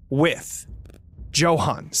with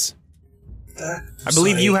Johans. I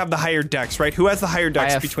believe you have the higher dex, right? Who has the higher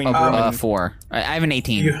dex between Grim and 4? I have an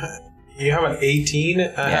 18. You have an 18.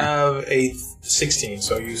 I have a 16.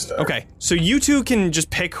 So you start. Okay, so you two can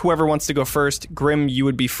just pick whoever wants to go first. Grim, you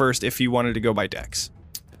would be first if you wanted to go by dex.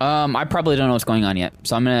 I probably don't know what's going on yet,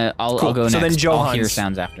 so I'll go next. So then Johans. I'll hear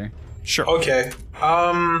sounds after. Sure. Okay.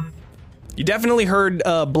 You You definitely heard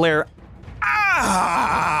Blair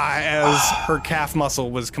as her calf muscle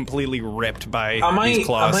was completely ripped by these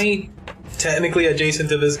claws. Am I technically adjacent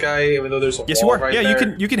to this guy, even though there's a Yes, you wall are. right Yeah,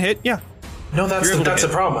 there? you can hit. Yeah. No, that's the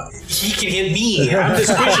problem. He can hit me. I'm the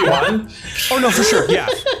squishy one. Oh no, for sure. Yeah,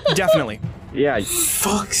 definitely. Yeah.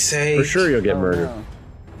 Fuck's sake. For sure you'll get murdered.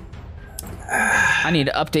 I need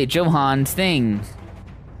to update Johan's thing.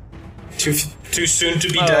 Too soon to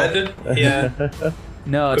be dead? Yeah.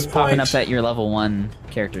 No, it's Good popping point. up at your level 1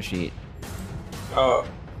 character sheet. Oh.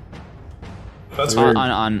 That's on, weird.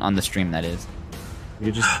 on the stream, that is.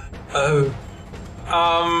 You just... Oh.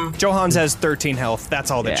 Johans has 13 health. That's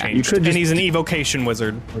all that Yeah. changed. You could and just- he's an evocation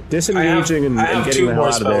wizard. Disengaging and I have getting 2 the hell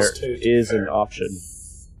more out of there spells, too, to be is an fair. option.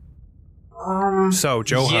 So,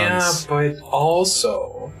 Johans. Yeah, but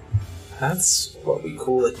also, that's what we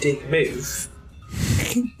call a dick move.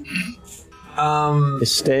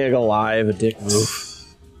 Is staying alive a dick move?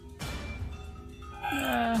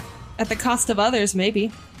 At the cost of others,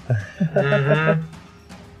 maybe. Mm-hmm.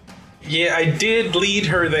 Yeah, I did lead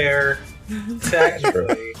her there.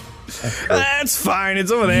 Technically. That's fine. It's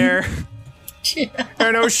over there.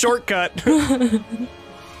 There's no shortcut. And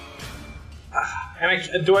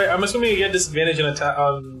I'm assuming you get disadvantage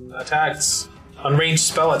on attacks, on ranged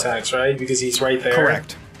spell attacks, right? Because he's right there.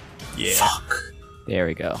 Correct. Yeah. Fuck. There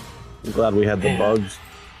we go. I'm glad we had the bugs.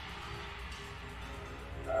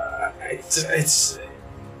 It's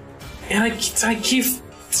and I keep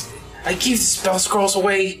the spell scrolls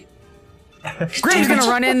away. Grim's gonna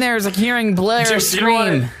run in there as like hearing Blair Just, you know what?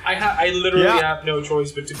 scream. I literally have no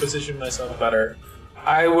choice but to position myself better.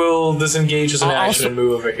 I will disengage as an I'll action and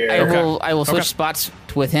move over here. I will switch spots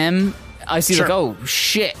with him. I see Sure. like, oh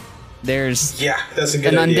shit, there's Yeah, that's a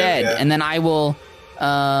good an idea. undead, yeah. and then I will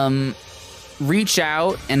reach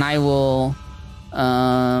out and I will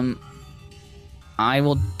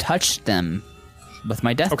touch them with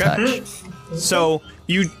my death touch. So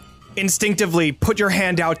you instinctively put your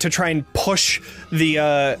hand out to try and push the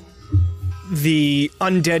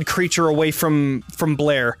undead creature away from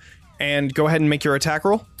Blair, and go ahead and make your attack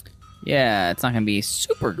roll. Yeah, it's not gonna be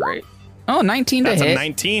super great. Oh, 19 That's to a hit.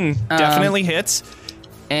 19. Definitely hits.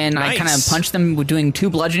 And I kind of Nice. punch them with doing 2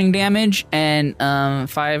 bludgeoning damage and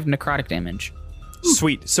 5 necrotic damage.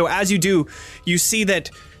 Sweet. So as you do, you see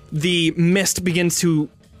that the mist begins to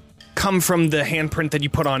come from the handprint that you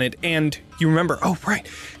put on it, and you remember, oh, right,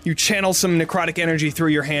 you channel some necrotic energy through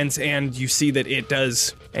your hands, and you see that it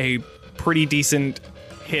does a pretty decent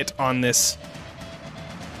hit on this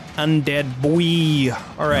undead boy.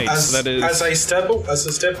 All right, so that is... As I step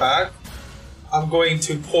back, I'm going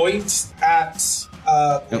to point at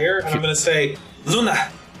Blair, and I'm going to say, Luna,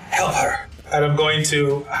 help her. And I'm going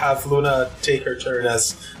to have Luna take her turn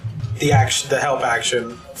as the help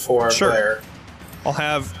action for Blair. I'll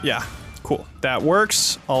have... Yeah, cool. That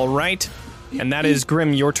works. All right. And that is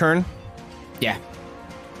Grim, your turn? Yeah.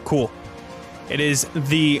 Cool. It is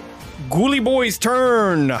the Ghoulie Boy's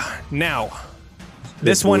turn. Now,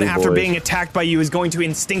 this one, Ghoulie after Boys. being attacked by you, is going to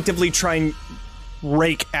instinctively try and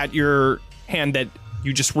rake at your hand that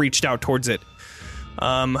you just reached out towards it.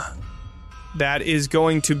 That is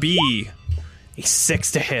going to be a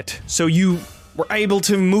 6 to hit. So you were able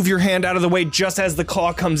to move your hand out of the way just as the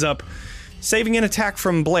claw comes up, saving an attack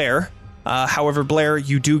from Blair. However, Blair,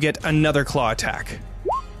 you do get another claw attack.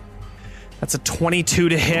 That's a 22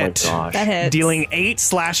 to hit. Oh my gosh. That hits. Dealing 8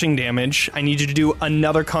 slashing damage. I need you to do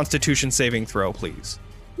another Constitution saving throw, please.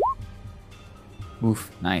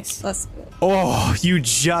 Oof, nice. That's good. Oh, you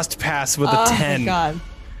just passed with a 10. Oh my god.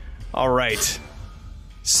 All right.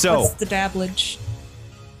 So, What's the dabblage?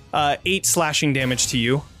 8 slashing damage to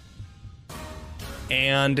you.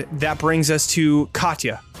 And that brings us to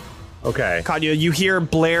Katya. Okay. Katya, you hear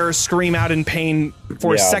Blair scream out in pain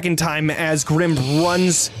for a Yeah. second time as Grim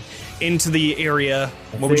runs into the area.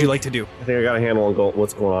 What would you like to do? I think I got a handle on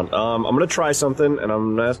what's going on. I'm gonna try something, and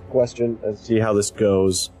I'm gonna ask a question and see how this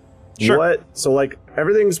goes. Sure. So, like,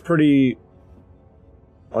 everything's pretty...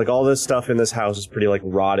 Like, all this stuff in this house is pretty, like,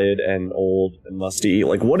 rotted and old and musty.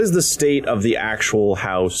 Like, what is the state of the actual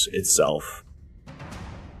house itself?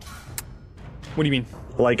 What do you mean?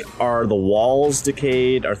 Like, are the walls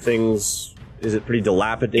decayed? Are things... Is it pretty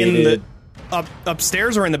dilapidated? In the...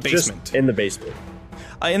 upstairs or in the basement? Just in the basement.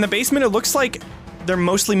 In the basement, it looks like they're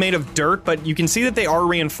mostly made of dirt, but you can see that they are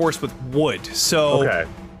reinforced with wood, so... Okay.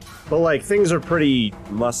 But, like, things are pretty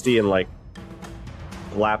musty and, like,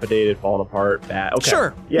 dilapidated, falling apart, bad. Okay.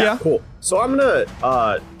 Sure, yeah. Cool. So I'm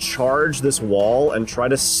gonna charge this wall and try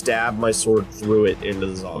to stab my sword through it into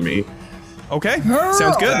the zombie. Okay,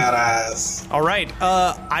 sounds good. Badass. All right,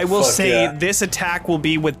 I will Fuck say yeah. this attack will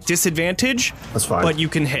be with disadvantage. That's fine. But you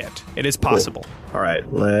can hit. It is possible. All right,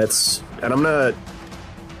 and I'm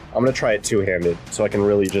gonna try it two-handed, so I can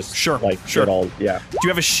really just Sure. get all. Yeah. Do you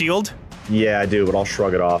have a shield? Yeah, I do, but I'll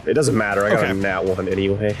shrug it off. It doesn't matter. I got Okay. a nat 1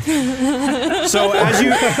 anyway. So as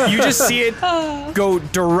you just see it go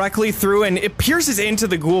directly through, and it pierces into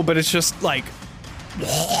the ghoul, but it's just like,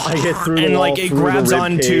 I get through the and wall, like it through the grabs rib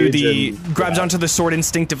onto cage grabs and- onto the sword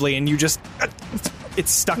instinctively, and you just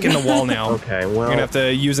it's stuck in the wall now. Okay, well, You're gonna have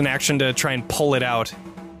to use an action to try and pull it out.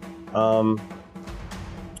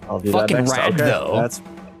 I'll do Fucking that next rad, time. though.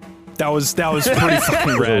 That was pretty fucking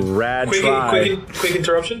That's rad. a rad try. Quick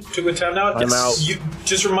interruption. Took a time now. I'm out.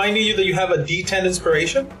 Just reminding you that you have a D10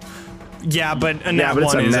 inspiration. Yeah, but a Yeah, nat but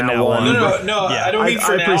it's one a is a nat nat one. one. No. Yeah. I don't mean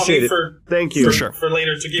for I now. appreciate I mean it. for Thank you. For sure. for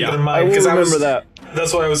later to keep Yeah. it in I mind will because remember that.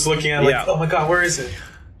 That's what I was looking at. Like, Yeah. oh my god, where is it?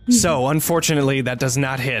 So unfortunately, that does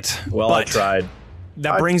not hit. Well, I but tried.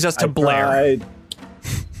 that brings us to I Blair. tried.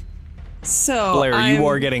 So Blair, you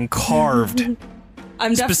are getting carved.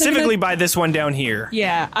 I'm definitely Specifically gonna, by this one down here.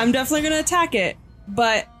 yeah, I'm definitely gonna attack it,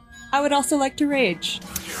 but I would also like to rage.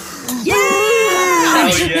 Oh,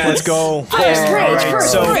 yes. Let's go.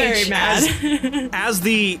 First, So- Very mad. As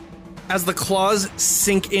the claws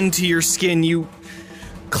sink into your skin, you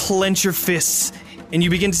clench your fists and you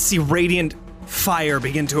begin to see radiant fire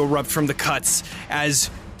begin to erupt from the cuts as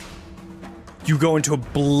you go into a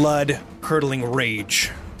blood-curdling rage.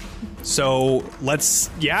 So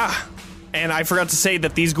yeah. And I forgot to say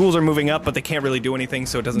that these ghouls are moving up, but they can't really do anything,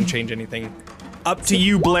 so it doesn't change anything. Up to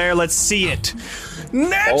you, Blair. Let's see it.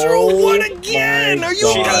 Natural Oh one again. my Are you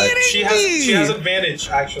God. kidding me? She has advantage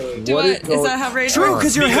actually. Do What I, is is going- that how rage True, works?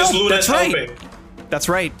 because your Because help. Luna's That's right. helping. That's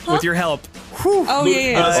right. With your help. Whew. Oh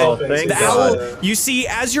yeah. Oh, thank The God. owl. You see,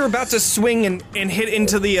 as you're about to swing and hit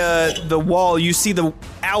into the wall, you see the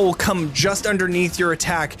owl come just underneath your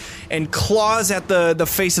attack and claws at the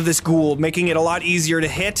face of this ghoul, making it a lot easier to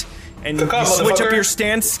hit. And Good call, you switch up motherfucker. your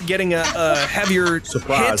stance, getting a heavier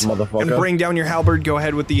Surprise, hit, motherfucker. and bring down your halberd. Go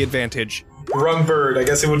ahead with the advantage. Wrong bird. I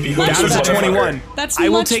guess it would be Much Down to better. 21. That's I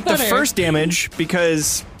will much take the better. first damage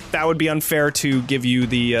because that would be unfair to give you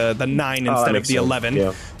the 9 that instead of makes the sense. 11.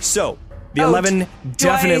 Yeah. So the Oh, 11 do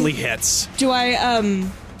definitely I- hits. Do I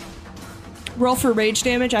roll for rage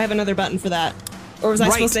damage? I have another button for that. Or was I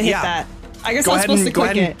Right, supposed to hit yeah. that? I guess Go I'm ahead supposed and- to go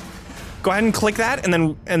click ahead it. Go ahead and click that, and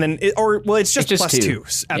then it's just It's just plus two. 2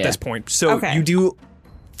 at Yeah. this point. So Okay. you do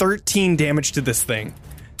 13 damage to this thing.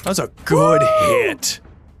 That was a good hit.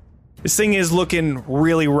 This thing is looking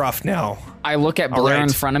really rough now. I look at All Blair right. in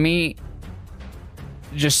front of me,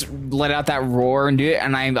 just let out that roar and do it,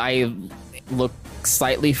 and I look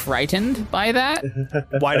slightly frightened by that.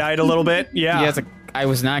 Wide-eyed a little bit. Yeah. Yeah, it's like, I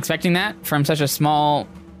was not expecting that from such a small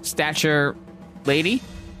stature lady,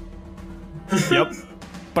 Yep.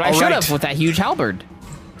 but I All should right. have with that huge halberd.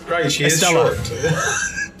 Right, she is Estella. short.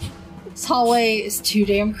 This hallway is too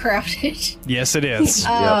damn crowded. Yes, it is.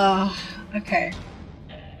 Okay.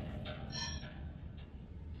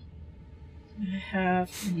 I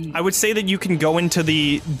have. I would say that you can go into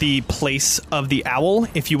the place of the owl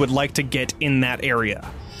if you would like to get in that area.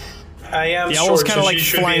 I am The short, owl's kinda so like she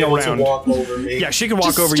should flying be able around. to walk over me. Yeah, she can walk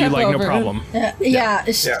Just over you step like no over. problem.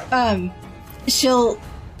 She'll.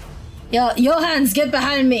 Johans, get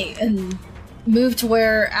behind me and move to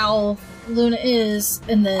where Owl Luna is,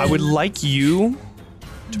 and then I would like you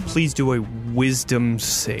to please do a wisdom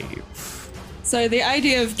save. So the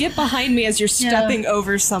idea of get behind me as you're stepping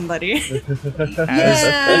over somebody.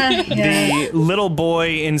 Yeah, The little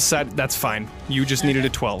boy inside, that's fine. You just needed a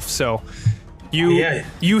 12. So you Yeah.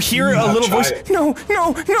 you hear a I'll little try voice, it. no,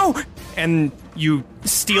 and you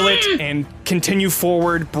steal it and continue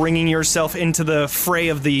forward, bringing yourself into the fray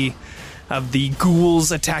of the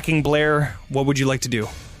ghouls attacking Blair. What would you like to do?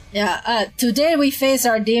 Yeah, today we face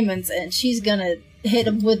our demons, and she's gonna hit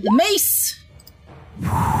him with the mace.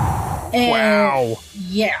 And, Wow.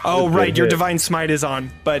 Yeah. Oh, Good right, your hit. divine smite is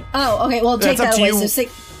on, but Oh, okay. Well, take That's up that to away. you. So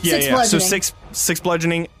six yeah. So bludgeoning. six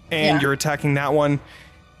bludgeoning, and Yeah. you're attacking that one.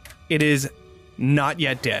 It is not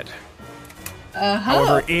yet dead.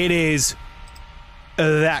 However, it is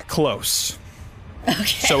that close. Okay.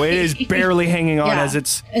 So it is barely hanging on Yeah. as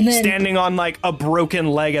it's And then- standing on like a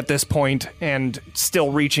broken leg at this point and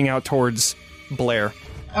still reaching out towards Blair.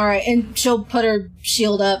 All right, and she'll put her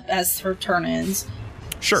shield up as her turn ends.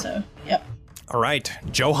 Sure. So, yep. All right,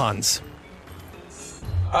 Johans.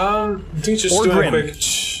 I think just Or doing Grim. a quick.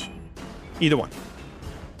 Either one.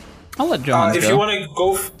 I'll let John If go. you want to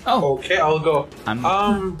go, Oh. okay, I'll go.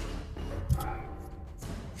 I'm-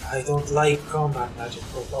 I don't like combat magic,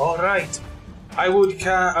 but all right. I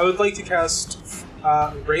would like to cast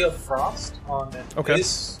Ray of Frost on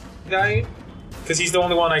this guy, because he's the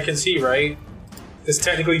only one I can see, right? Because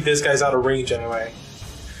technically this guy's out of range anyway.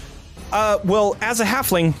 Well, as a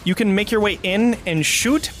halfling, you can make your way in and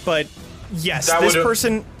shoot, but yes, this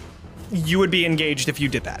person, you would be engaged if you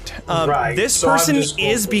did that. Right. This So person I'm just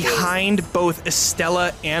is going for behind both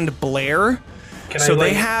Estella and Blair, so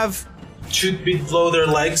they have... shoot below their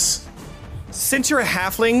legs? Since you're a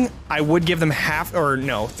halfling, I would give them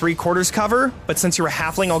 3/4 cover, but since you're a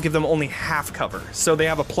halfling, I'll give them only half cover. So they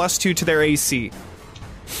have a +2 to their AC.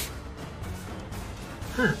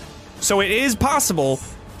 So it is possible,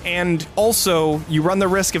 and also you run the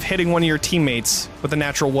risk of hitting one of your teammates with a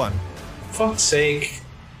natural 1. Fuck's sake.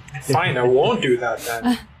 Fine, I won't do that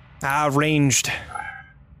then. Ranged.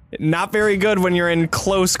 Not very good when you're in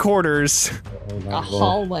close quarters. A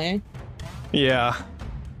hallway. Yeah.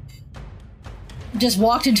 Just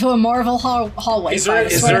walked into a Marvel hallway. Is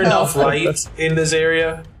there enough light in this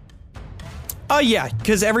area? Yeah,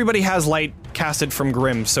 because everybody has light casted from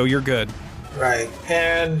Grimm, so you're good. Right,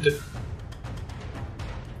 and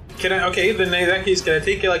then in that case, can I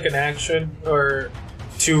take like an action or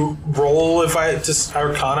to roll if I just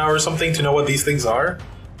Arcana or something to know what these things are,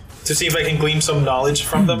 to see if I can glean some knowledge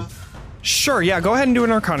from them? Sure, yeah, go ahead and do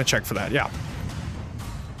an Arcana check for that, yeah.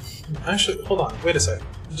 Actually, hold on, wait a sec.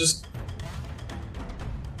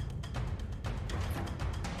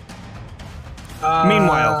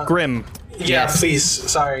 Meanwhile, Grimm. Yeah, please.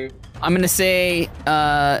 Sorry. I'm gonna say,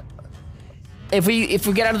 if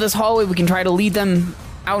we get out of this hallway, we can try to lead them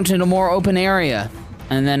out into a more open area,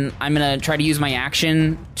 and then I'm gonna try to use my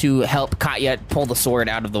action to help Katya pull the sword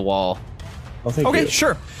out of the wall. Okay,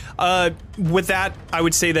 sure. With that, I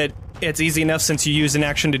would say that it's easy enough since you used an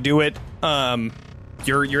action to do it.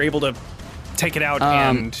 You're able to take it out,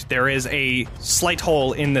 and there is a slight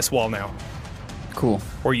hole in this wall now. Cool.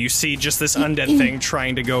 Or you see just this undead thing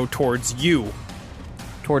trying to go towards you.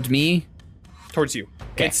 Towards me? Towards you.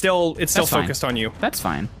 Okay. It's still That's focused fine. on you. That's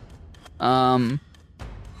fine.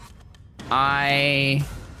 I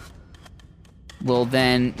will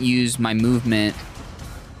then use my movement,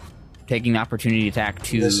 taking the opportunity attack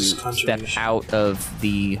to step out of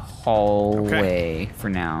the hallway for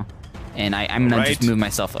now. And I'm going to just move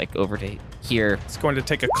myself like over to here. It's going to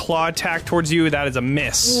take a claw attack towards you. That is a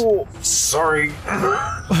miss. Oh, sorry.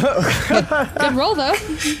 Good roll, though.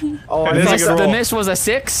 The miss was a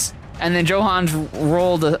 6, and then Johans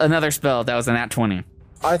rolled another spell. That was a nat 20.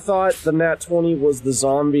 I thought the nat 20 was the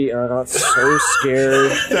zombie, and I got so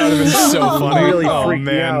scared. That would have been so funny. Really freaked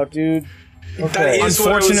me out, dude. Okay. That is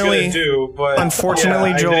what I was gonna do, but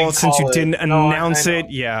unfortunately, Joel, since you didn't announce it,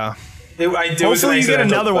 hopefully you get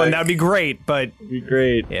another one. That'd be great, but be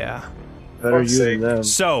great. Yeah, better you than them.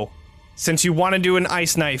 So, since you want to do an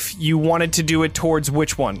ice knife, you wanted to do it towards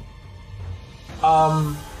which one?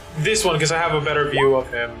 This one, because I have a better view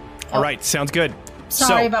of him. All right, sounds good.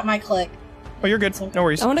 Sorry about my click. Oh, you're good. No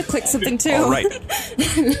worries. I want to click something too. All right.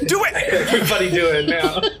 Do it! Everybody do it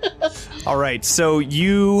now. All right, so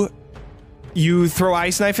you throw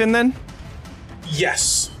ice knife in then?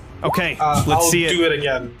 Yes. Okay, let's see it. I'll do it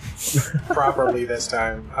again. Properly this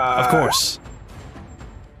time. Of course.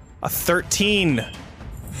 A 13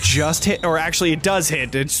 just hit, or actually it does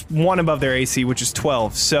hit. It's 1 above their AC, which is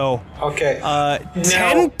 12. So, okay.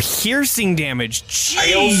 10 piercing damage.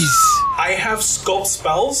 Jeez. I have sculpt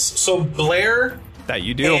spells, so Blair. That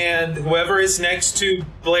you do. And whoever is next to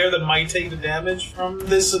Blair that might take the damage from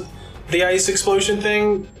the ice explosion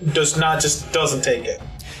thing, doesn't take it.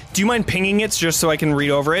 Do you mind pinging it just so I can read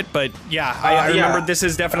over it? But yeah, I remember this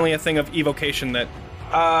is definitely a thing of evocation that.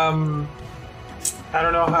 I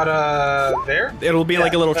don't know how to. There? It'll be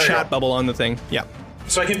like a little chat bubble on the thing. Yeah.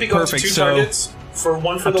 So I can pick up to 2 targets,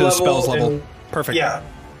 one for up the to level. Spells level. Perfect. Yeah.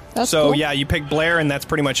 That's cool. Yeah, you pick Blair, and that's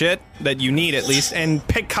pretty much it that you need at least. And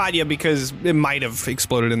pick Katya because it might have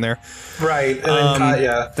exploded in there. Right, and then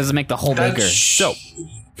Katya. Does it make the hole bigger? So,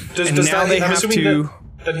 does now they have to.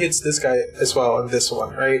 That hits this guy as well on this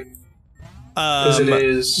one, right? It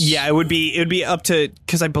is. Yeah, it would be up to,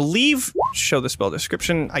 because I believe show the spell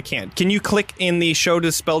description. I can't. Can you click in the show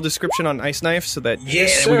the spell description on Ice Knife so that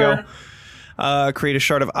yes, there we go. Create a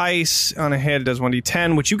shard of ice on a hit. It does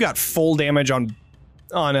 1d10, which you got full damage on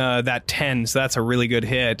that 10, so that's a really good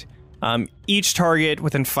hit. Each target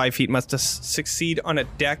within 5 feet must succeed on a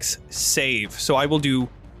Dex save. So I will do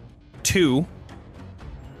 2,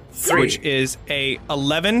 3, which is a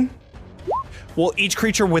 11. Well, each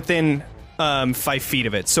creature within 5 feet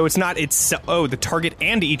of it. So it's not the target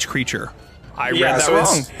and each creature. I read that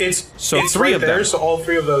wrong. It's so it's 3 right of there, them. so all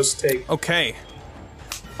 3 of those take. Okay.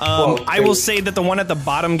 I will say that the one at the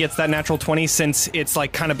bottom gets that natural 20 since it's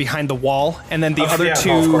like kind of behind the wall, and then the other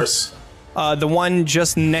two, of course. The one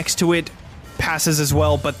just next to it passes as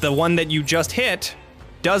well, but the one that you just hit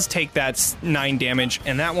does take that 9 damage,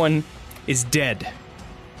 and that one is dead.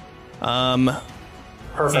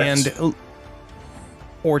 Perfect.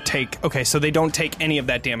 Okay, so they don't take any of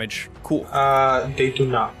that damage. Cool. They do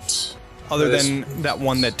not. Other than that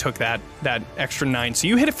one that took that extra 9. So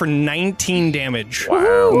you hit it for 19 damage.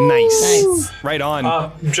 Wow. Nice. Right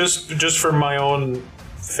on. Just for my own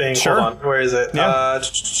thing. Sure. Hold on. Where is it? Yeah.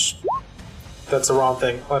 That's the wrong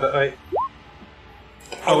thing. Okay.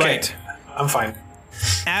 Right. I'm fine.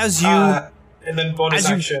 As you... and then bonus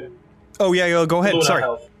action. Oh, yeah, go ahead. Luna Sorry.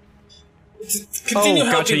 Health. Continue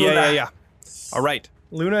gotcha. helping Luna. Yeah. All right.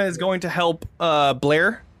 Luna is going to help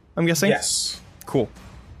Blair, I'm guessing? Yes. Cool.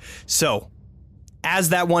 So, as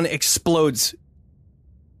that one explodes,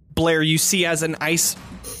 Blair, you see as an ice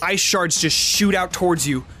shards just shoot out towards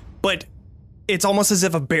you, but it's almost as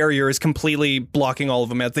if a barrier is completely blocking all of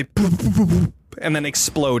them as they and then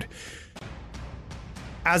explode.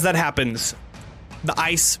 As that happens, the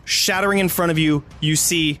ice shattering in front of you, you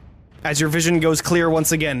see, as your vision goes clear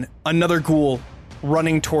once again, another ghoul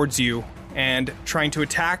running towards you and trying to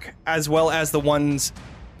attack, as well as the ones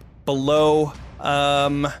below.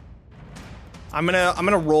 I'm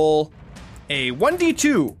gonna roll a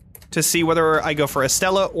 1d2 to see whether I go for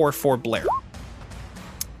Estella or for Blair.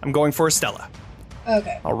 I'm going for Estella.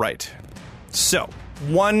 Okay. All right. So,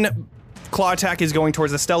 one claw attack is going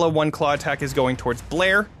towards Estella, one claw attack is going towards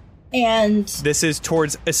Blair. And this is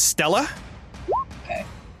towards Estella. Okay.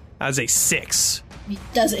 As a 6.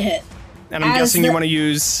 Doesn't hit. And I'm guessing you want to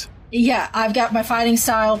use... Yeah, I've got my fighting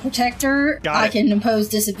style protector. Got I it. can impose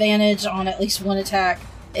disadvantage on at least one attack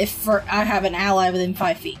if I have an ally within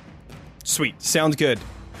 5 feet. Sweet. Sounds good.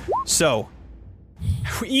 So,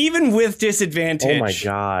 even with disadvantage... Oh my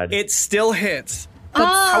god. It still hits.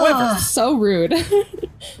 However, so rude.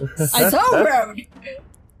 So rude.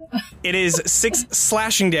 It is 6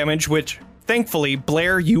 slashing damage, which, thankfully,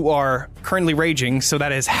 Blair, you are currently raging, so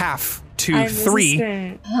that is half to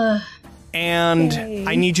 3. And Yay.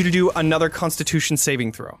 I need you to do another Constitution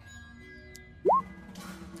saving throw.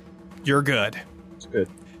 You're good. It's good.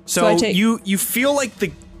 So I take- you feel like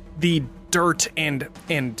the dirt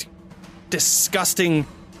and disgusting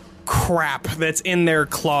crap that's in their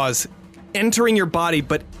claws entering your body,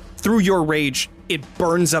 but through your rage, it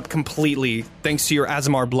burns up completely thanks to your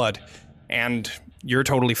Aasimar blood, and you're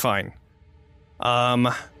totally fine.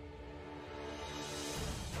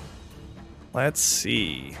 Let's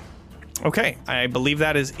see. Okay, I believe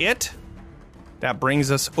that is it. That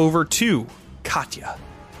brings us over to Katya.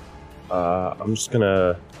 I'm just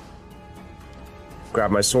gonna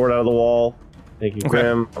grab my sword out of the wall. Thank you,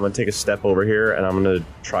 Grim. I'm gonna take a step over here, and I'm gonna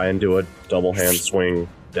try and do a double hand swing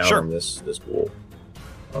down on this ghoul.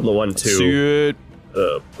 On the 1-2.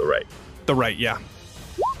 The right. The right, yeah.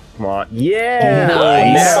 Come on. Yeah!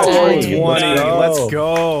 Nice. Now 20. Let's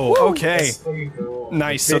go. Okay.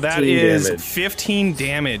 Nice. So that 15 is damage. 15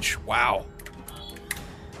 damage. Wow.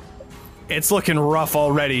 It's looking rough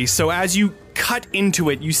already. So as you cut into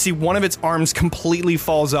it, you see one of its arms completely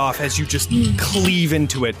falls off as you just cleave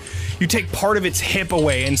into it. You take part of its hip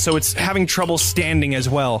away, and so it's having trouble standing as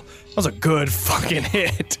well. That was a good fucking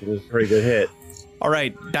hit. It was a pretty good hit. All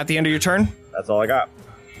right. That the end of your turn? That's all I got.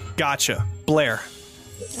 Gotcha. Blair.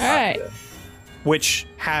 All right. Which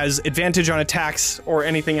has advantage on attacks or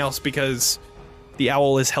anything else because the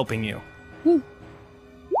owl is helping you.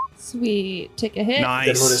 Sweet. Take a hit.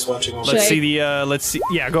 Nice. Watching over. Let's Should see the, let's see.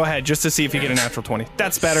 Yeah, go ahead, just to see if you get a natural 20.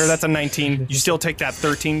 That's better, that's a 19. You still take that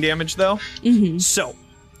 13 damage, though. Mm-hmm. So,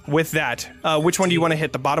 with that, which one do you want to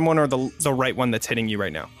hit, the bottom one or the right one that's hitting you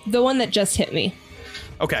right now? The one that just hit me.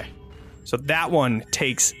 Okay. So that one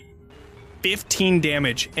takes 15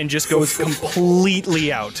 damage and just goes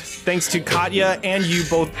completely out. Thanks to Katya and you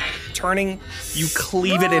both turning, you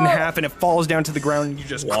cleave it in half and it falls down to the ground and you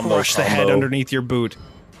just crush the head underneath your boot.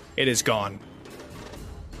 It is gone.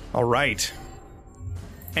 All right.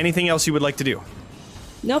 Anything else you would like to do?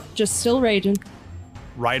 Nope, just still raging.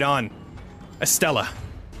 Right on. Estella.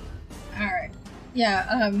 Alright.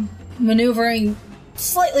 Yeah, maneuvering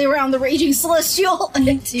slightly around the Raging Celestial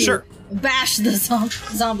to bash the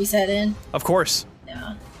zombie's head in. Of course.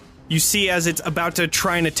 Yeah. You see as it's about to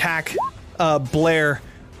try and attack Blair,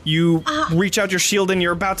 you reach out your shield and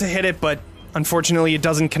you're about to hit it, but unfortunately it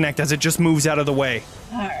doesn't connect as it just moves out of the way.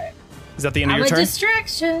 Alright. Is that the end of I'm your a turn?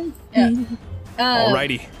 distraction. Yeah.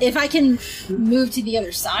 Alrighty. If I can move to the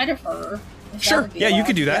other side of her. if that Sure. would be Yeah, you allowed.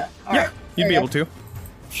 could do that. Yeah, Yeah, alright. you'd be There able you to.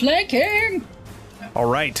 Flanking! All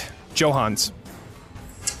right. Johans.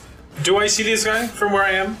 Do I see this guy from where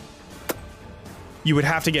I am? You would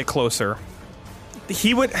have to get closer.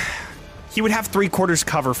 He would have 3/4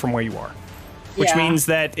 cover from where you are, which Yeah. means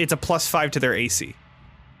that it's a +5 to their AC.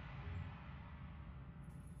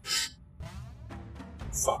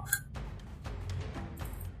 Fuck.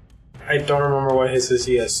 I don't remember what his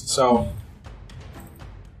AC is, so...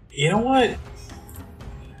 You know what?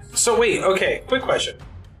 So wait, okay, quick question.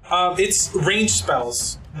 It's range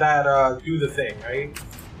spells that do the thing, right?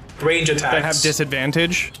 Range attacks. That have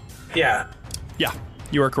disadvantage? Yeah. Yeah,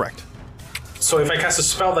 you are correct. So if I cast a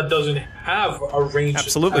spell that doesn't have a range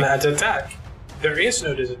attack, there is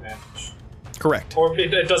no disadvantage. Correct. Or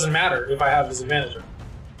it doesn't matter if I have disadvantage.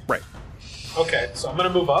 Right. Okay, so I'm gonna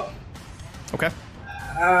move up. Okay.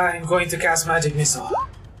 I'm going to cast Magic Missile.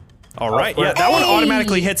 All right. Yeah, that one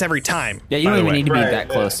automatically hits every time. Yeah, you don't even need to be that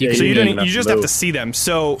close. You So can you just have to see them.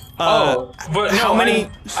 So, but how no, many?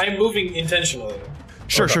 I'm moving intentionally.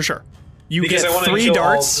 Sure. You Because I get wanna 3 kill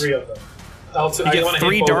darts. All 3 of them. You get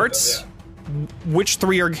 3 both darts. of them, Which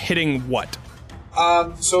 3 are hitting what?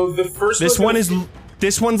 So the first This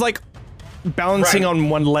one's like balancing Right. on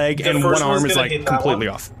one leg, The and first one arm one's is gonna like hit that completely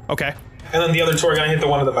one. off. Okay. And then the other 2 are gonna hit the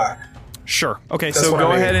one in the back. Sure. Okay, That's so what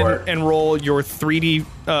go I'm ahead aiming for. and roll your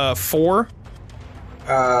 3d4.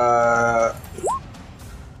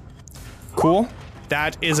 Cool.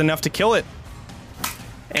 That is enough to kill it.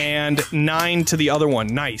 And 9 to the other one.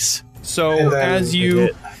 Nice. So And then as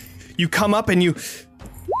you come up and you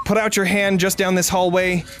put out your hand just down this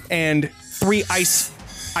hallway, and 3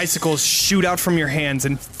 icicles shoot out from your hands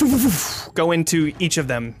and go into each of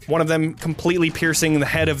them. One of them completely piercing the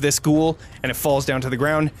head of this ghoul, and it falls down to the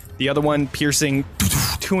ground. The other one piercing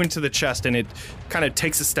 2 into the chest, and it kind of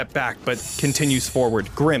takes a step back, but continues forward.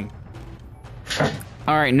 Grim.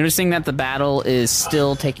 All right, noticing that the battle is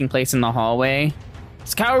still taking place in the hallway.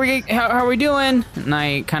 So how are we doing? And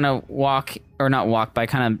I kind of walk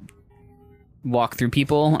through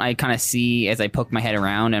people. I kind of see as I poke my head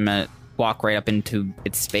around. I'm gonna walk right up into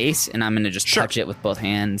its space, and I'm gonna just touch it with both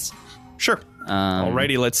hands. Sure.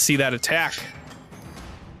 Alrighty, let's see that attack.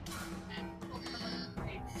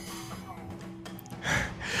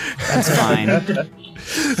 That's fine.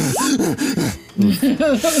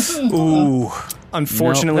 Ooh.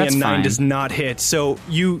 Unfortunately, Nope, a 9 that's fine. does not hit. So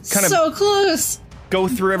you kind of So close. go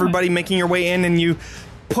through everybody, making your way in, and you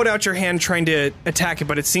put out your hand trying to attack it,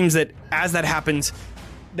 but it seems that as that happens,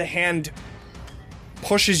 the hand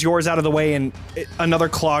pushes yours out of the way, and another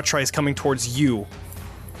claw tries coming towards you.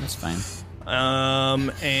 That's fine.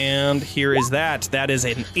 And here is that. That is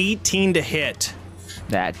an 18 to hit.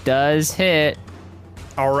 That does hit.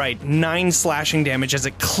 All right, 9 slashing damage as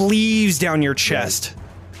it cleaves down your chest.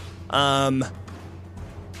 I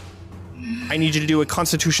need you to do a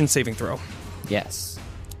Constitution saving throw. Yes.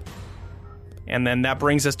 And then that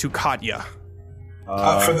brings us to Katya.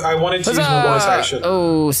 I wanted to use my bonus action.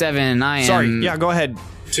 Oh, 7. I am. Sorry, yeah, go ahead.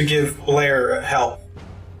 To give Blair help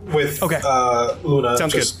with Luna.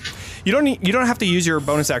 Sounds good. You don't have to use your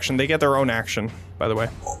bonus action. They get their own action, by the way.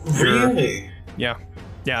 Really? Yeah.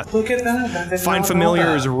 Look at that. I did Find not know Familiar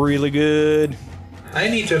that. is really good. I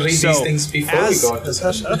need to read these things before we go into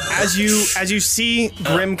session. As you see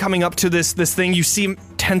Grim coming up to this thing, you see him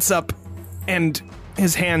tense up, and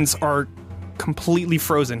his hands are completely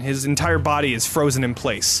frozen. His entire body is frozen in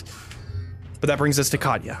place. But that brings us to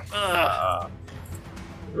Katya.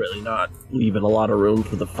 Really not leaving a lot of room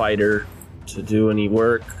for the fighter to do any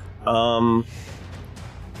work.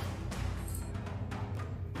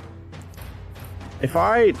 If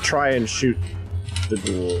I try and shoot the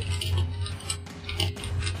ghoul,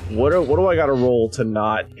 what do I got to roll to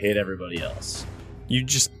not hit everybody else? You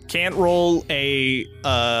just can't roll a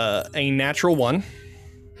natural 1.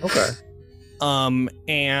 Okay.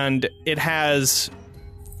 And it has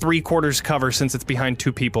 3/4 cover since it's behind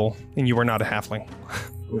 2 people, and you are not a halfling.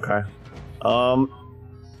 Okay. I'll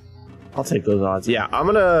take those odds. Yeah, I'm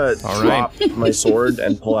gonna drop my sword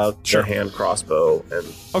and pull out the hand crossbow and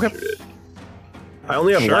shoot it. I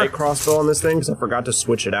only have light crossbow on this thing because I forgot to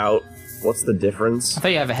switch it out. What's the difference? I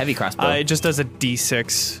thought you have a heavy crossbow. It just does a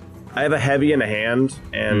D6. I have a heavy and a hand,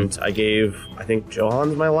 and I gave, I think,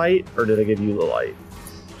 Johans my light, or did I give you the light?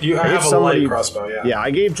 I have a light crossbow, yeah. Yeah,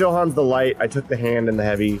 I gave Johans the light, I took the hand and the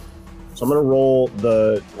heavy. So I'm going to roll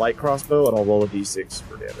the light crossbow, and I'll roll a d6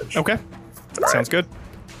 for damage. Okay. Sounds good.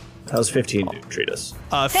 That was 15 to treat us.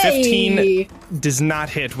 15 does not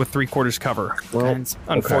hit with 3/4 cover. Well,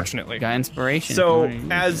 unfortunately. Got inspiration. So,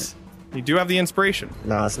 as you do have the inspiration.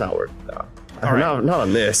 No, it's not worth it. All right. Not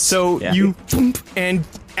on this. So you, and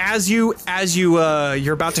as you're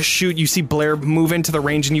about to shoot, you see Blair move into the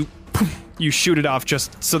range, and you shoot it off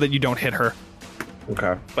just so that you don't hit her.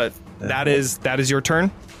 Okay. But that is your turn.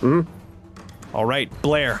 Mm-hmm. All right,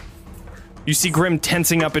 Blair. You see Grim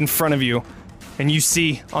tensing up in front of you, and you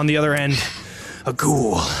see on the other end a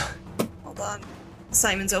ghoul. Hold on.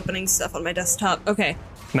 Simon's opening stuff on my desktop. Okay.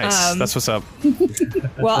 Nice. That's what's up.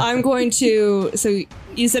 Well, I'm going to. So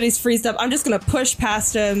you said he's freezed up. I'm just going to push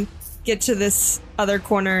past him, get to this other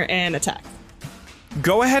corner, and attack.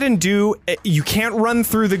 Go ahead and do. You can't run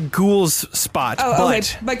through the ghoul's spot. Okay.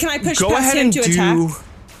 But can I push past him to attack?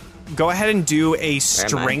 Go ahead and do a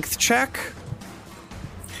strength check.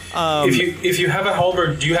 If you have a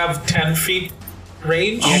halberd, do you have 10 feet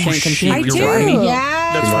range? Oh, shit, I do.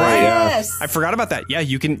 Yes. That's right. Yes. I forgot about that. Yeah,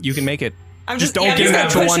 you can make it. I'm just don't get a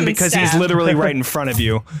natural one because he's literally right in front of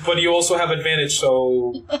you. But you also have advantage,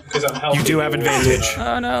 so because I'm healthy. You do have advantage.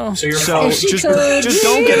 Oh no! So you're just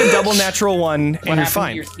don't get a double natural one, and you're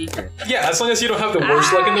fine. Yeah, as long as you don't have the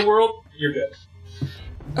worst luck in the world, you're good.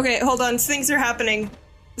 Okay, hold on. Things are happening.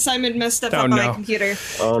 Simon messed stuff up no. on my computer.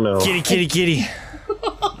 Oh no. Kitty.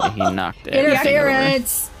 Yeah, he knocked it.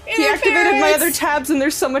 Interference. He activated my other tabs and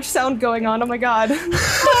there's so much sound going on. Oh my god.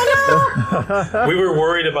 We were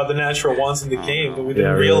worried about the natural ones in the game, but we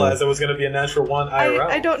didn't realize there was going to be a natural one IRL.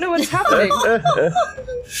 I don't know what's happening.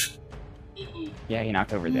 Yeah, he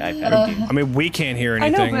knocked over the iPad. I mean, we can't hear I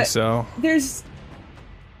know, anything, but so. There's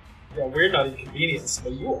Yeah, we're not inconvenienced,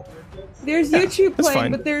 but you are. YouTube that's playing,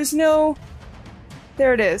 fine. but there's no.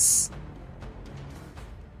 There it is.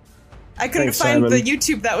 I couldn't Thanks, find Simon. the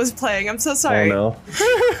YouTube that was playing. I'm so Oh sorry. no.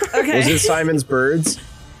 Okay. Was it Simon's Birds?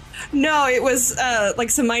 No, it was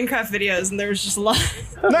like some Minecraft videos, and there was just a lot.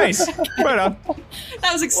 Nice. Right on.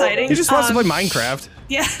 That was exciting. He just wants to play Minecraft.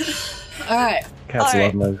 Yeah. All right. Cats All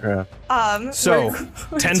right. love Minecraft. So,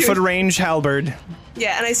 we're 10-foot doing- range halberd.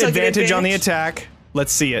 Yeah, and I still get Advantage on the advantage. attack.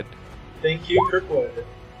 Let's see it. Thank you, Kirkwood.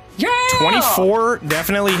 Yeah. 24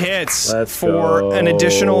 definitely hits Let's for an go.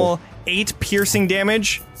 additional 8 piercing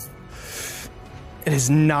damage. It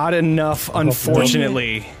is not enough,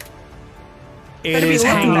 unfortunately. It Better be is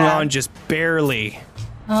looking hanging bad. on just barely.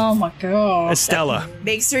 Oh my god. Estella.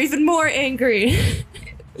 Makes her even more angry.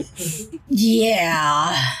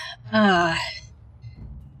 Yeah.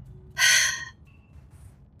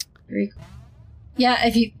 Yeah,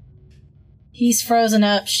 he's frozen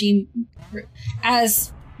up.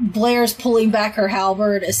 As Blair's pulling back her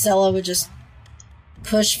halberd, Estella would just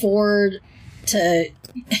push forward to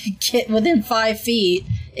get within 5 feet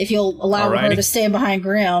if you'll allow her Alrighty. to stand behind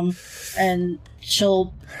Grim, and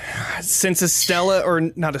she'll. Since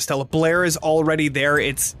Blair is already there,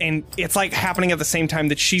 it's like happening at the same time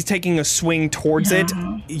that she's taking a swing towards it.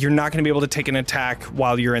 You're not going to be able to take an attack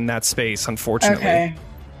while you're in that space, unfortunately. Okay.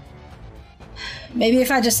 Maybe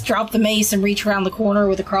if I just drop the mace and reach around the corner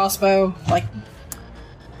with a crossbow, like.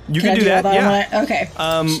 You Can can I do that, all yeah. Okay.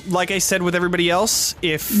 Like I said with everybody else,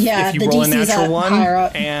 if you the roll a DC's natural up one higher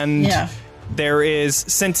up. and Yeah. there is,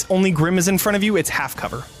 since only Grim is in front of you, it's half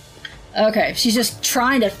cover. Okay, she's just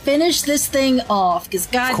trying to finish this thing off, because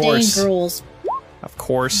goddamn course. girls. Of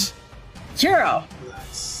course. Hero,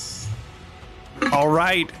 All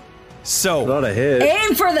right. So, Not a hit.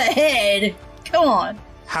 aim for the head! Come on.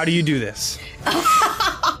 how do you do this?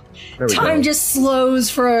 There we Time go. just slows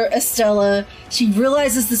for Estella. She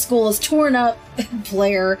realizes the school is torn up.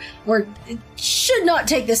 Blair, where it should not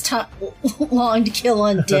take this time long to kill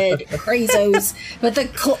undead crazos. But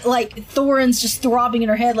Thorin's just throbbing in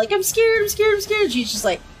her head, like, I'm scared. She's just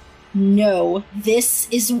like, no, this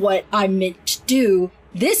is what I'm meant to do.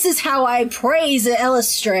 This is how I praise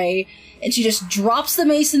Elistray. And she just drops the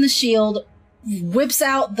mace and the shield, whips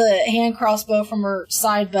out the hand crossbow from her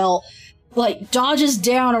side belt, like, dodges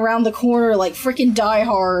down around the corner like freaking Die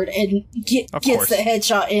Hard, and gets course. the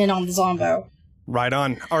headshot in on the Zombo. Right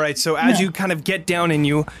on. All right, so as you kind of get down and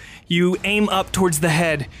you aim up towards the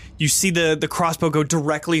head, you see the crossbow go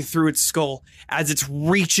directly through its skull as it's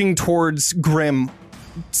reaching towards Grim,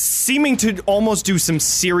 seeming to almost do some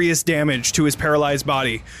serious damage to his paralyzed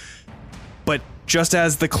body. But just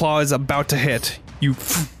as the claw is about to hit,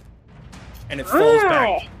 and it falls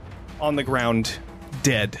back on the ground,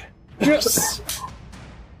 dead. Yes.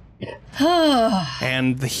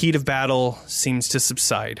 And the heat of battle seems to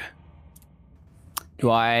subside. Do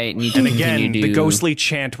I need to And continue again, to the ghostly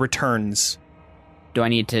chant returns. Do I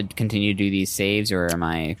need to continue to do these saves, or am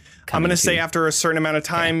I? I'm going to say after a certain amount of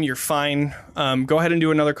time, you're fine. Go ahead and do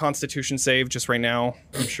another Constitution save just right now.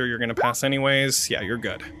 I'm sure you're going to pass anyways. Yeah, you're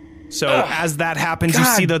good. So as that happens, you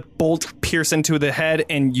see the bolt pierce into the head,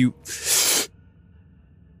 and you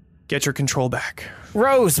get your control back.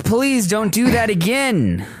 Rose, please don't do that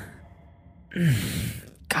again.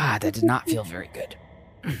 God, that did not feel very good.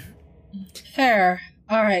 Fair.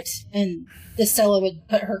 All right. And Estella would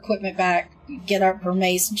put her equipment back, get up her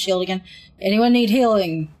mace and shield again. Anyone need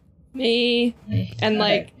healing? Me. And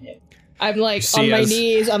like, I'm like See on my as-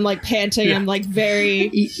 knees. I'm like panting. Yeah. I'm like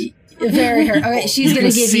very. Very hurt. Okay, she's gonna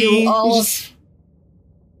can give see- you all of.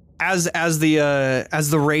 As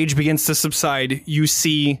the rage begins to subside, you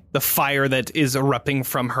see the fire that is erupting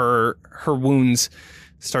from her wounds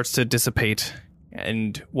starts to dissipate,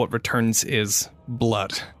 and what returns is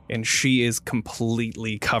blood, and she is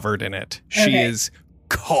completely covered in it. She Okay. is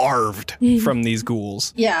carved from these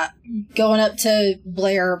ghouls. Yeah, going up to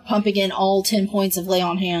Blair, pumping in all 10 points of lay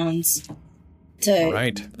on hands to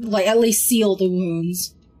Right. like at least seal the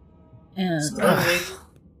wounds.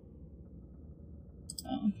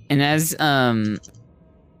 And as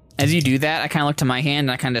you do that, I kind of look to my hand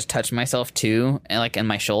and I kind of just touch myself too, and like in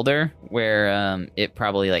my shoulder where it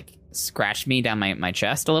probably like scratched me down my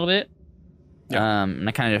chest a little bit. And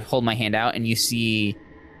I kind of hold my hand out, and you see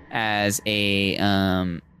as a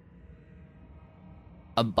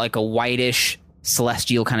whitish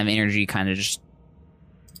celestial kind of energy kind of just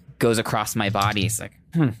goes across my body. It's like,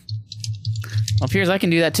 well, appears I can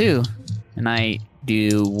do that too. And I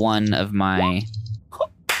do one of my.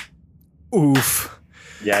 Oof.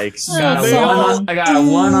 Yikes. I got a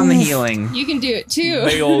 1 on the healing. You can do it too.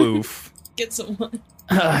 Big ol' oof. Get someone.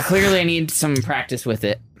 Clearly, I need some practice with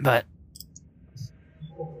it, but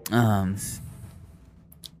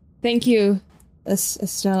Thank you,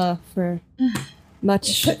 Estella, for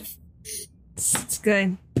much. It's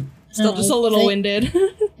good. Still just a little winded.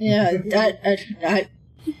 Yeah,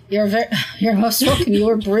 you're most welcome. You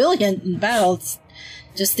were brilliant in battle. It's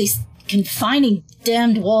just these confining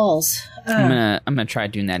damned walls. I'm gonna try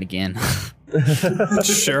doing that again.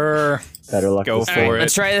 Sure. Better luck. Go this for time. it.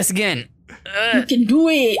 Let's try this again. You can do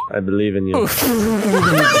it. I believe in you.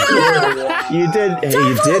 You did. Hey,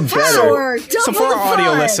 you did better. Power, So double for our the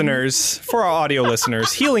audio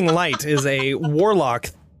listeners, Healing Light is a warlock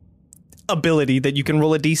ability that you can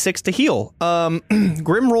roll a d6 to heal.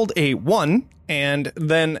 Grim rolled a 1, and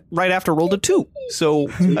then right after rolled a 2. So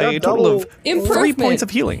a total of 3 Improvement. points of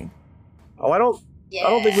healing. Oh, I don't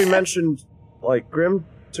think we mentioned, like, Grim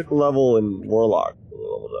took a level in Warlock.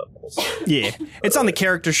 Leveled up also. Yeah, it's on the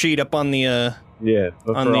character sheet up on the Yeah,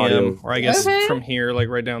 but on for the audio. or I guess Okay. from here, like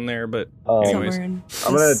right down there. But anyways, Somewhere in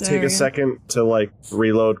I'm gonna this take area. a second to, like,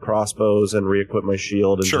 reload crossbows and re-equip my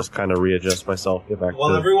shield and Sure. just kind of readjust myself, get back While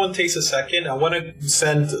to... everyone takes a second, I want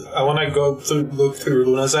to go through, look through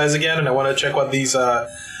Luna's eyes again, and I want to check what these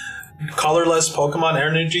colorless Pokemon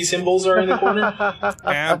energy symbols are in the corner.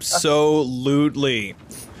 absolutely.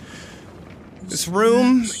 This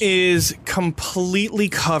room is completely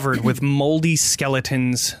covered with moldy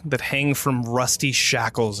skeletons that hang from rusty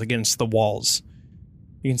shackles against the walls.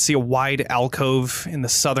 You can see a wide alcove in the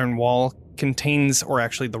southern wall contains, or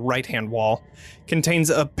actually the right-hand wall, contains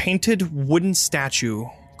a painted wooden statue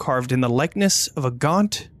carved in the likeness of a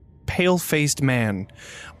gaunt, pale-faced man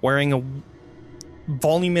wearing a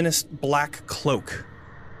voluminous black cloak.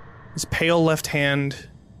 His pale left hand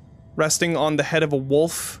resting on the head of a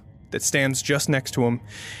wolf that stands just next to him,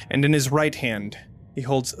 and in his right hand, he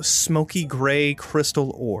holds a smoky gray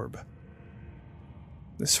crystal orb.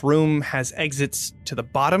 This room has exits to the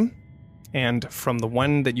bottom and from the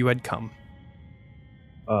one that you had come.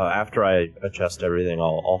 After I adjust everything,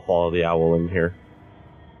 I'll follow the owl in here.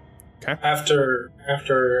 After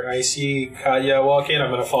I see Katya walk in,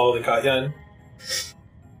 I'm going to follow the Katya in.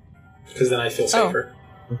 Because then I feel safer.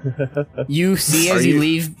 You see as Are you you-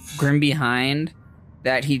 leave Grim behind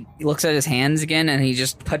that he looks at his hands again and he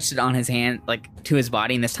just puts it on his hand, like to his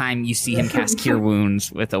body, and this time you see him cast Cure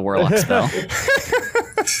Wounds with a Warlock spell.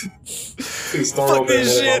 Please don't roll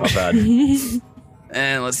this that. shit. Not bad.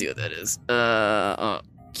 And let's see what that is.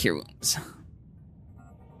 Cure Wounds.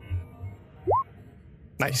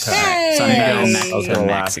 Nice. So I'm gonna I was gonna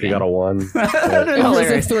max laugh. You got a 1. It was a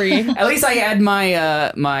Hilarious. 3. At least I add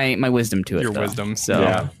my my wisdom to it. Your though. wisdom. So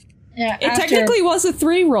Yeah. Yeah, It after- technically was a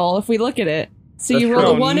 3 roll if we look at it. So That's you rolled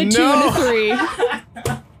true. a 1, a 2, No. and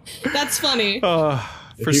a 3. That's funny. For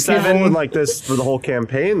If you keep 7, rolling like this for the whole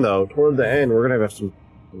campaign, though, toward the end, we're gonna have some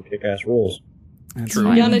kick-ass rolls. that's True.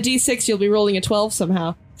 fine. Yeah, on a D6, you'll be rolling a 12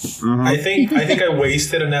 somehow. I think I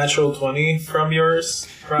wasted a natural 20 from yours,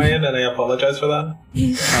 Ryan, and I apologize for that.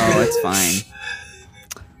 Oh, it's fine.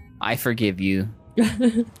 I forgive you.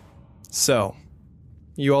 So,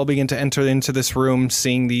 you all begin to enter into this room,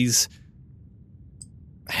 seeing these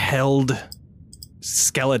held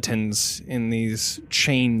skeletons in these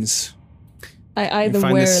chains. I eye You them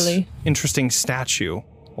find this warily. interesting statue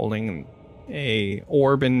holding a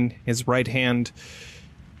orb in his right hand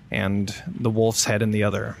and the wolf's head in the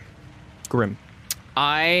other. Grim.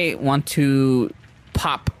 I want to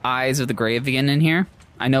pop Eyes of the Grave again in here.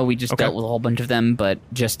 I know we just dealt with a whole bunch of them, but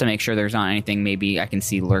just to make sure there's not anything maybe I can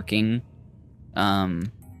see lurking.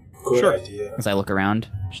 Good idea. As I look around.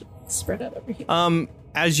 Spread out over here.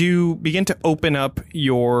 As you begin to open up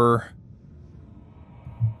your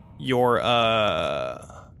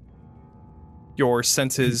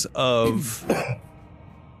senses of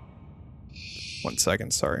 1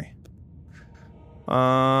 second, sorry.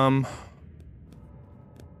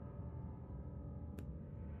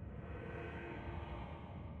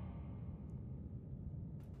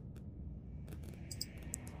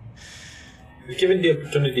 Given the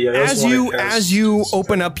opportunity, as you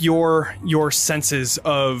open up your senses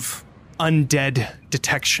of undead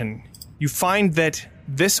detection, you find that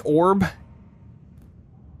this orb,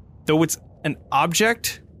 though it's an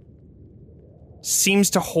object, seems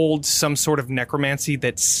to hold some sort of necromancy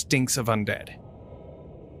that stinks of undead.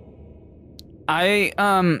 I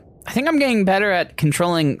think I'm getting better at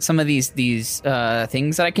controlling some of these things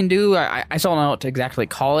that I can do. I still don't know what to exactly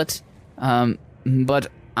call it, but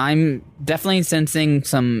I'm definitely sensing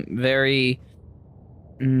some very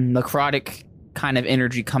necrotic kind of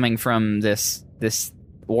energy coming from this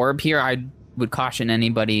orb here. I would caution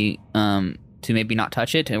anybody to maybe not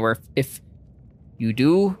touch it, or if you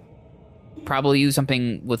do, probably use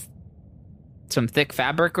something with some thick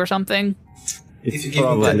fabric or something. If you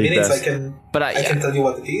give me 10 minutes, I can tell you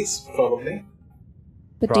what it is, probably.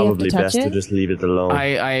 But probably do you have to best touch to it? just leave it alone.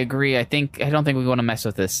 I agree. I don't think we want to mess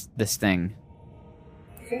with this thing.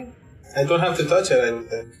 Okay. I don't have to touch it, I don't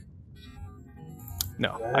think.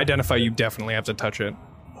 No, identify you definitely have to touch it.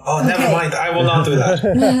 Oh, never mind. I will not do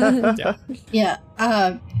that. Yeah.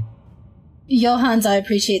 Johans, I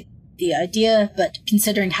appreciate the idea, but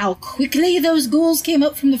considering how quickly those ghouls came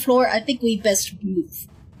up from the floor, I think we best move.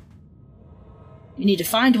 We need to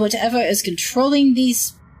find whatever is controlling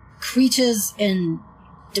these creatures and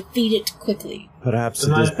defeat it quickly. Perhaps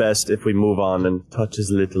it is best if we move on and touch as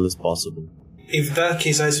little as possible. In that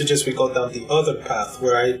case, I suggest we go down the other path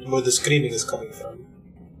where the screaming is coming from.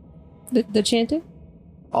 The chanting?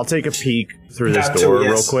 I'll take a peek through this That door too,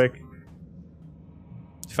 yes. real quick.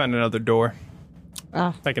 You find another door.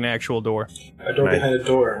 Ah. Like an actual door. A door behind a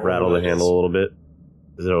door. Rattle the handle a little bit.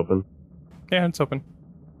 Is it open? Yeah, it's open.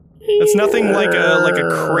 It's nothing like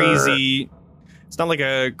a crazy... It's not like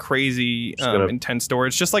a crazy intense door.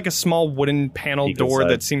 It's just like a small wooden panel door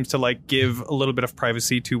that seems to like give a little bit of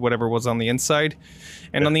privacy to whatever was on the inside.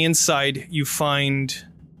 And on the inside, you find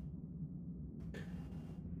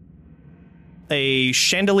a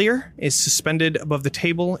chandelier is suspended above the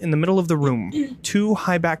table in the middle of the room. 2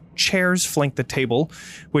 high-backed chairs flank the table,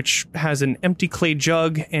 which has an empty clay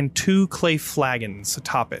jug and 2 clay flagons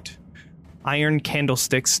atop it. Iron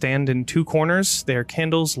candlesticks stand in 2 corners, their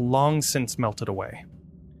candles long since melted away.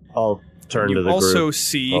 I'll turn to the group. You also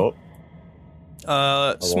see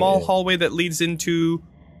a small hallway that leads into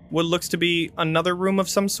what looks to be another room of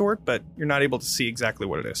some sort, but you're not able to see exactly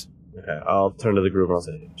what it is. Okay, I'll turn to the group and I'll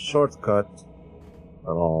say, shortcut. And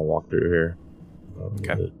I'll walk through here.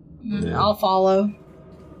 Okay. I'll follow.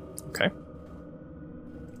 Okay.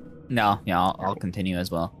 No, yeah, I'll continue as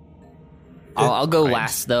well. I'll go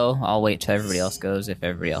last, though. I'll wait till everybody else goes if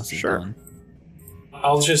everybody else is going.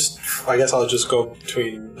 I guess I'll just go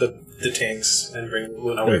between the tanks and bring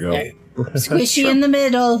Luna with me. Squishy in the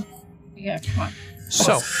middle. Yeah, come on.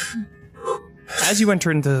 So, as you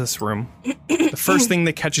enter into this room, the first thing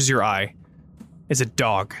that catches your eye is a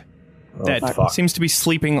dog that seems to be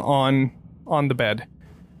sleeping on the bed.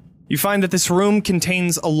 You find that this room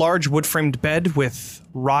contains a large wood-framed bed with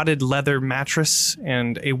rotted leather mattress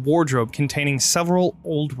and a wardrobe containing several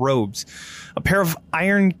old robes, a pair of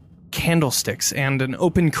iron candlesticks, and an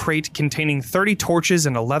open crate containing 30 torches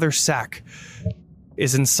and a leather sack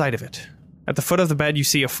is inside of it. At the foot of the bed, you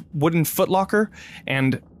see a wooden footlocker,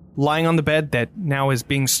 and lying on the bed that now is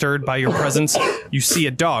being stirred by your presence, you see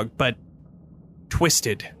a dog, but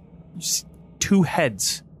twisted. You see 2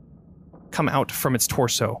 heads come out from its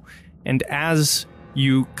torso. And as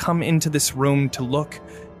you come into this room to look,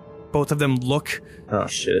 both of them look,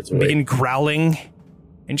 begin growling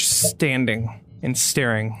and just standing and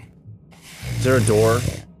staring. Is there a door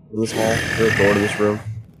in this hall? Is there a door to this room?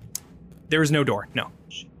 There is no door, no.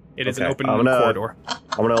 It is an open corridor.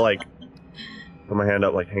 I'm gonna like put my hand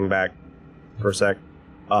up, like hang back for a sec.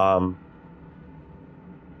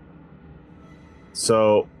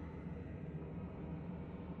 So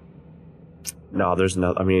no, there's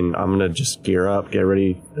no. I mean, I'm gonna just gear up, get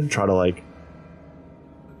ready, and try to like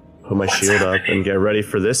put my shield up and get ready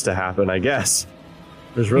for this to happen. I guess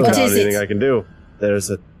there's really not anything I can do. There's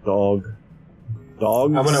a dog.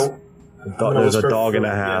 Dogs. There's a dog and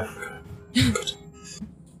a half. It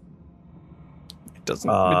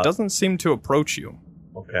doesn't seem to approach you.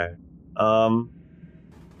 Okay. Doesn't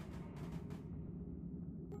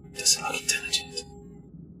look intelligent.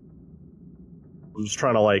 I'm just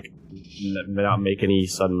trying to like not make any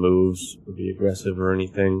sudden moves or be aggressive or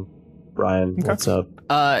anything. Brian, what's up?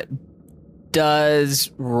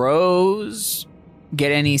 Does Rose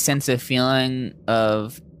get any sense of feeling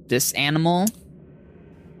of this animal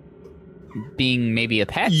being maybe a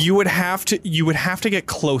pet? You would have to get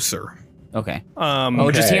closer. Okay.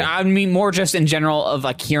 Okay. I mean, more just in general of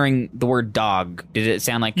like hearing the word dog. Did it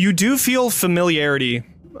sound like you do feel familiarity,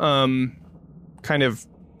 kind of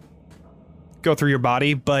go through your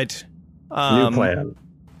body, but new plan.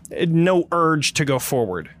 No urge to go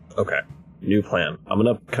forward. Okay. New plan.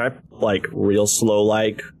 Can I like real slow,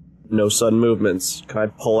 like no sudden movements? Can I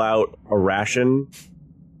pull out a ration,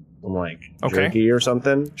 some like jerky or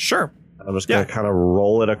something? Sure. I'm just gonna kind of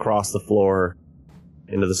roll it across the floor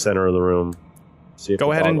into the center of the room. See if go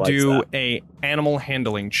the ahead dog and likes do that. a animal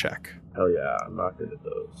handling check. Hell yeah, I'm not good at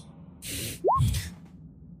those.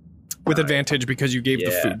 With advantage because you gave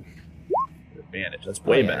the food. Advantage. That's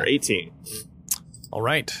way better. 18. All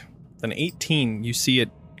right. Then 18. You see it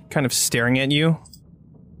kind of staring at you,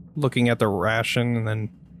 looking at the ration, and then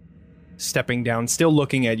stepping down, still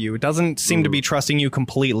looking at you. It doesn't seem to be trusting you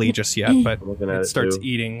completely just yet, but it starts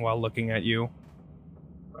eating while looking at you.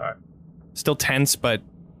 Alright. Still tense, but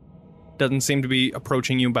doesn't seem to be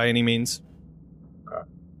approaching you by any means.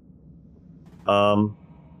 And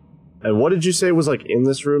what did you say was like in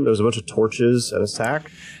this room? There was a bunch of torches and a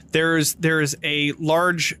sack? There's a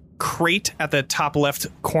large crate at the top left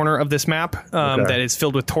corner of this map that is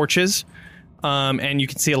filled with torches. And you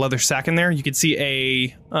can see a leather sack in there. You can see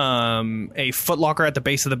a footlocker at the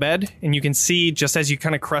base of the bed, and you can see, just as you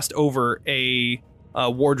kind of crest over, a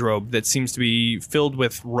wardrobe that seems to be filled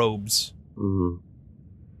with robes. Mm-hmm.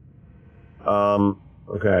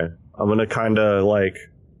 Okay. I'm gonna kind of like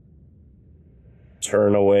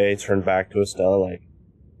turn back to Estella, like,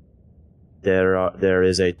 there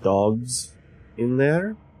is a dogs in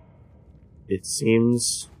there. It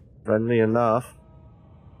seems friendly enough.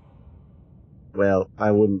 Well,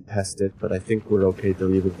 I wouldn't test it, but I think we're okay to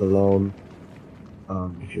leave it alone.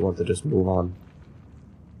 If you want to just move on.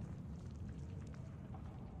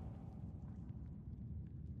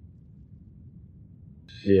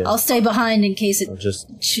 Yeah. I'll stay behind in case it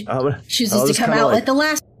chooses to come out at the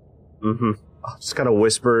last. Mm-hmm. I'll just kind of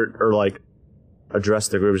whisper or like address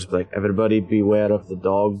the group, just like, everybody beware of the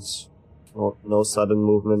dogs. No sudden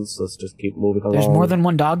movements. Let's just keep moving along. There's more than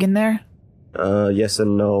one dog in there? Yes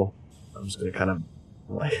and no. I'm just gonna kind of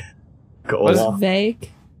like go Was along.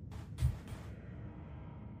 vague.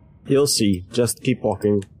 You'll see. Just keep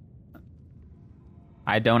walking.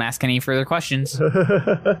 I don't ask any further questions.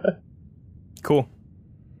 Cool.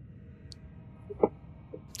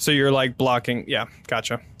 So you're like blocking. Yeah,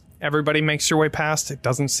 gotcha. Everybody makes your way past. It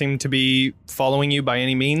doesn't seem to be following you by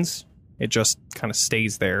any means. It just kind of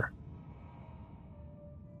stays there.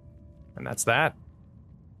 And that's that.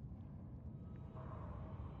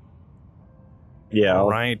 Yeah, All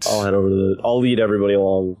right. I'll head over to I'll lead everybody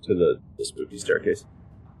along to the spooky staircase.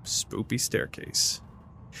 Spoopy staircase.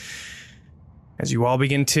 As you all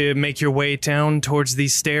begin to make your way down towards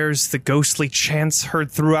these stairs, the ghostly chants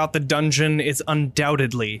heard throughout the dungeon is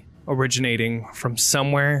undoubtedly originating from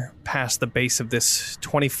somewhere past the base of this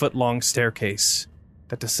 20-foot-long staircase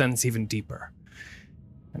that descends even deeper.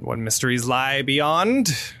 And what mysteries lie beyond?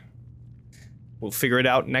 We'll figure it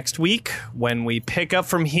out next week when we pick up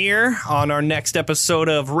from here on our next episode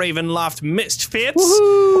of Ravenloft Misfits.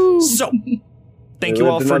 Woo-hoo! So, thank you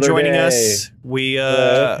all for joining us. We,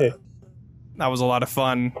 that was a lot of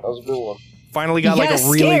fun. That was a good one. Finally got like a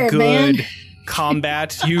really good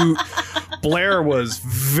combat. Blair was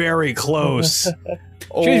very close.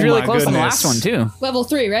 She was really close on the last one, too. Level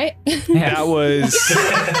 3, right? That was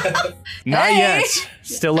not yet.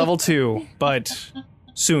 Still level 2, but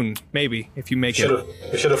soon, maybe, if you make it.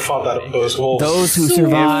 We should have fought those wolves. Those who If you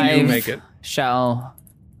survive make it. shall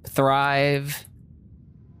thrive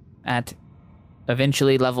at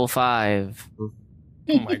eventually level 5.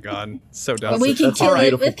 Oh my god, so dumb. We can kill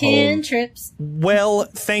it with cantrips. Well,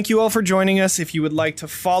 thank you all for joining us. If you would like to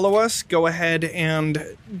follow us, go ahead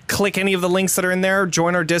and click any of the links that are in there.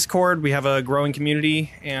 Join our Discord. We have a growing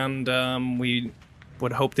community, and we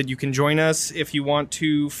would hope that you can join us. If you want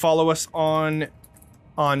to follow us on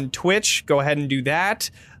Twitch, go ahead and do that.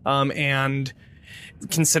 And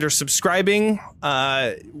consider subscribing.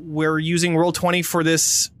 We're using Roll20 for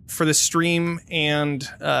this for the stream, and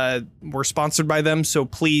we're sponsored by them. So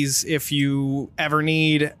please, if you ever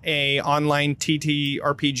need a online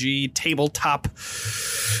TTRPG tabletop,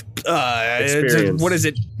 Experience. what is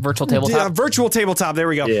it? Virtual tabletop. Virtual tabletop. There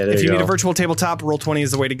we go. Yeah, there if you you need go. a virtual tabletop, Roll20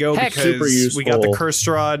 is the way to go. Heck, super because we got the useful. Cursed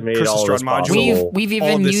Strahd Made all this module. possible. We've All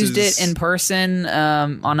even this used is- it in person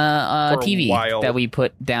on a For a TV while. that we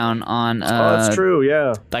put down on Oh, that's true.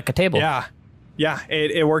 Yeah. like a table. Yeah,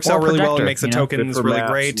 it works Or out really well. It projector, makes the you know? tokens Good for really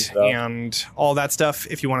maps great and stuff. and all that stuff.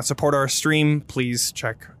 If you want to support our stream, please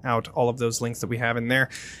check out all of those links that we have in there.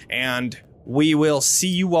 And we will see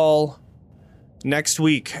you all next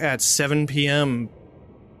week at 7 p.m.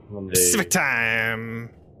 Monday. Pacific time.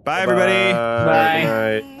 Bye, everybody.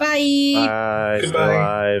 Bye. Bye. Bye. Stay Goodbye.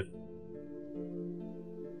 alive.